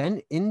 which has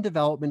been in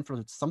development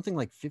for something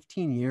like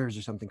 15 years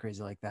or something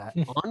crazy like that,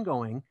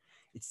 ongoing,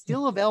 it's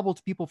still available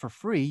to people for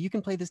free. You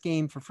can play this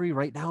game for free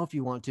right now if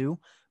you want to.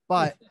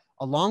 But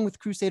along with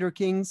Crusader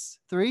Kings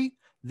 3,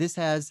 this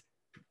has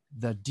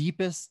the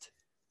deepest,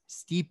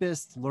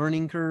 steepest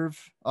learning curve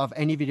of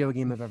any video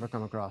game I've ever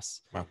come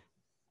across. Wow.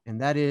 And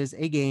that is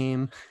a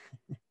game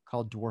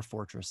called Dwarf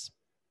Fortress.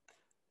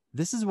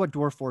 This is what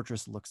Dwarf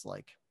Fortress looks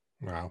like.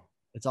 Wow.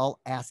 It's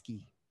all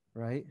ASCII,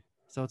 right?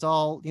 So it's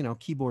all,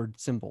 keyboard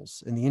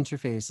symbols, and the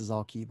interface is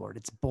all keyboard.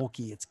 It's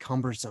bulky, it's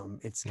cumbersome,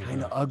 it's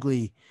kind of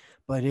ugly,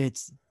 but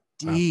it's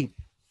deep.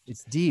 Wow.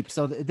 It's deep.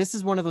 So this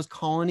is one of those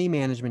colony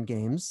management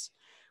games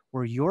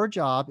where your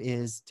job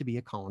is to be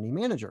a colony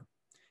manager.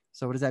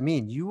 So what does that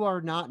mean? You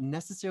are not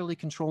necessarily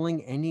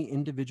controlling any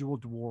individual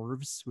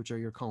dwarves, which are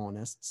your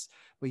colonists,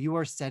 but you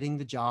are setting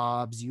the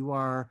jobs. You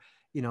are,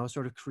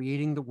 sort of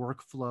creating the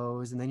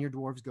workflows, and then your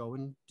dwarves go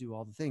and do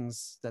all the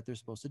things that they're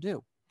supposed to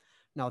do.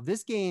 Now,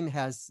 this game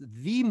has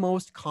the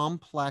most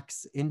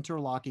complex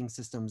interlocking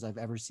systems I've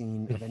ever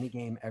seen of any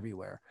game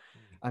everywhere.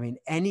 I mean,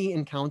 any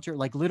encounter,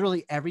 like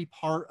literally every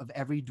part of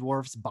every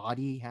dwarf's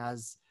body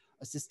has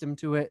a system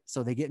to it.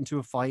 So they get into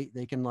a fight,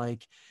 they can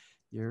like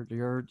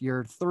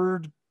your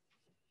third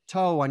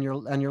toe on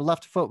your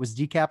left foot was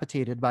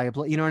decapitated by a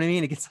you know what I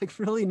mean? It gets like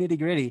really nitty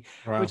gritty,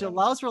 which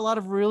allows for a lot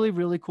of really,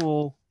 really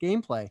cool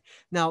gameplay.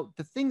 Now,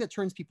 the thing that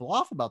turns people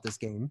off about this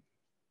game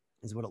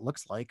is what it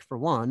looks like, for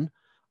one,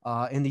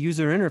 and the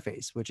user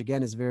interface, which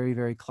again is very,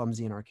 very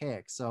clumsy and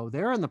archaic. So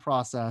they're in the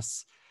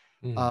process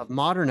of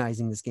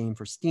modernizing this game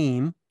for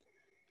Steam.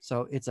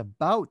 So it's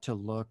about to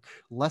look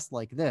less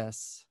like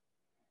this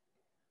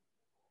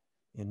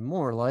and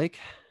more like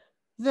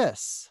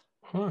this.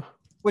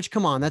 Which,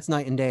 come on, that's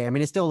night and day. I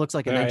mean, it still looks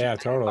like a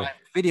 1995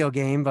 video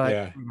game,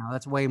 but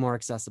that's way more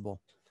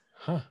accessible.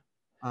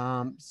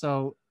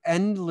 So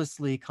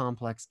endlessly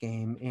complex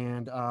game.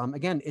 And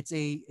again, it's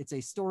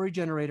a story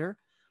generator.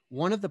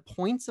 One of the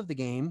points of the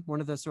game, one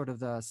of the sort of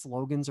the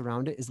slogans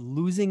around it is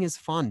losing is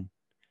fun.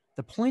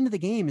 The point of the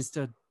game is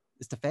to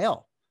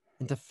fail,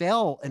 and to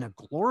fail in a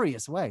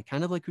glorious way,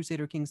 kind of like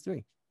Crusader Kings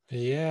 3.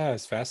 Yeah,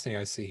 it's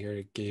fascinating. I see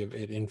here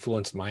it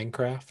influenced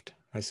Minecraft.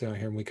 I see on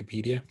here in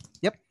Wikipedia.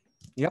 Yep.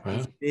 Wow.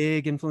 It's a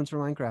big influence for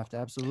Minecraft.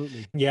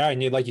 Absolutely. Yeah,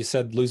 and like you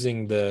said,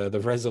 losing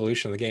the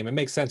resolution of the game. It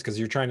makes sense because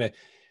they're trying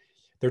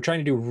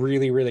to do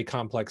really, really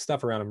complex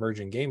stuff around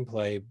emergent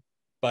gameplay,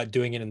 but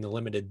doing it in the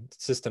limited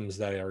systems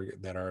that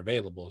are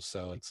available.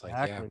 So it's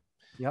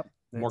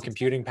more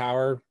computing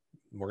power.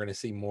 We're going to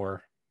see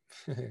more.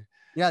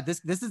 Yeah,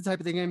 this is the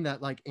type of game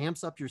that like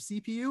amps up your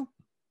CPU.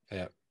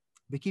 Yeah.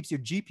 But keeps your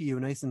GPU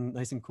nice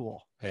and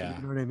cool. Yeah.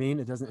 You know what I mean?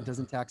 It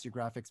doesn't tax your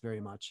graphics very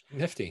much.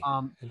 Nifty.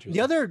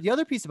 The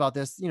other piece about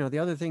this, the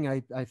other thing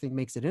I think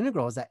makes it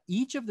integral is that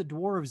each of the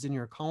dwarves in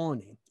your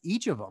colony,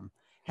 each of them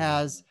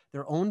has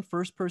their own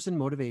first person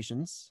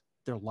motivations,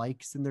 their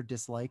likes and their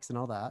dislikes and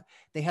all that.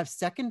 They have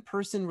second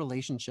person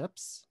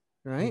relationships,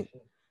 right?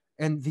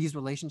 And these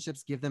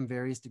relationships give them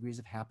various degrees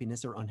of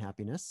happiness or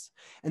unhappiness.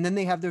 And then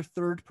they have their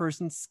third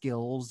person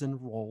skills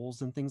and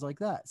roles and things like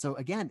that. So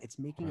again, it's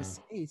making a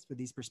space for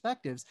these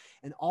perspectives.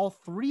 And all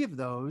three of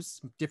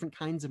those different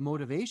kinds of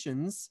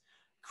motivations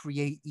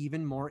create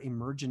even more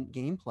emergent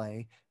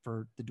gameplay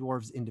for the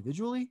dwarves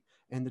individually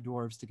and the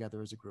dwarves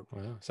together as a group.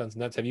 Wow, sounds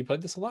nuts. Have you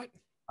played this a lot?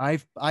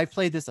 I've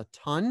played this a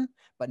ton,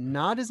 but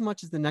not as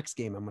much as the next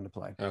game I'm going to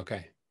play.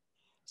 Okay.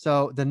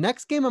 So the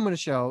next game I'm going to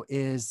show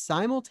is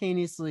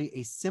simultaneously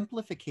a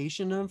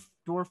simplification of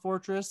Dwarf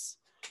Fortress,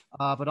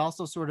 but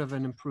also sort of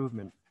an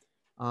improvement,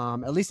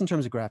 at least in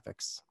terms of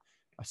graphics,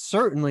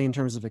 certainly in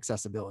terms of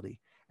accessibility.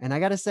 And I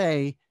got to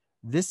say,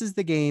 this is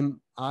the game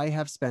I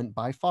have spent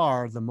by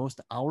far the most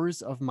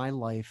hours of my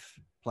life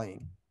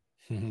playing.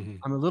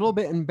 I'm a little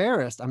bit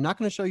embarrassed. I'm not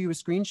going to show you a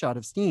screenshot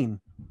of Steam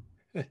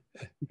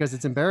because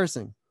it's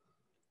embarrassing.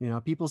 You know,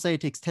 people say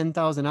it takes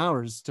 10,000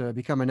 hours to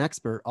become an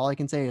expert. All I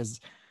can say is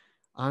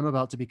I'm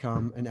about to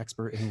become an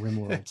expert in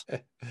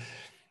RimWorld.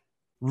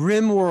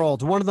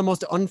 RimWorld, one of the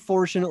most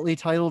unfortunately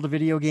titled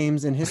video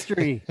games in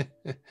history.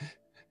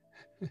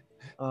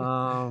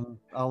 I'll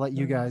let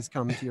you guys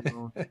come to your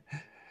own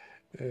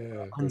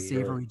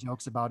unsavory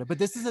jokes about it. But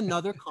this is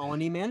another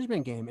colony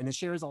management game, and it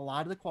shares a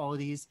lot of the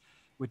qualities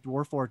with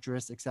Dwarf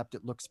Fortress, except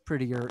it looks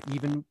prettier,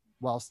 even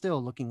while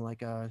still looking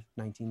like a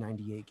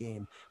 1998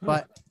 game.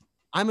 But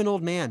I'm an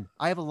old man.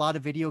 I have a lot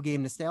of video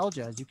game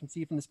nostalgia, as you can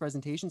see from this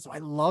presentation. So I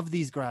love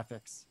these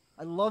graphics.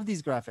 I love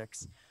these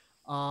graphics.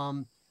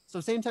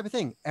 So same type of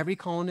thing. Every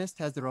colonist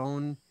has their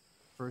own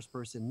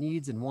first-person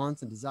needs and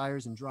wants and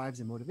desires and drives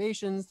and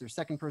motivations. Their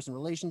second-person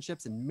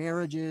relationships and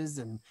marriages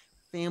and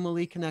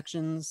family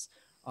connections.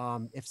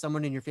 If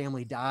someone in your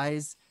family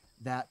dies,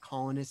 that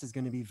colonist is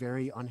going to be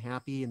very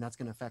unhappy, and that's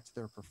going to affect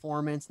their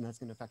performance, and that's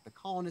going to affect the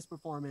colonist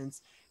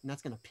performance, and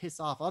that's going to piss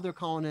off other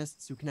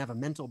colonists who can have a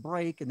mental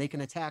break, and they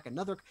can attack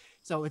another.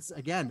 So it's,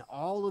 again,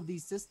 all of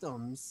these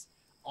systems,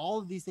 all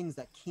of these things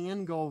that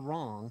can go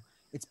wrong.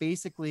 It's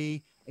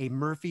basically a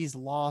Murphy's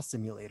Law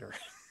simulator.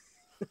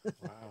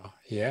 Wow.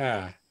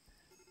 Yeah.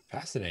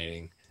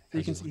 Fascinating. So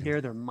you can see here,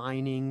 they're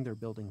mining, they're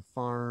building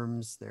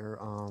farms, they're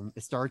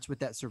it starts with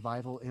that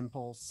survival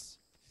impulse.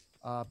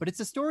 But it's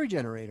a story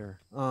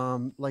generator,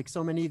 like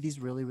so many of these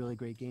really, really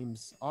great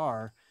games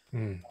are.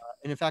 And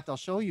in fact, I'll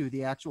show you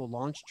the actual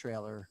launch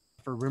trailer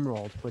for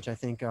RimWorld, which I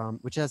think,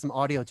 which has some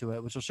audio to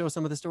it, which will show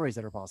some of the stories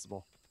that are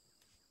possible.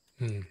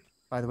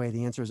 By the way,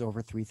 the answer is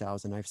over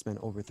 3,000. I've spent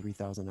over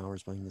 3,000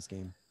 hours playing this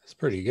game. That's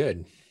pretty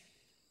good.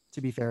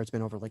 To be fair, it's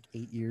been over like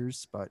 8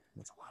 years, but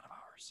that's a lot of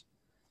hours.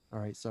 All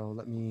right, so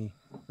let me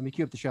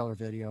cue up the trailer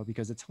video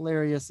because it's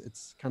hilarious.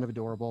 It's kind of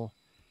adorable.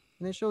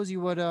 And it shows you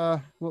what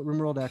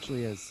RimWorld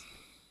actually is.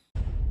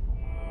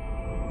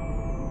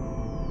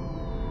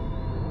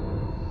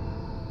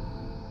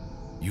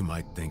 You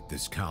might think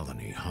this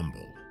colony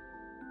humble.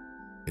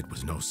 It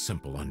was no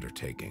simple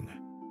undertaking.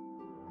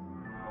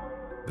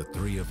 The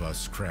three of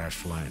us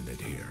crash-landed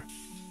here.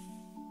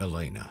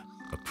 Elena,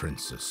 a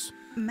princess.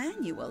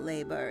 Manual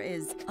labor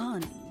is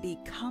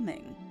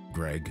unbecoming.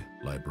 Greg,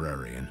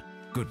 librarian,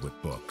 good with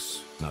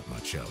books, not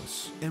much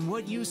else. And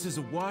what use is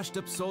a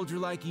washed-up soldier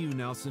like you,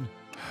 Nelson?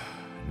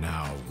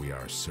 Now we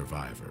are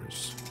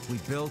survivors. We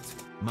built,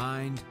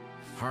 mined,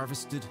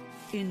 harvested,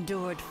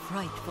 Endured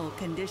frightful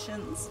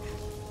conditions.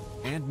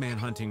 and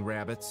manhunting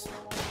rabbits.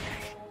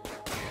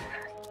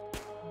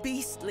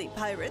 Beastly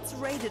pirates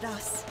raided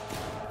us.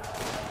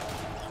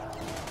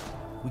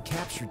 We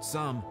captured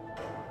some,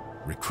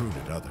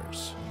 Recruited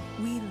others.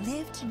 We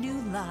lived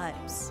new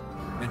lives.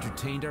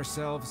 entertained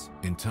ourselves.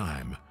 In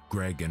time,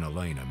 Greg and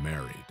Elena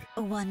married.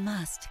 One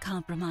must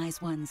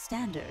compromise one's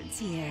standards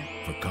here.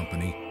 For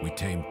company, we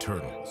tamed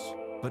turtles.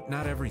 But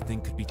not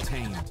everything could be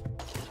tamed.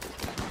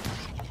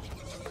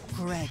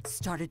 Greg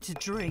started to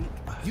drink.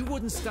 You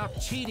wouldn't stop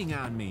cheating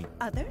on me.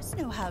 Others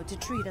know how to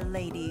treat a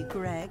lady,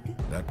 Greg.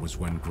 That was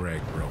when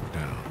Greg broke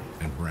down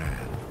and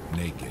ran,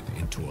 naked,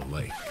 into a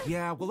lake.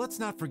 Yeah, well, let's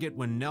not forget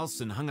when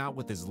Nelson hung out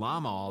with his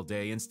llama all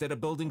day instead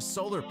of building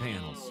solar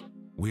panels.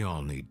 We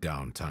all need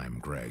downtime,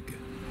 Greg.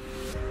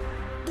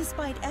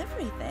 Despite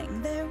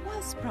everything, there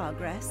was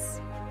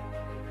progress.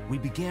 We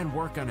began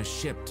work on a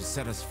ship to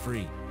set us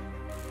free.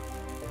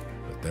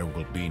 But there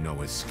will be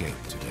no escape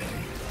today.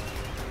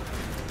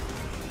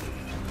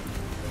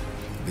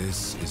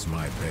 This is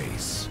my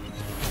base.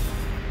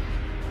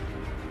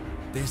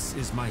 This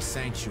is my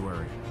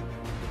sanctuary.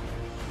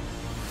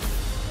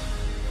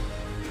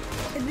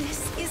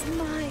 This is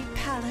my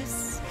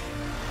palace.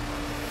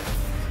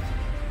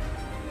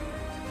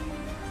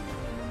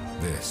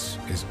 This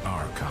is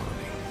our colony.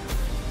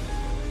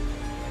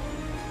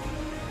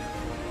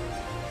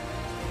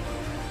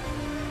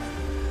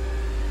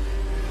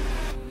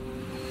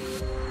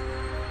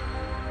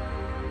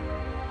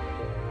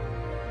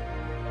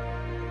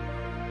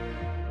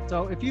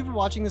 So if you're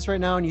watching this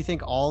right now and you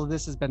think all of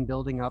this has been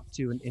building up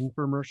to an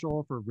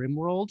infomercial for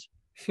RimWorld,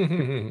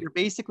 you're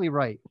basically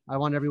right. I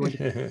want everyone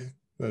to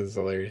That is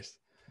hilarious.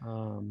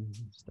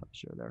 stop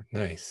share there.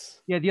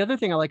 Nice. Yeah, the other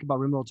thing I like about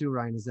RimWorld too,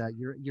 Ryan, is that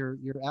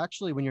you're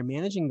actually, when you're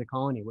managing the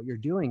colony, what you're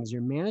doing is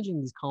you're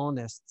managing these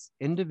colonists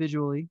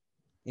individually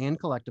and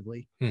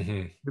collectively.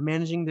 Mm-hmm. You're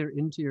managing their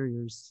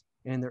interiors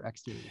and their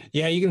exteriors.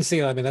 Yeah, you can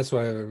see. I mean, that's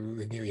why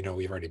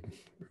we've already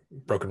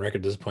broken record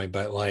at this point.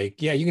 But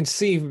like, yeah, you can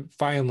see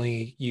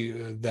finally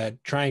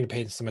that trying to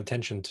pay some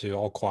attention to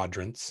all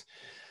quadrants,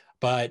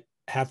 but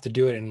have to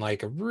do it in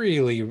like a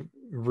really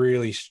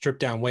really stripped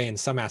down way in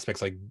some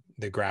aspects, like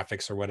the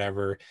graphics or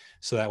whatever,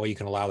 so that way you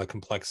can allow the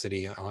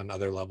complexity on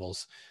other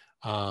levels.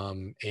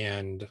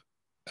 And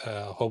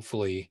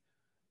hopefully,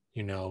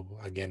 you know,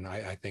 again,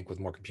 I think with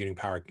more computing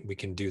power, we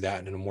can do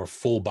that in a more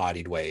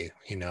full-bodied way.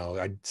 You know,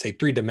 I'd say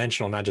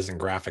three-dimensional, not just in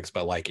graphics,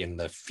 but like in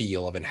the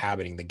feel of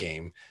inhabiting the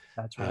game.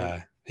 That's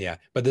right. Yeah,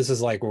 but this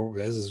is like,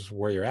 this is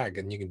where you're at,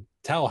 and you can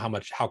tell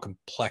how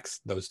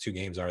complex those two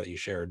games are that you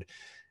shared,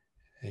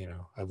 you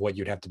know, of what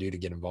you'd have to do to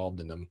get involved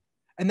in them.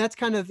 And that's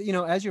kind of, you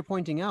know, as you're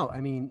pointing out,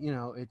 I mean, you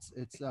know, it's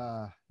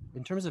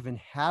in terms of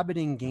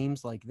inhabiting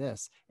games like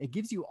this, it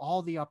gives you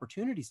all the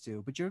opportunities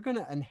to, but you're going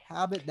to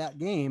inhabit that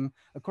game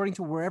according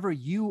to wherever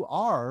you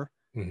are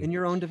in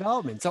your own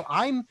development. So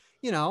I'm,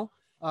 you know,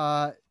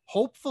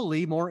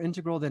 hopefully more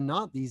integral than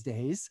not these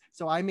days.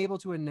 So I'm able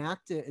to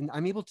enact it, and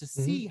I'm able to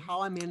see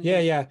how I'm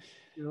managing yeah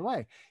your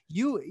way.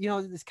 You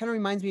know, this kind of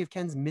reminds me of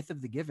Ken's myth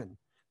of the given.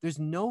 There's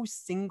no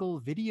single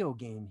video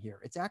game here.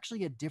 It's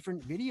actually a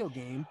different video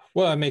game.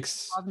 Well, it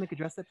makes cosmic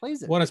address that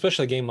plays it. Well,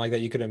 especially a game like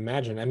that, you could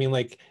imagine. I mean,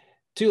 like,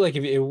 too, like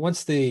if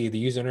once the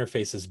user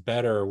interface is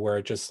better, where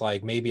it just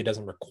like maybe it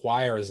doesn't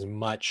require as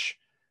much,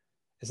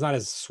 it's not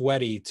as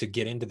sweaty to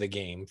get into the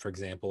game. For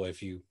example,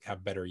 if you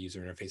have better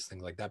user interface,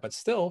 things like that. But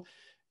still,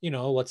 you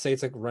know, let's say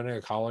it's like running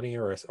a colony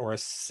or a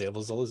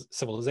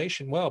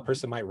civilization. Well, a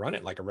person might run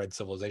it like a red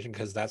civilization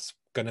because that's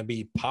going to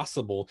be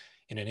possible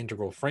in an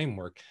integral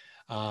framework.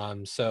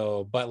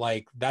 So, but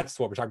like, that's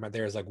what we're talking about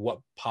there, is like what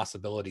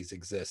possibilities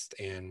exist.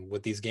 And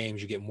with these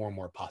games, you get more and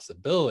more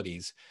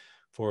possibilities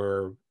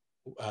for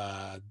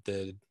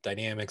the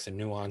dynamics and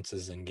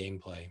nuances and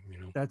gameplay, you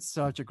know. That's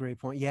such a great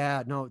point.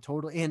 Yeah, no,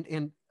 totally.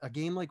 And a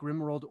game like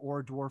RimWorld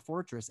or Dwarf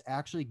Fortress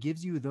actually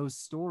gives you those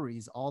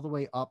stories all the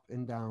way up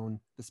and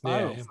down the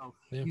spiral. So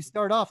you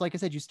start off, like I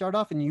said, you start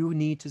off and you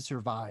need to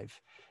survive.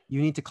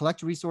 You need to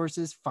collect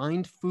resources,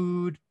 find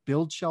food,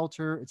 build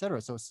shelter,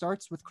 etc. So it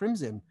starts with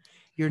Crimson.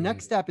 Your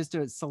next step is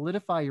to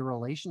solidify your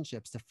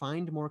relationships, to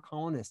find more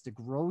colonists, to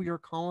grow your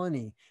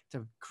colony,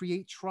 to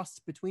create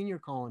trust between your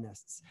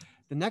colonists.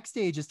 The next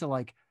stage is to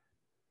like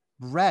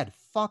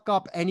fuck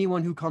up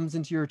anyone who comes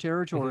into your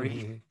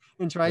territory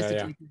and tries to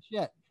take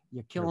your shit.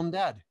 You kill them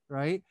dead,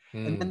 right?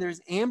 And then there's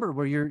Amber,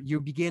 where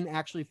you begin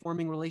actually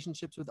forming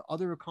relationships with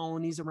other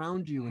colonies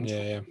around you and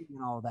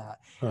and all that.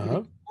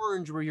 And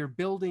Orange, where you're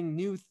building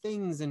new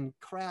things and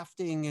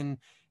crafting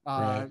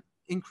and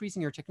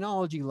increasing your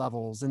technology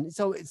levels. And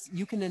so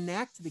you can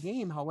enact the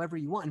game however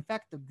you want. In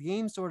fact, the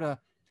game sort of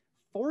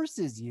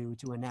forces you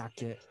to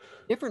enact it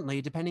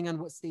differently depending on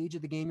what stage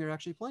of the game you're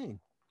actually playing.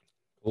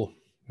 Cool.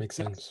 Makes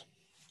sense.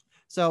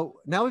 So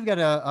now we've got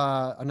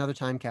another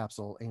time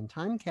capsule, and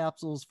time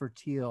capsules for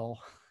Teal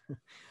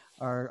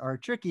are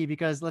tricky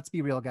because, let's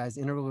be real, guys,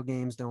 integral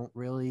games don't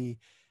really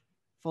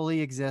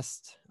fully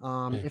exist.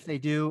 If they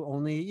do,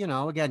 only, you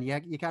know, again,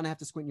 you kind of have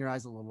to squint your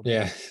eyes a little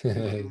bit.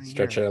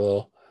 Stretch it a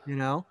little, you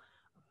know.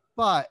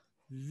 But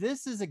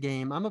this is a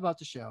game I'm about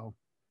to show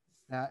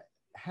that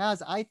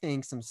has, I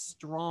think, some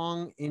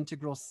strong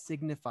integral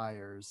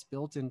signifiers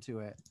built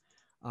into it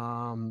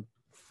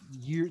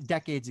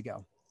decades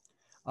ago.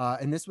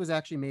 And this was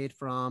actually made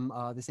from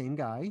the same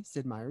guy,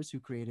 Sid Meier's, who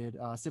created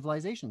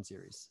Civilization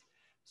series.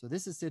 So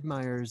this is Sid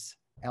Meier's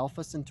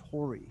Alpha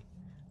Centauri,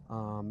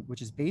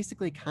 which is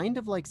basically kind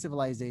of like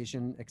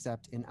Civilization,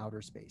 except in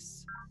outer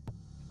space.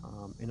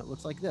 And it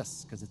looks like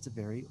this because it's a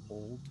very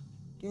old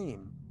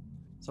game.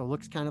 So it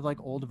looks kind of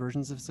like old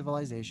versions of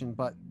Civilization,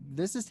 but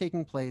this is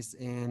taking place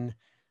in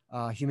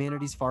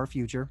humanity's far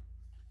future.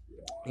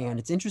 And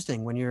it's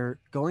interesting when you're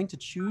going to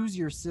choose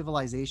your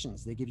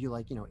civilizations, they give you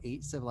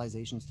 8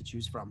 civilizations to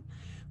choose from.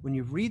 When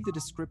you read the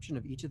description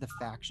of each of the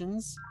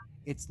factions,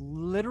 it's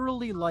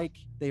literally like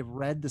they've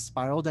read the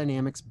Spiral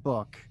Dynamics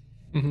book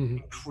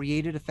and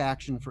created a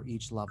faction for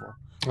each level.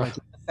 Like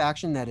a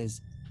faction that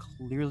is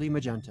clearly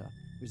magenta.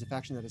 There's a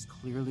faction that is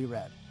clearly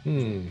red,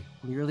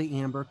 clearly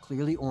amber,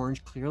 clearly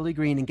orange, clearly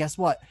green. And guess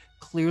what?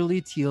 Clearly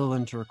teal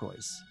and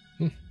turquoise.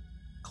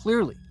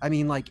 Clearly. I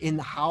mean, like in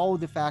how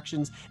the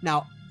factions...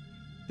 Now,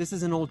 this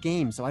is an old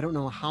game, so I don't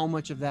know how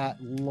much of that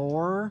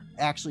lore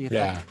actually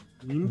affects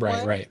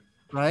gameplay,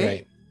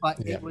 right? But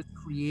it was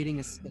creating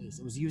a space.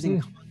 It was using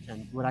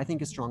content, what I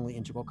think is strongly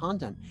integral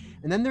content.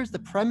 And then there's the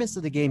premise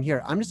of the game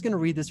here. I'm just going to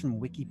read this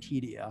from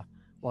Wikipedia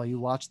while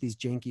you watch these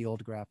janky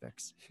old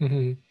graphics.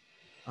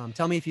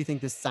 Tell me if you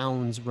think this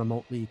sounds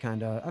remotely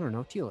kind of, I don't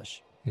know,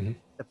 tealish.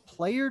 The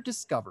player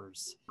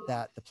discovers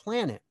that the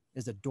planet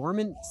is a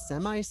dormant,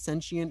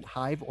 semi-sentient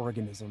hive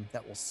organism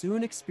that will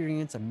soon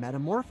experience a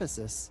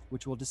metamorphosis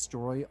which will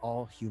destroy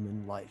all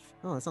human life.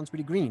 Oh, that sounds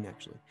pretty green,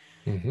 actually.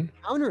 To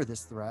counter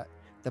this threat,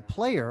 the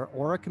player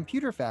or a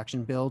computer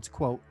faction builds,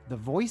 quote, the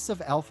Voice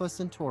of Alpha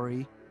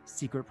Centauri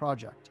secret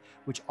project,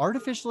 which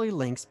artificially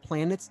links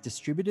planet's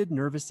distributed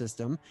nervous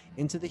system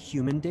into the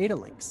human data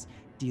links,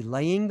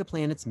 delaying the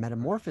planet's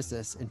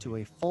metamorphosis into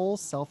a full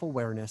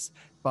self-awareness,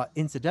 but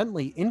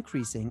incidentally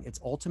increasing its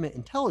ultimate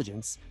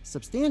intelligence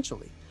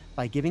substantially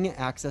by giving it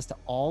access to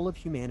all of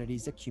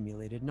humanity's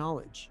accumulated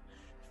knowledge.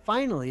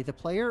 Finally, the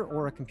player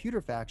or a computer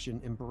faction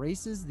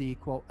embraces the,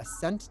 quote,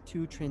 ascent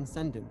to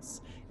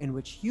transcendence, in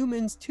which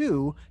humans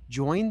too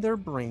join their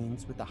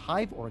brains with the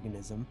hive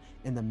organism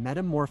and the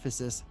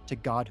metamorphosis to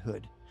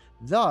godhood.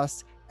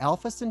 Thus,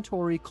 Alpha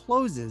Centauri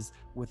closes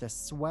with a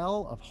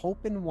swell of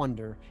hope and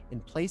wonder in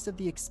place of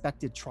the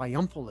expected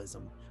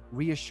triumphalism,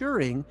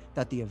 reassuring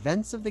that the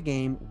events of the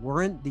game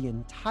weren't the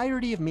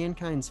entirety of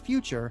mankind's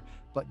future,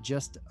 but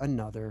just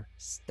another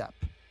step.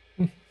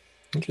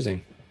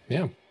 Interesting.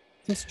 Yeah.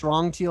 Some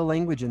strong Teal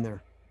language in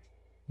there.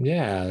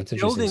 Yeah, that's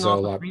interesting. Building So off a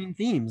of lot. green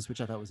themes, which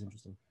I thought was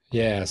interesting.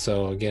 Yeah.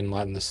 So again, a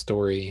lot in the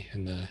story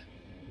and the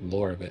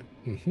lore of it.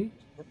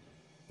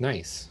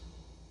 Nice.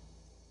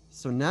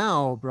 So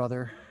now,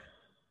 brother,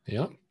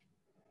 Yeah.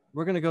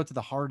 we're going to go to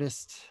the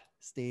hardest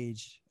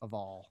stage of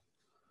all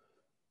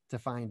to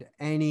find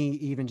any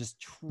even just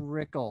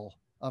trickle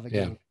of a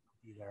game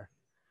be there.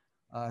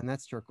 And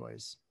that's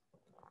Turquoise.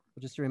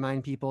 But just to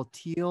remind people,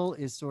 Teal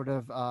is sort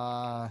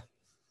of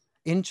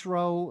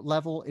intro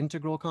level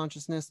integral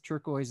consciousness.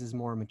 Turquoise is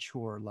more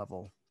mature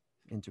level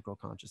integral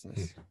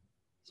consciousness.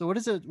 So what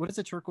is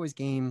a Turquoise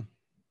game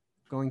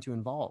going to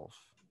involve?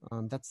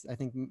 That's, I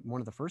think,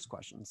 one of the first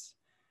questions.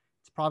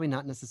 It's probably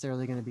not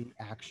necessarily going to be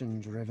action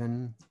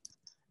driven.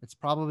 It's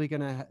probably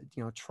going to,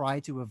 try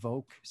to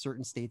evoke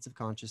certain states of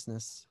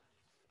consciousness.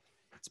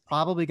 It's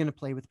probably going to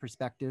play with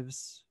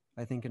perspectives,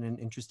 I think, in an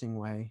interesting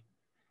way.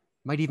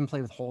 Might even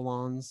play with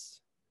holons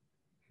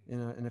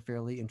in a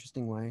fairly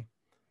interesting way.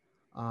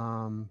 So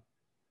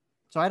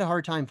I had a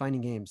hard time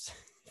finding games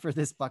for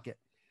this bucket,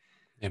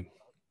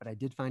 but I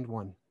did find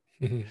one.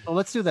 So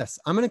let's do this.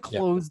 I'm going to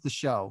close the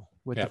show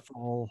with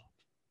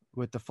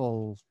the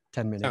full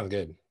 10 minutes. Sounds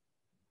good.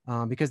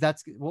 Because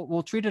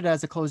we'll treat it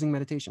as a closing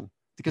meditation,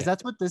 because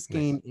that's what this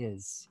game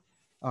is.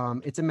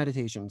 It's a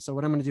meditation. So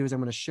what I'm going to do is I'm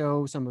going to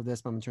show some of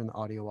this, but I'm going to turn the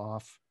audio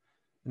off,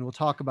 and we'll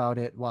talk about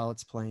it while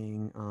it's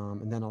playing.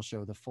 And then I'll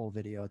show the full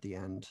video at the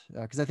end,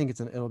 because I think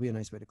it'll be a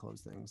nice way to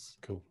close things.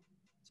 Cool.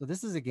 So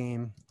this is a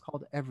game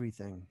called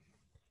Everything,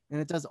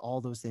 and it does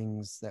all those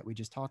things that we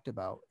just talked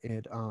about.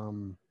 It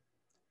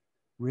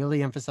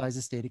really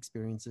emphasizes state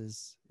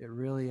experiences. It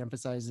really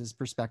emphasizes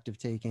perspective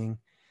taking.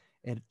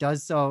 It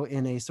does so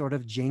in a sort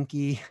of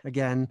janky,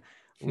 again,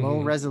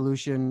 low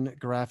resolution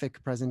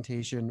graphic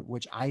presentation,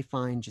 which I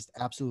find just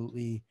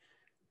absolutely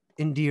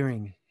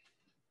endearing.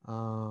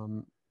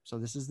 So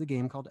this is the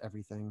game called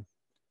Everything.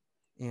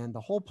 And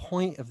the whole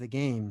point of the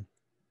game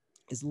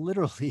is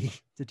literally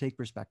to take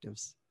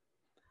perspectives.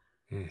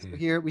 So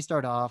here we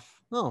start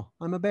off,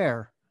 I'm a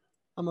bear.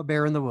 I'm a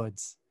bear in the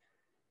woods.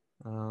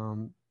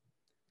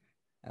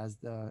 As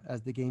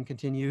the game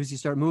continues, you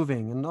start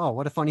moving, and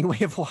what a funny way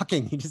of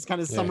walking. You just kind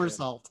of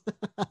somersault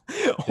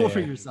over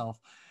yourself.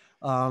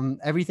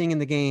 Everything in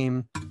the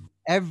game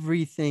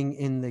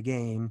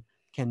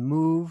can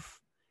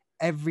move.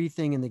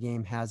 Everything in the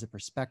game has a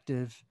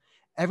perspective.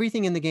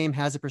 Everything in the game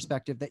has a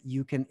perspective that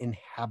you can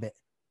inhabit.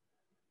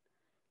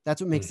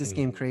 That's what makes this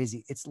game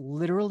crazy. It's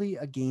literally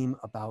a game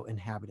about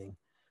inhabiting.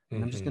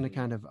 And I'm just going to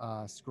kind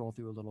of scroll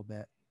through a little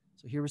bit.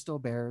 So here we're still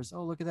bears.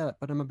 Oh, look at that.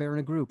 But I'm a bear in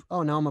a group.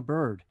 Oh, now I'm a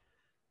bird.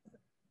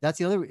 That's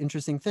the other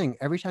interesting thing.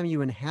 Every time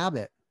you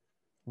inhabit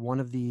one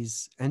of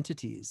these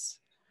entities,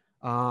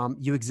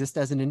 you exist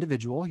as an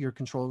individual. You're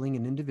controlling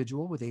an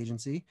individual with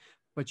agency,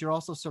 but you're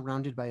also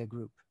surrounded by a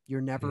group.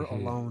 You're never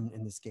alone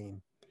in this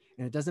game.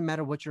 And it doesn't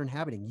matter what you're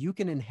inhabiting. You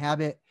can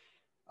inhabit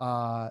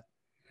now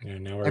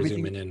we're everything.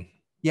 zooming in.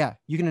 Yeah,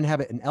 you can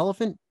inhabit an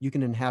elephant. You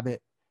can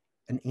inhabit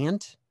an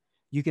ant.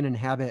 You can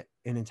inhabit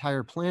an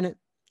entire planet.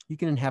 You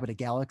can inhabit a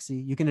galaxy.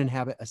 You can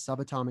inhabit a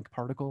subatomic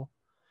particle.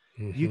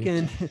 You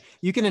can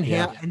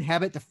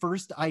inhabit the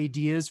first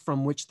ideas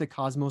from which the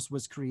cosmos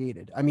was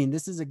created. I mean,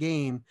 this is a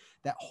game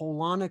that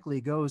holonically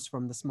goes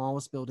from the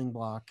smallest building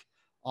block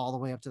all the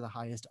way up to the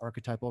highest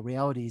archetypal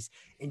realities,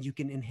 and you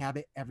can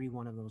inhabit every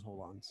one of those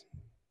holons.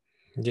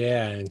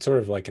 Yeah, and sort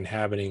of like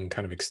inhabiting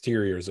kind of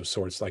exteriors of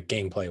sorts, like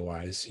gameplay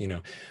wise,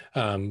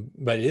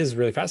 but it is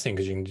really fascinating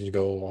because you can just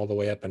go all the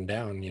way up and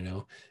down,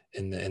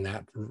 in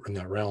that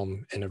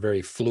realm in a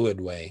very fluid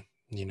way,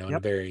 in a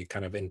very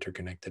kind of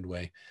interconnected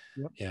way.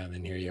 Yeah, and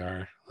then here you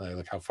are,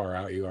 look how far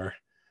out you are.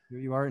 Here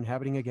you are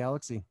inhabiting a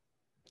galaxy.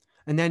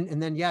 And then,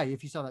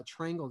 if you saw that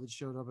triangle that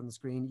showed up on the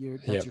screen,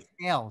 that's your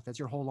scale. That's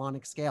your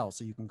holonic scale.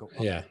 So you can go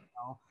up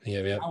now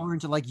we're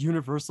into like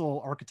universal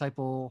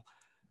archetypal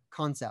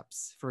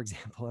concepts, for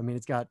example. I mean,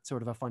 it's got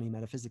sort of a funny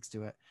metaphysics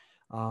to it.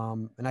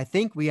 And I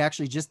think we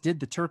actually just did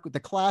the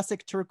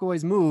classic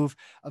Turquoise move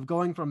of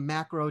going from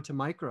macro to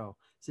micro.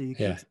 So you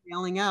keep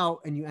scaling out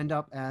and you end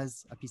up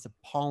as a piece of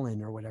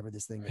pollen or whatever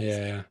this thing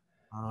is.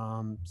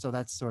 So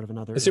that's sort of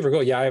another. It's super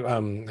cool. Yeah,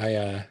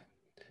 I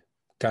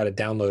got it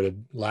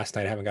downloaded last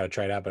night. I haven't got to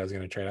try it out, but I was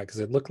going to try it out because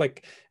it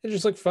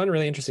just looked fun,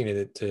 really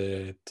interesting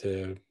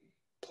to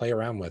play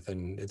around with.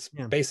 And it's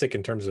basic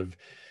in terms of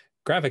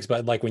graphics,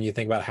 but like when you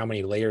think about how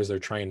many layers they're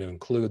trying to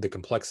include, the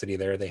complexity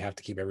there, they have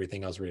to keep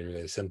everything else really,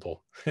 really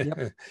simple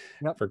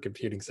for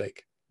computing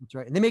sake. That's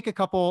right. And they make a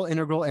couple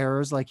integral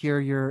errors. Like here,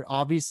 you're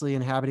obviously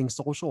inhabiting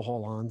social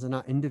holons and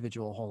not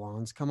individual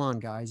holons. Come on,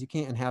 guys. You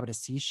can't inhabit a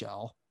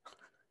seashell.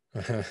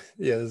 Yeah, this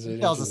is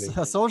Seashell's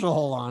interesting. a social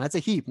holon. That's a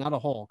heap, not a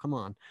hole. Come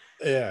on.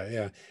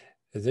 Yeah,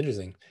 it's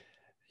interesting.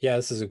 Yeah,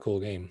 this is a cool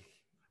game.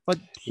 But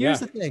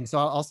here's Yeah. the thing. So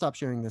I'll stop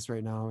sharing this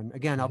right now. And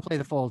again, I'll play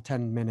the full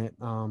 10-minute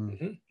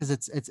because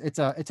it's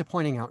a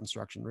pointing out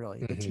instruction, really.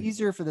 The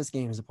teaser for this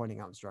game is a pointing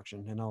out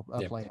instruction, and I'll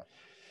play it.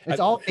 It's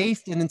all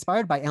based and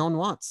inspired by Alan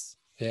Watts.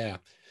 Yeah.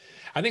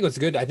 I think it's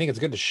good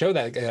to show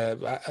that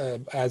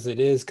as it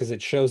is, because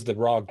it shows the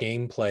raw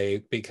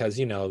gameplay, because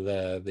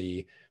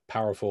the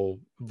powerful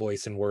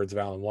voice and words of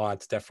Alan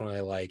Watts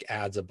definitely like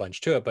adds a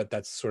bunch to it. But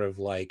that's sort of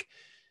like,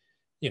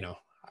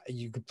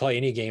 you could play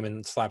any game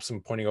and slap some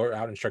pointing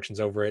out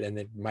instructions over it, and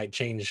it might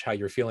change how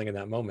you're feeling in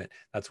that moment.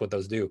 That's what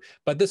those do.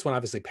 But this one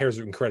obviously pairs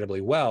incredibly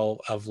well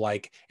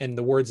and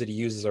the words that he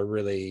uses are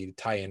really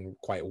tie in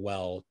quite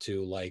well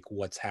to like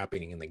what's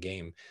happening in the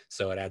game.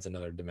 So it adds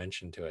another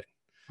dimension to it.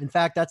 In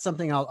fact, that's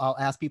something I'll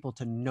ask people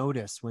to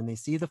notice when they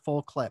see the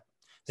full clip.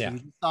 So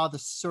you saw the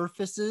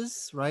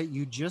surfaces, right?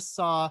 You just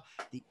saw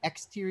the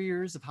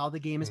exteriors of how the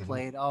game is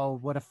played. Oh,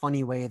 what a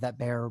funny way that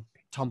bear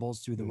tumbles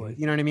through the wood.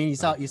 You know what I mean? You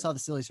saw the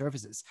silly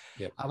surfaces.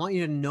 Yep. I want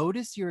you to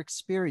notice your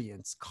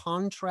experience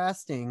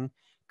contrasting,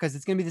 because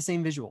it's going to be the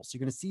same visuals. You're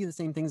going to see the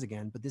same things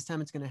again, but this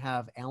time it's going to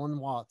have Alan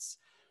Watts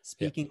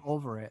speaking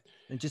over it,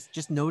 and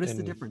just notice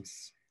the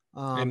difference.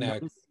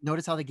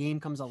 Notice how the game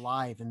comes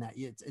alive, and that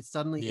it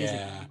suddenly is a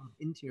game of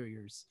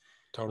interiors.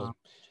 Totally.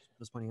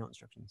 Just pointing out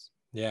instructions.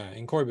 Yeah,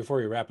 and Corey, before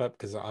we wrap up,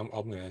 because I'm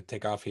going to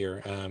take off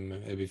here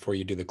before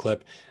you do the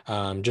clip,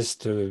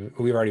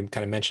 we've already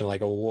kind of mentioned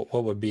like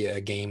what would be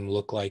a game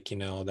look like,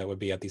 that would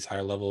be at these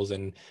higher levels,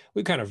 and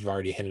we kind of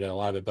already hinted at a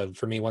lot of it. But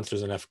for me, once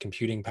there's enough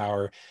computing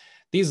power,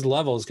 these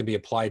levels can be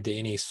applied to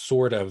any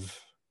sort of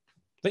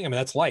thing. I mean,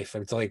 that's life.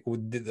 It's like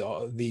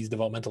these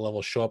developmental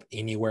levels show up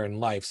anywhere in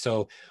life.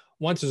 So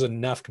once there's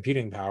enough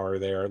computing power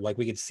there, like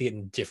we could see it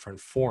in different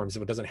forms.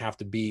 It doesn't have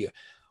to be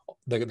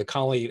the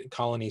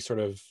colony sort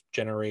of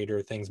generator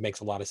things.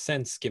 Makes a lot of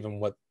sense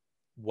given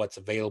what's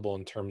available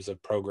in terms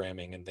of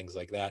programming and things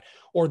like that.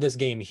 Or this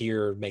game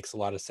here makes a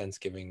lot of sense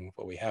given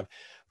what we have.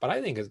 But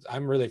I think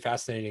I'm really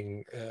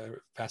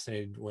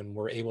fascinated when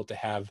we're able to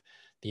have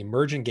the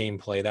emergent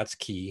gameplay. That's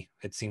key.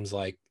 It seems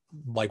like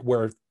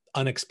where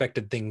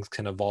unexpected things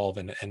can evolve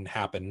and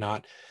happen,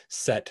 not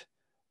set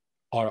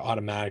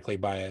automatically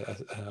by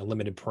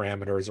limited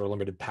parameters or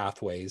limited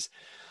pathways.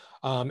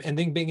 And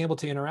then being able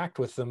to interact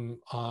with them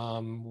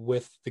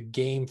with the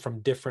game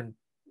from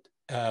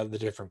the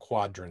different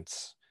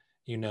quadrants,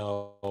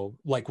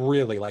 like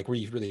really, like where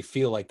you really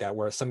feel like that,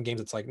 where some games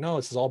it's like, no,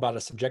 this is all about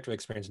a subjective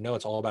experience. No,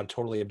 it's all about a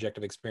totally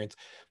objective experience.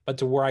 But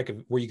to where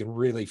you can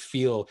really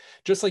feel,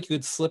 just like you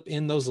could slip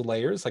in those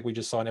layers, like we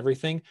just saw in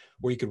everything,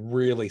 where you could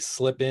really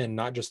slip in,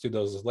 not just through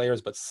those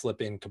layers, but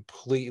slip in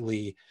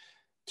completely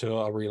to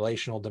a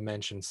relational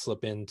dimension,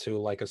 slip into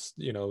like a,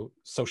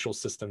 social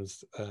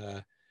systems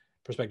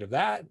perspective.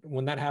 That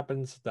when that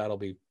happens, that'll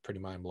be pretty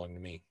mind-blowing to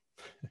me.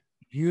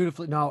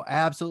 Beautifully. No,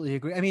 absolutely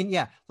agree. I mean,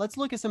 yeah, let's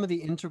look at some of the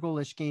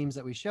integral-ish games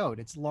that we showed.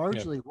 It's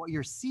largely what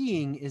you're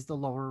seeing is the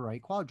lower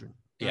right quadrant,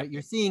 right?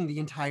 You're seeing the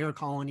entire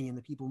colony and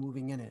the people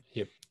moving in it.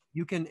 Yep.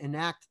 You can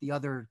enact the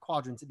other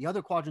quadrants. The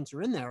other quadrants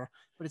are in there,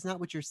 but it's not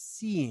what you're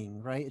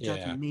seeing, right? It's not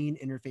the main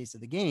interface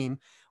of the game.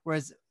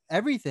 Whereas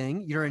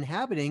everything you're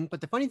inhabiting,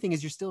 but the funny thing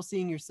is you're still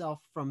seeing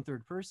yourself from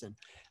third person.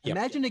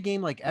 Imagine a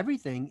game like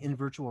everything in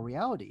virtual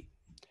reality.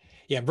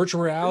 Yeah,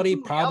 virtual reality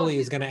probably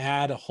is going to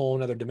add a whole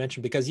nother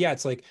dimension, because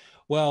it's like,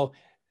 well,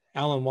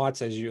 Alan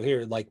Watts, as you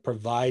hear, like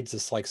provides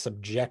this like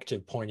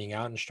subjective pointing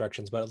out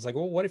instructions, but it's like,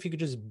 well, what if you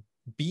could just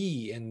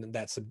be in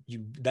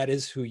that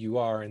is who you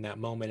are in that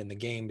moment in the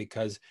game,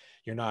 because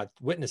you're not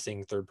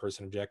witnessing third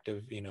person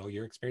objective,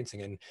 you're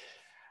experiencing it. And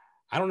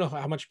I don't know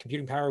how much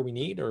computing power we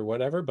need or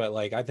whatever, but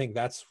like, I think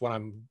that's what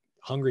I'm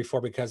hungry for,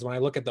 because when I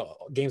look at the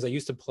games I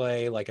used to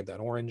play, like at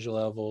that orange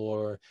level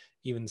or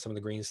even some of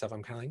the green stuff,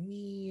 I'm kind of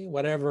like,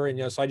 whatever.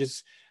 And, so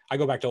I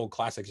go back to old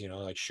classics,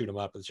 like shoot 'em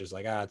up. It's just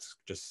like, it's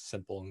just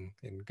simple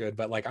and good.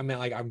 But like,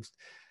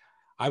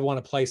 I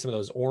want to play some of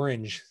those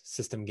orange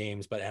system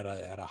games, but at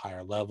a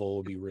higher level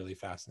would be really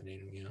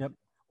fascinating. Yep.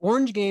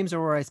 Orange games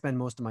are where I spend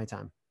most of my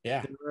time.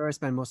 Yeah. Where I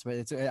spend most of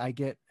it. I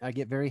get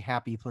very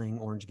happy playing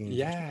orange games.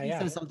 Yeah. It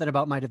says something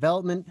about my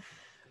development.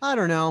 I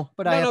don't know,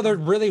 but they're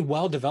really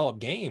well developed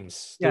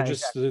games. They're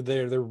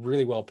they're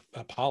really well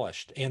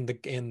polished, and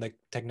the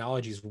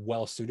technology is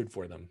well suited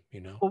for them.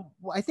 Well,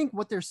 I think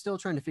what they're still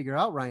trying to figure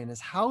out, Ryan,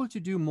 is how to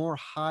do more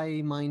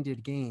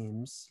high-minded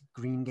games,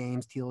 green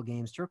games, teal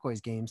games,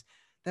 turquoise games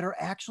that are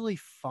actually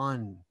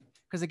fun.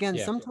 Because again,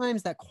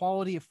 sometimes that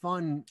quality of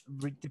fun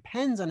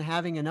depends on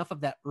having enough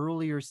of that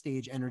earlier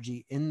stage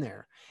energy in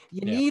there.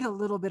 You need a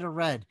little bit of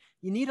red.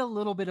 You need a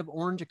little bit of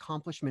orange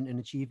accomplishment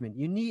and achievement.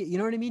 You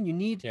know what I mean? You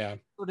need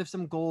sort of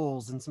some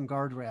goals and some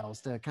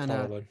guardrails to kind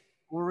of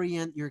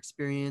orient your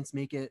experience,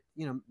 make it,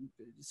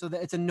 so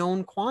that it's a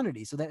known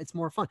quantity, so that it's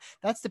more fun.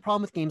 That's the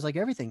problem with games like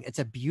everything. It's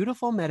a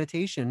beautiful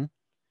meditation,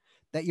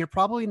 that you're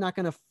probably not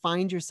going to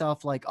find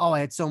yourself like, oh, I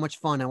had so much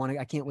fun.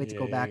 I can't wait to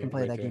go back and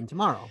play that game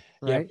tomorrow.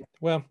 Right. Yeah.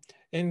 Well,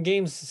 and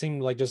games seem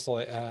like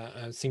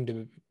seem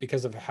to,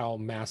 because of how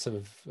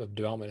massive of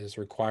development is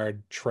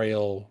required,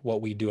 trail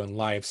what we do in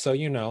life.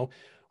 So,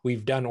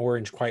 we've done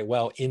Orange quite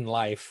well in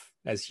life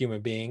as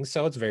human beings.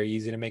 So it's very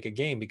easy to make a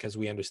game because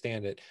we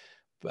understand it.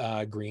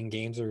 Green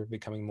games are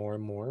becoming more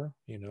and more,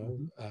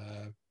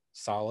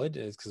 solid,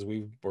 is because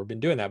we've been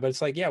doing that. But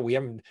it's like, yeah, we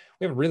haven't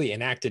really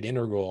enacted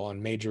integral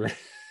on major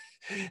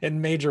in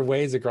major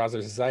ways across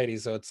our society.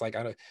 So it's like,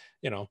 I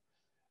don't,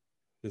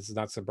 this is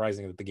not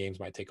surprising that the games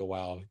might take a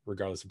while,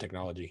 regardless of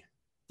technology.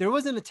 There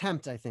was an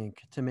attempt, I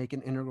think, to make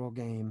an integral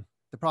game.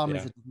 The problem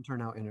is it didn't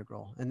turn out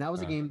integral. And that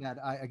was a game that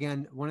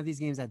one of these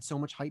games had so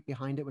much hype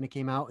behind it when it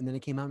came out, and then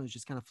it came out and it was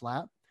just kind of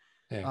flat.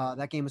 Yeah.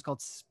 That game was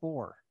called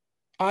Spore.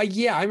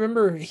 Yeah, I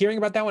remember hearing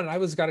about that one. And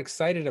I got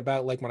excited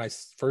about like when I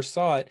first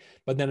saw it,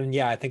 but then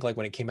I think like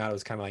when it came out, it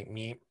was kind of like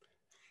me.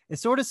 It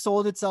sort of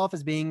sold itself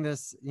as being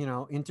this,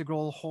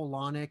 integral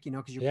holonic,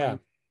 because you're playing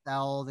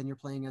cell, then you're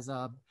playing as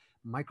a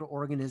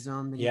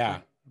microorganism, then you're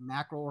playing a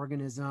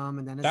macroorganism,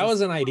 and then that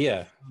was an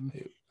idea.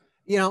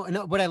 And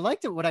what I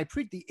liked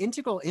the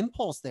integral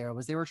impulse there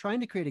was they were trying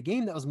to create a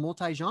game that was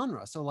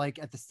multi-genre. So like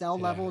at the cell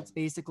level, it's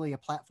basically a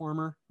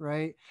platformer,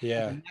 right?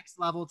 Yeah. At the next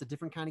level, it's a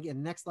different kind of game.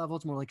 The next level,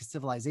 it's more like a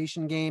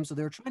civilization game. So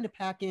they were trying to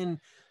pack in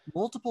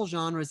multiple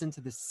genres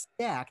into this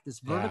stack, this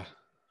vertical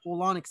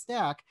holonic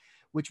stack,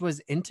 which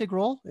was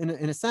integral in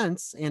a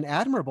sense and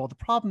admirable. The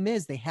problem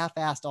is they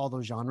half-assed all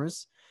those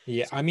genres.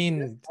 Yeah, so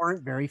they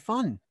weren't very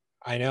fun.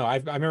 I know. I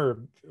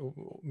remember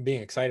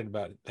being excited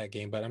about that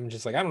game, but I'm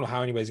just like, I don't know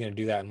how anybody's going to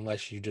do that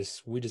unless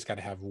we just got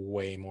to have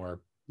way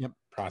more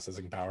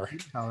processing power.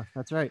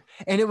 That's right.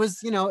 And it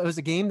was, it was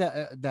a game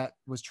that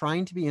was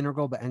trying to be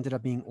integral, but ended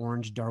up being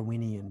Orange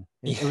Darwinian.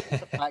 It was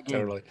a flat game,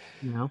 totally.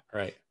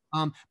 Right.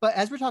 But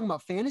as we're talking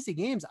about fantasy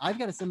games, I've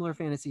got a similar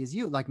fantasy as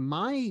you. Like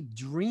my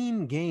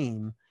dream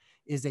game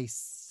is a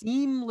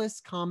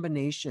seamless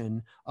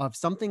combination of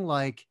something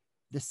like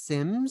The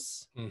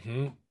Sims,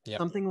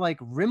 something like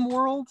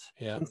RimWorld,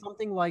 and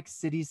something like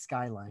Cities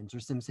Skylines or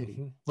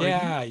SimCity.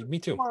 Yeah, me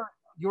too.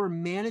 You're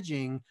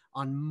managing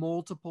on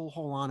multiple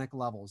holonic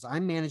levels.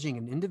 I'm managing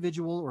an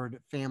individual or a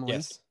family.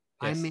 Yes.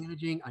 I'm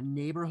managing a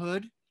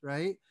neighborhood,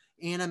 right?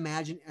 And I'm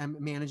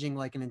managing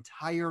like an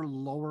entire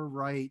lower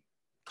right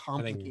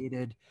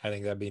complicated. I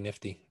think that'd be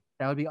nifty.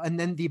 That would be, and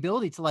then the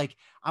ability to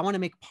I want to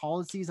make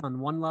policies on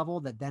one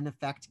level that then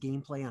affect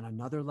gameplay on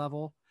another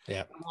level.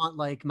 Yeah. I want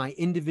like my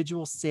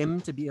individual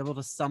sim to be able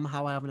to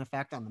somehow have an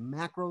effect on the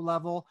macro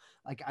level.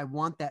 Like I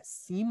want that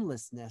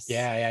seamlessness.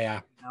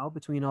 Yeah.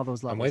 Between all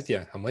those levels.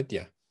 I'm with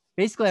you.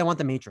 Basically, I want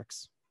the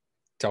Matrix.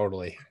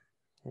 Totally.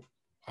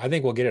 I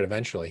think we'll get it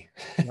eventually.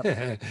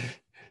 Yep.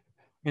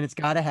 And it's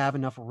got to have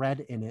enough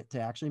red in it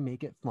to actually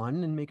make it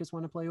fun and make us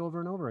want to play over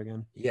and over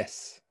again.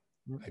 Yes.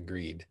 Yep.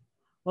 Agreed.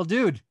 Well,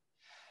 dude.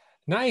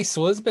 Nice.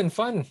 Well, it's been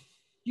fun.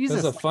 Jesus,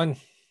 this is a fun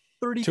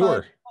 35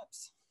 tour.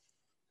 Clips.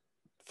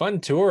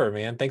 Fun tour,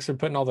 man. Thanks for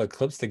putting all the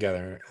clips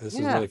together. This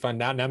is really fun.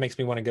 Now makes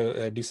me want to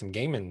go do some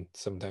gaming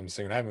sometime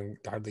soon. I haven't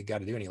hardly got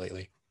to do any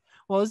lately.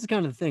 Well, this is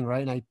kind of the thing,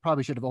 right? And I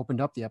probably should have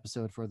opened up the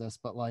episode for this,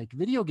 but like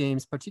video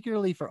games,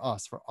 particularly for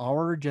us, for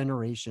our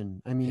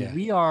generation. I mean,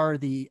 we are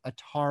the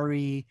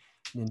Atari,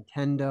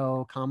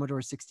 Nintendo,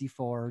 Commodore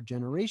 64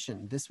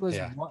 generation. This was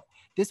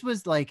this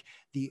was like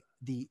the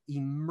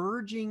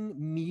emerging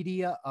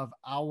media of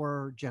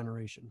our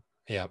generation.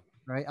 Yeah.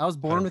 Right. I was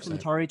born 100%. With an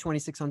Atari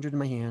 2600 in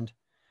my hand.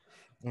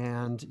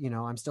 And,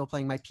 I'm still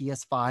playing my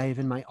PS5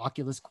 and my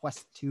Oculus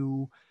Quest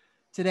 2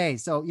 today.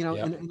 So,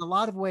 in a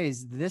lot of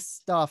ways, this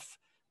stuff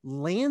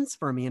lands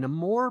for me in a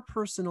more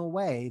personal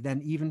way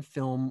than even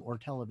film or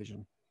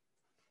television.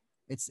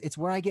 It's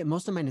where I get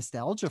most of my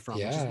nostalgia from,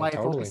 which is why I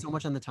focus so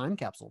much on the time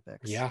capsule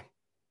picks. Yeah.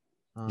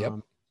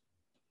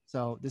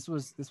 So this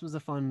was a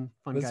fun.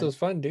 This was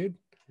fun, dude.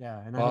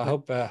 Yeah. And I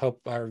hope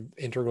our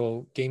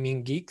integral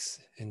gaming geeks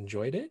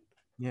enjoyed it.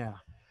 Yeah.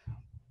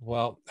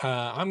 Well,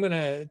 I'm going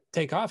to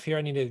take off here.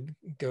 I need to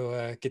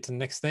go get to the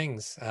next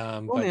things.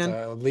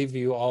 I'll leave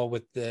you all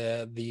with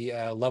the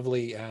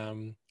lovely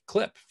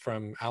clip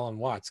from Alan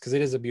Watts, because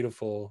it is a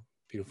beautiful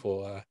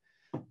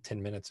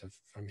 10 minutes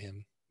from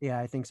him. Yeah,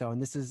 I think so.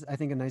 And this is, I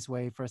think, a nice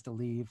way for us to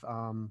leave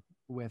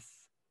with,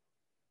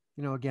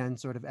 again,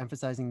 sort of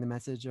emphasizing the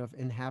message of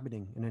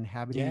inhabiting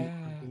your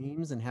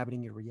games,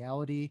 inhabiting your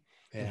reality,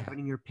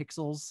 inhabiting your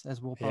pixels,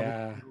 as we'll probably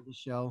title the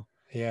show.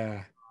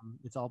 Yeah.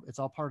 It's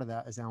all part of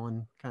that, as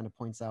Alan kind of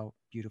points out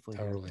beautifully.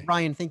 Totally.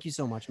 Ryan, thank you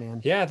so much,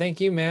 man. Yeah,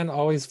 thank you, man.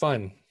 Always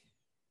fun.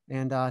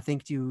 And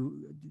thank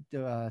you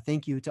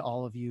to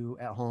all of you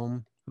at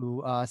home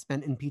who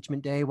spent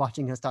impeachment day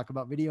watching us talk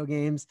about video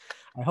games.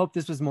 I hope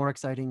this was more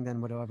exciting than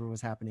whatever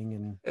was happening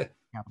in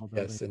Capitol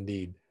Building. Yes,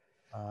 indeed.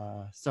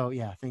 So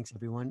yeah, thanks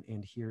everyone.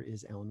 And here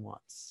is Alan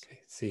Watts.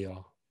 Okay, see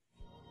y'all.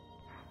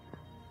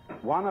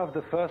 One of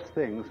the first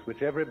things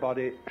which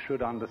everybody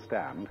should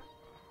understand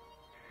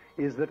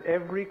is that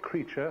every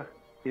creature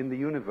in the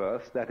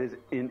universe that is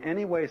in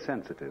any way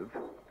sensitive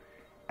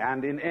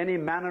and in any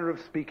manner of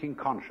speaking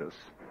conscious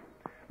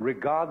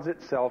regards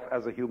itself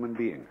as a human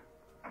being.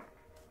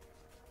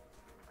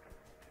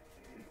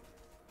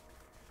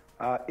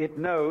 It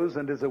knows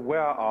and is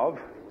aware of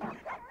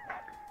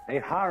a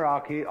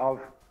hierarchy of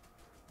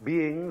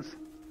beings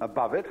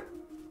above it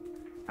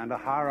and a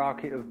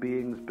hierarchy of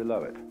beings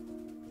below it.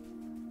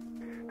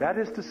 That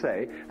is to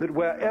say that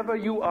wherever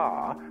you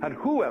are and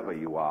whoever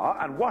you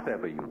are and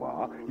whatever you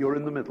are, you're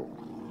in the middle.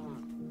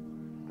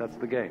 That's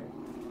the game.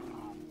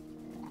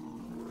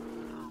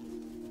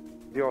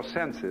 Your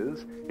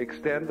senses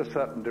extend a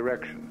certain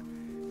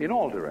direction, in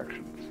all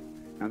directions,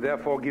 and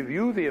therefore give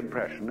you the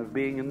impression of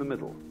being in the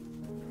middle.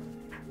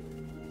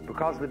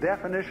 Because the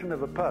definition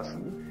of a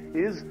person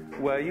is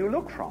where you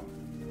look from.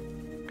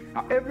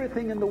 Now,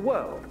 everything in the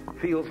world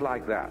feels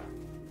like that.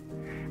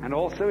 And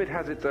also it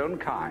has its own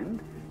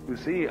kind. You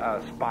see,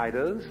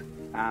 spiders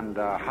and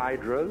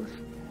hydras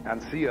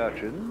and sea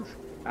urchins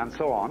and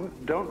so on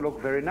don't look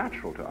very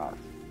natural to us.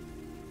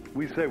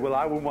 We say, well,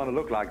 I wouldn't want to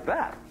look like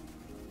that.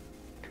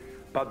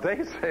 But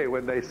they say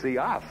when they see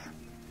us,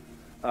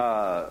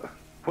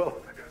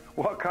 well,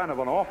 what kind of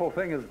an awful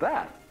thing is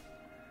that?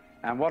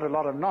 And what a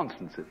lot of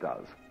nonsense it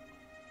does.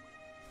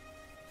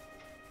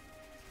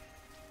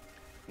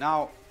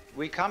 Now,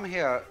 we come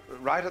here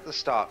right at the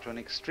start to an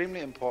extremely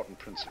important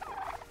principle,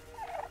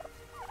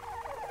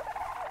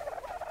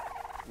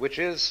 which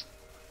is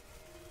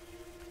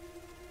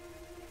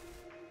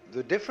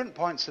the different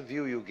points of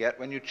view you get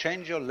when you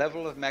change your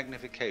level of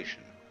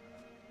magnification.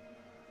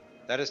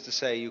 That is to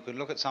say, you can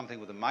look at something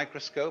with a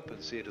microscope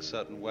and see it a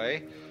certain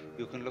way.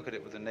 You can look at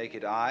it with the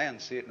naked eye and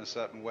see it in a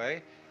certain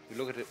way. You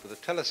look at it with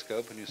a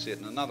telescope and you see it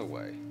in another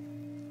way.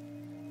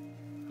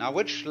 Now,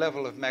 which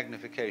level of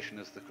magnification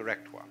is the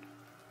correct one?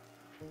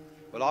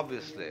 Well,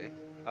 obviously,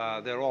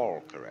 they're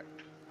all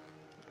correct,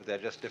 but they're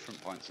just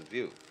different points of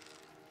view.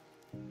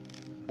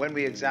 When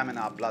we examine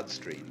our blood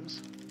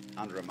streams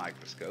under a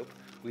microscope,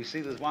 we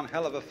see there's one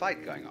hell of a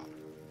fight going on.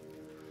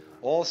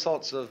 All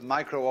sorts of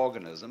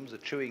microorganisms are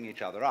chewing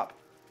each other up.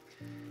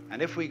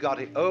 And if we got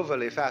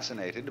overly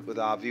fascinated with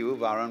our view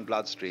of our own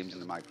blood streams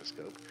in the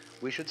microscope,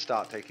 we should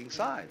start taking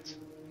sides,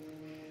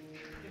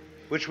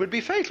 which would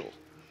be fatal,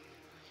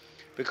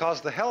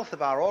 because the health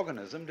of our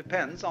organism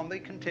depends on the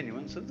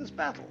continuance of this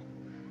battle.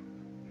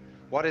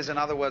 What is, in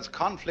other words,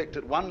 conflict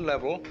at one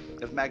level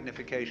of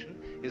magnification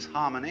is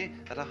harmony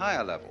at a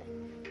higher level.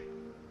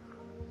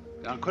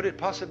 Now, could it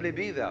possibly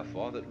be,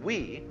 therefore, that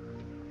we,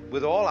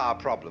 with all our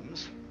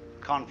problems,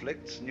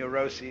 conflicts,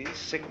 neuroses,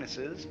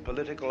 sicknesses,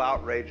 political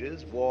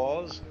outrages,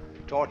 wars,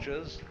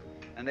 tortures,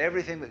 and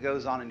everything that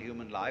goes on in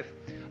human life,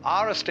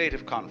 are a state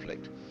of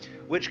conflict,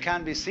 which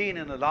can be seen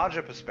in a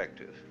larger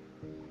perspective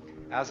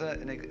as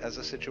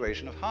a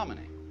situation of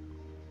harmony?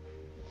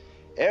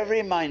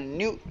 Every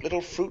minute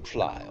little fruit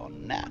fly or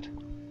gnat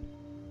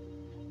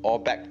or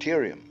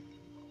bacterium,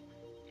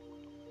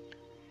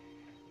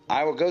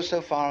 I will go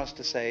so far as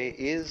to say,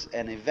 is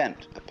an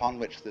event upon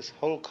which this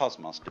whole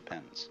cosmos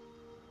depends.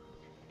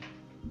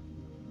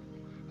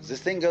 This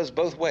thing goes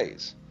both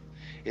ways.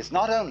 It's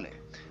not only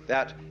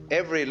that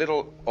every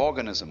little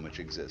organism which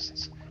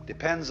exists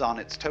depends on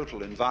its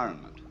total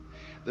environment.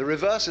 The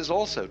reverse is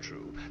also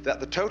true, that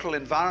the total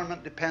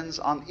environment depends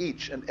on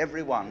each and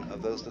every one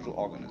of those little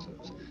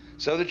organisms.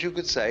 So that you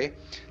could say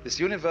this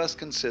universe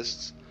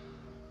consists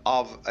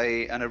of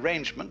an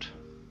arrangement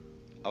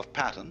of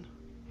pattern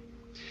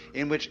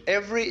in which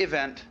every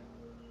event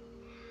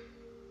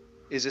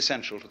is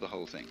essential to the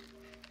whole thing.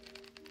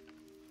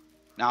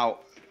 Now,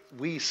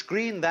 we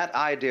screen that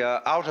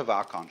idea out of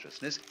our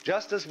consciousness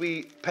just as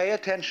we pay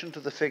attention to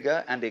the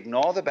figure and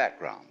ignore the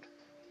background.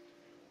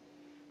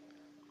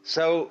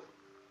 So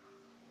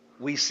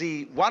we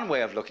see one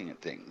way of looking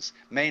at things,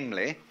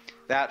 mainly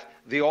that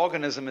the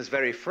organism is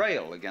very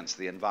frail against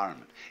the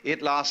environment.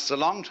 It lasts a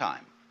long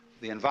time,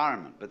 the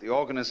environment, but the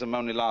organism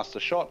only lasts a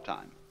short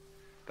time.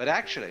 But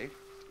actually,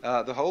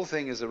 the whole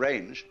thing is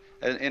arranged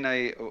in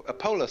a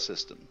polar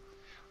system,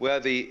 where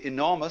the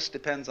enormous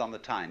depends on the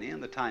tiny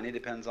and the tiny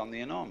depends on the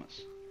enormous.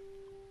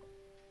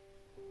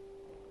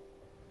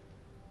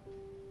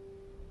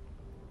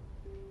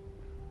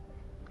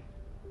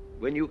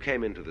 When you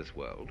came into this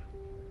world,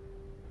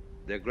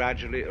 there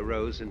gradually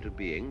arose into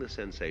being the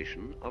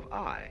sensation of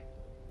I.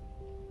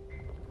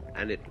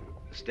 And it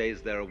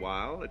stays there a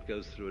while, it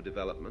goes through a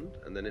development,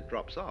 and then it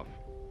drops off.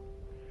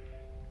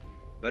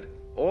 But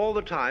all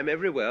the time,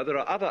 everywhere, there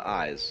are other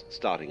I's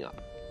starting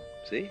up.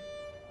 See?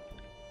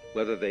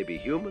 Whether they be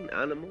human,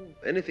 animal,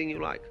 anything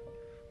you like.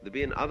 They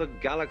be in other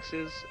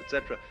galaxies,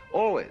 etc.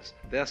 Always,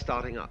 they're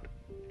starting up.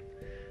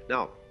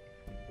 Now,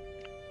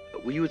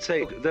 you would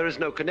say there is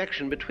no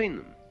connection between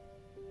them.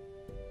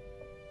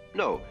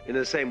 No, in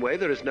the same way,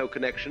 there is no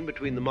connection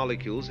between the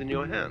molecules in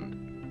your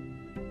hand.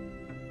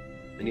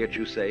 And yet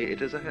you say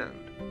it is a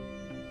hand.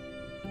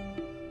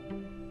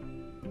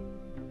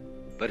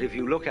 But if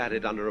you look at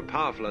it under a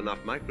powerful enough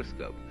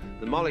microscope,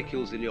 the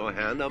molecules in your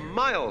hand are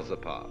miles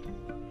apart.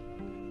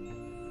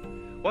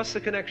 What's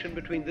the connection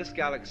between this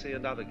galaxy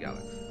and other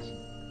galaxies?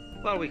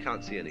 Well, we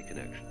can't see any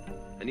connection.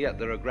 And yet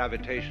there are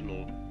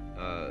gravitational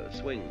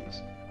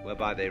swings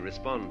whereby they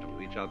respond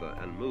to each other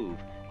and move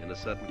in a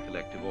certain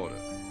collective order.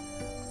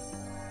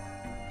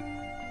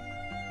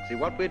 See,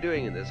 what we're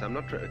doing in this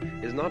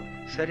is not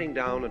setting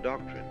down a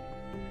doctrine,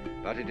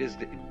 but it is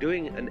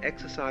doing an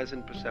exercise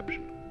in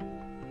perception.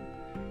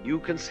 You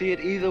can see it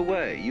either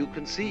way. You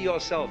can see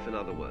yourself, in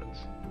other words,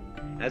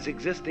 as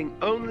existing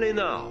only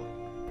now.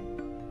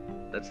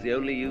 That's the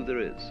only you there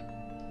is.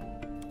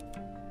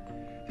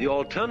 The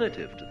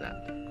alternative to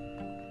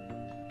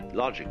that,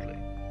 logically,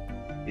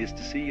 is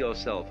to see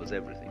yourself as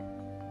everything.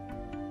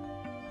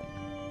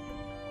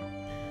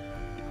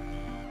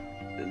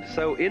 And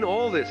so in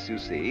all this, you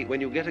see, when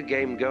you get a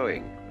game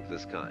going of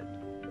this kind,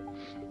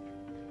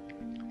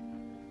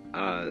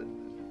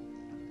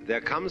 there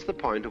comes the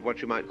point of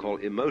what you might call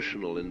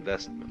emotional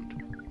investment.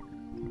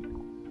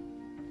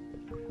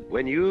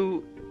 When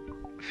you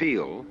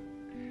feel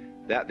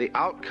that the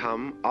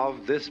outcome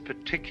of this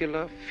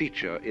particular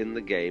feature in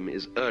the game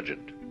is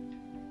urgent.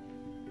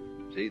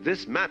 See,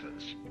 this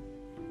matters.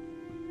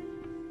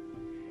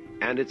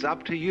 And it's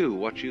up to you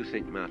what you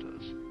think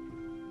matters.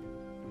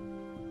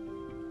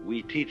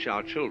 We teach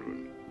our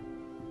children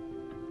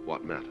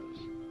what matters,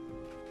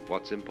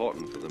 what's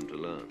important for them to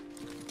learn.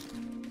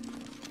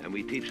 And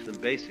we teach them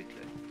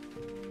basically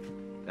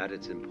that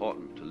it's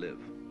important to live.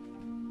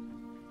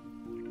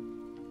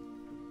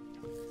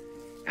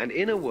 And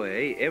in a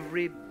way,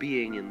 every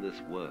being in this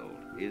world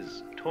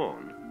is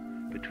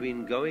torn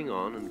between going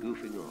on and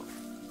goofing off.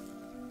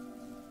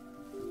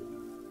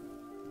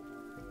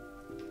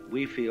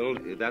 We feel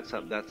that's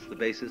the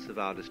basis of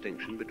our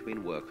distinction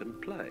between work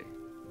and play.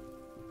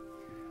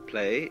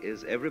 Play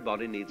is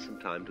everybody needs some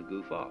time to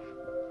goof off.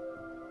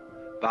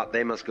 But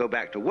they must go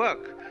back to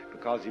work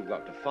because you've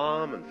got to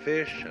farm and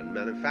fish and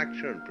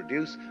manufacture and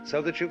produce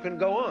so that you can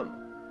go on.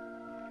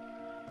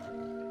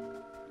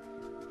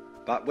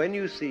 But when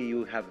you see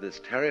you have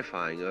this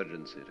terrifying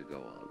urgency to go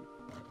on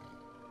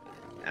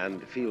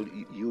and feel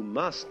you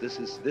must, this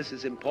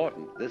is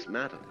important, this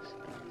matters,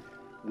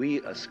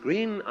 we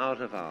screen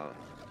out of our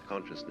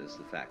consciousness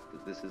the fact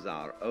that this is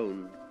our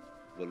own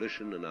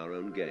volition and our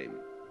own game.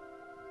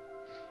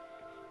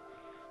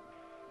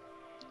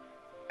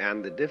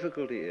 And the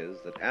difficulty is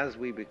that as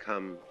we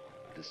become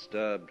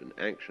disturbed and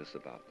anxious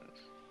about this,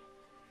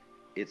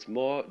 it's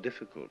more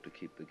difficult to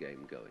keep the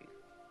game going.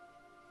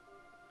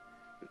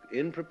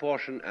 In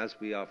proportion as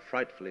we are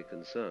frightfully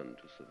concerned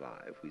to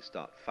survive, we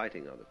start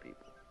fighting other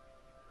people.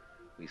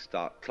 We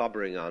start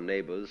clobbering our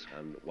neighbors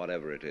and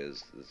whatever it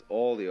is,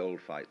 all the old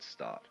fights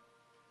start.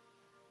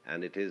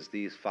 And it is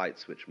these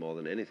fights which, more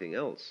than anything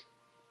else,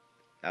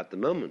 at the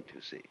moment,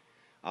 you see,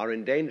 are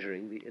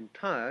endangering the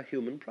entire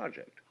human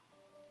project.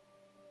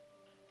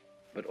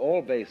 But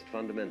all based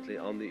fundamentally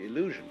on the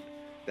illusion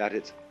that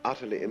it's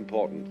utterly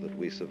important that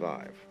we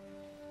survive.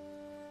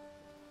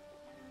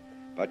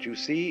 But you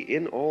see,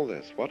 in all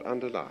this, what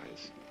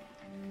underlies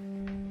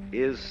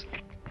is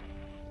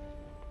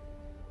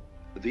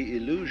the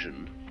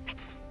illusion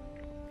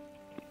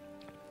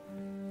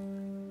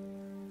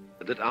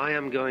that I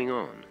am going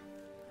on,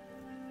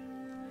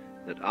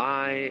 that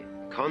I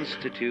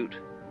constitute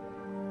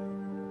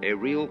a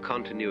real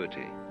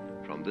continuity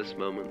from this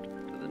moment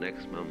to the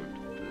next moment,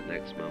 to the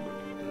next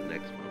moment, to the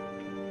next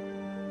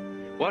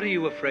moment. What are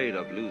you afraid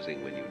of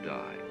losing when you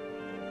die?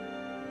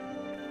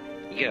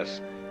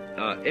 Yes,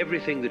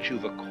 everything that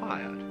you've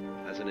acquired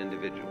as an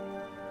individual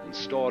and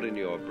stored in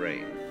your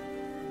brain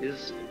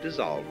is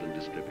dissolved and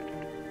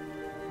distributed.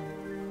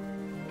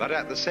 But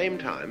at the same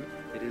time,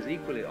 it is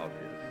equally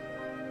obvious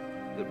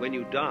that when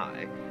you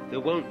die, there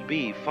won't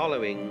be,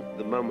 following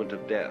the moment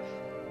of death,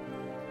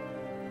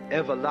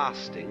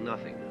 everlasting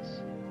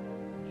nothingness.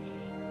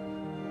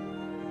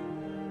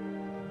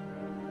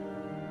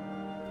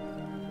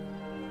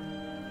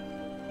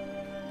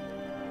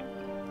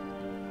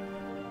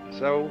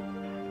 So,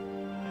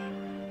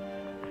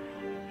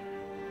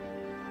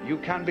 you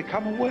can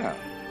become aware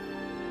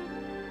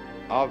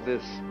of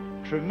this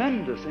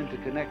tremendous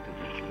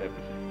interconnectedness of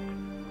everything.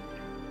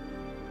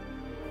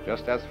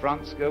 Just as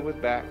fronts go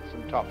with backs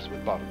and tops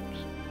with bottoms,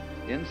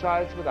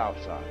 insides with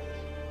outsides,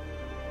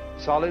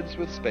 solids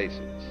with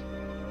spaces,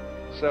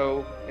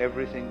 so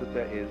everything that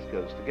there is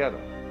goes together.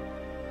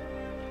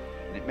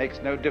 And it makes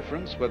no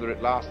difference whether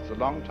it lasts a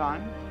long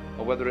time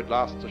or whether it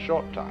lasts a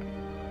short time.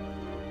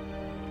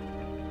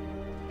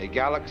 A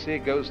galaxy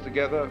goes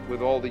together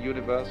with all the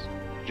universe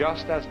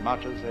just as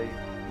much as a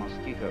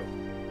mosquito.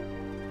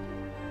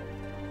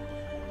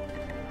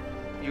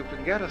 You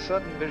can get a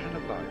certain vision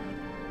of life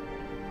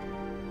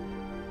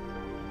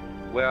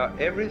where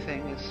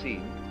everything is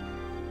seen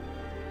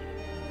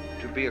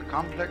to be a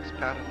complex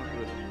pattern of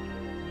rhythm.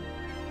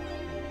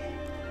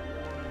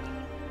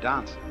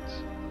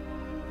 Dances,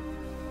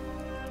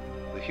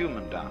 the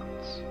human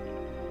dance,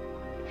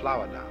 the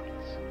flower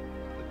dance,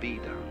 the bee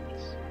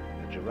dance,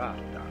 the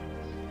giraffe dance.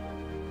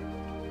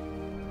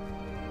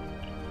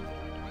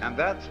 And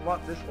that's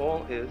what this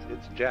all is,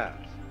 it's jazz.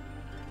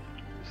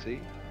 You see?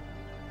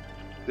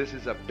 This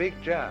is a big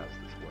jazz,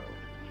 this world.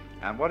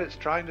 And what it's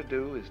trying to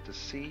do is to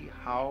see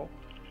how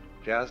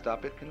jazzed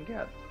up it can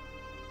get.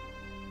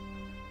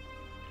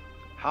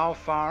 how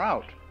far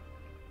out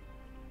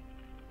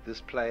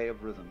this play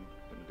of rhythm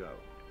can go.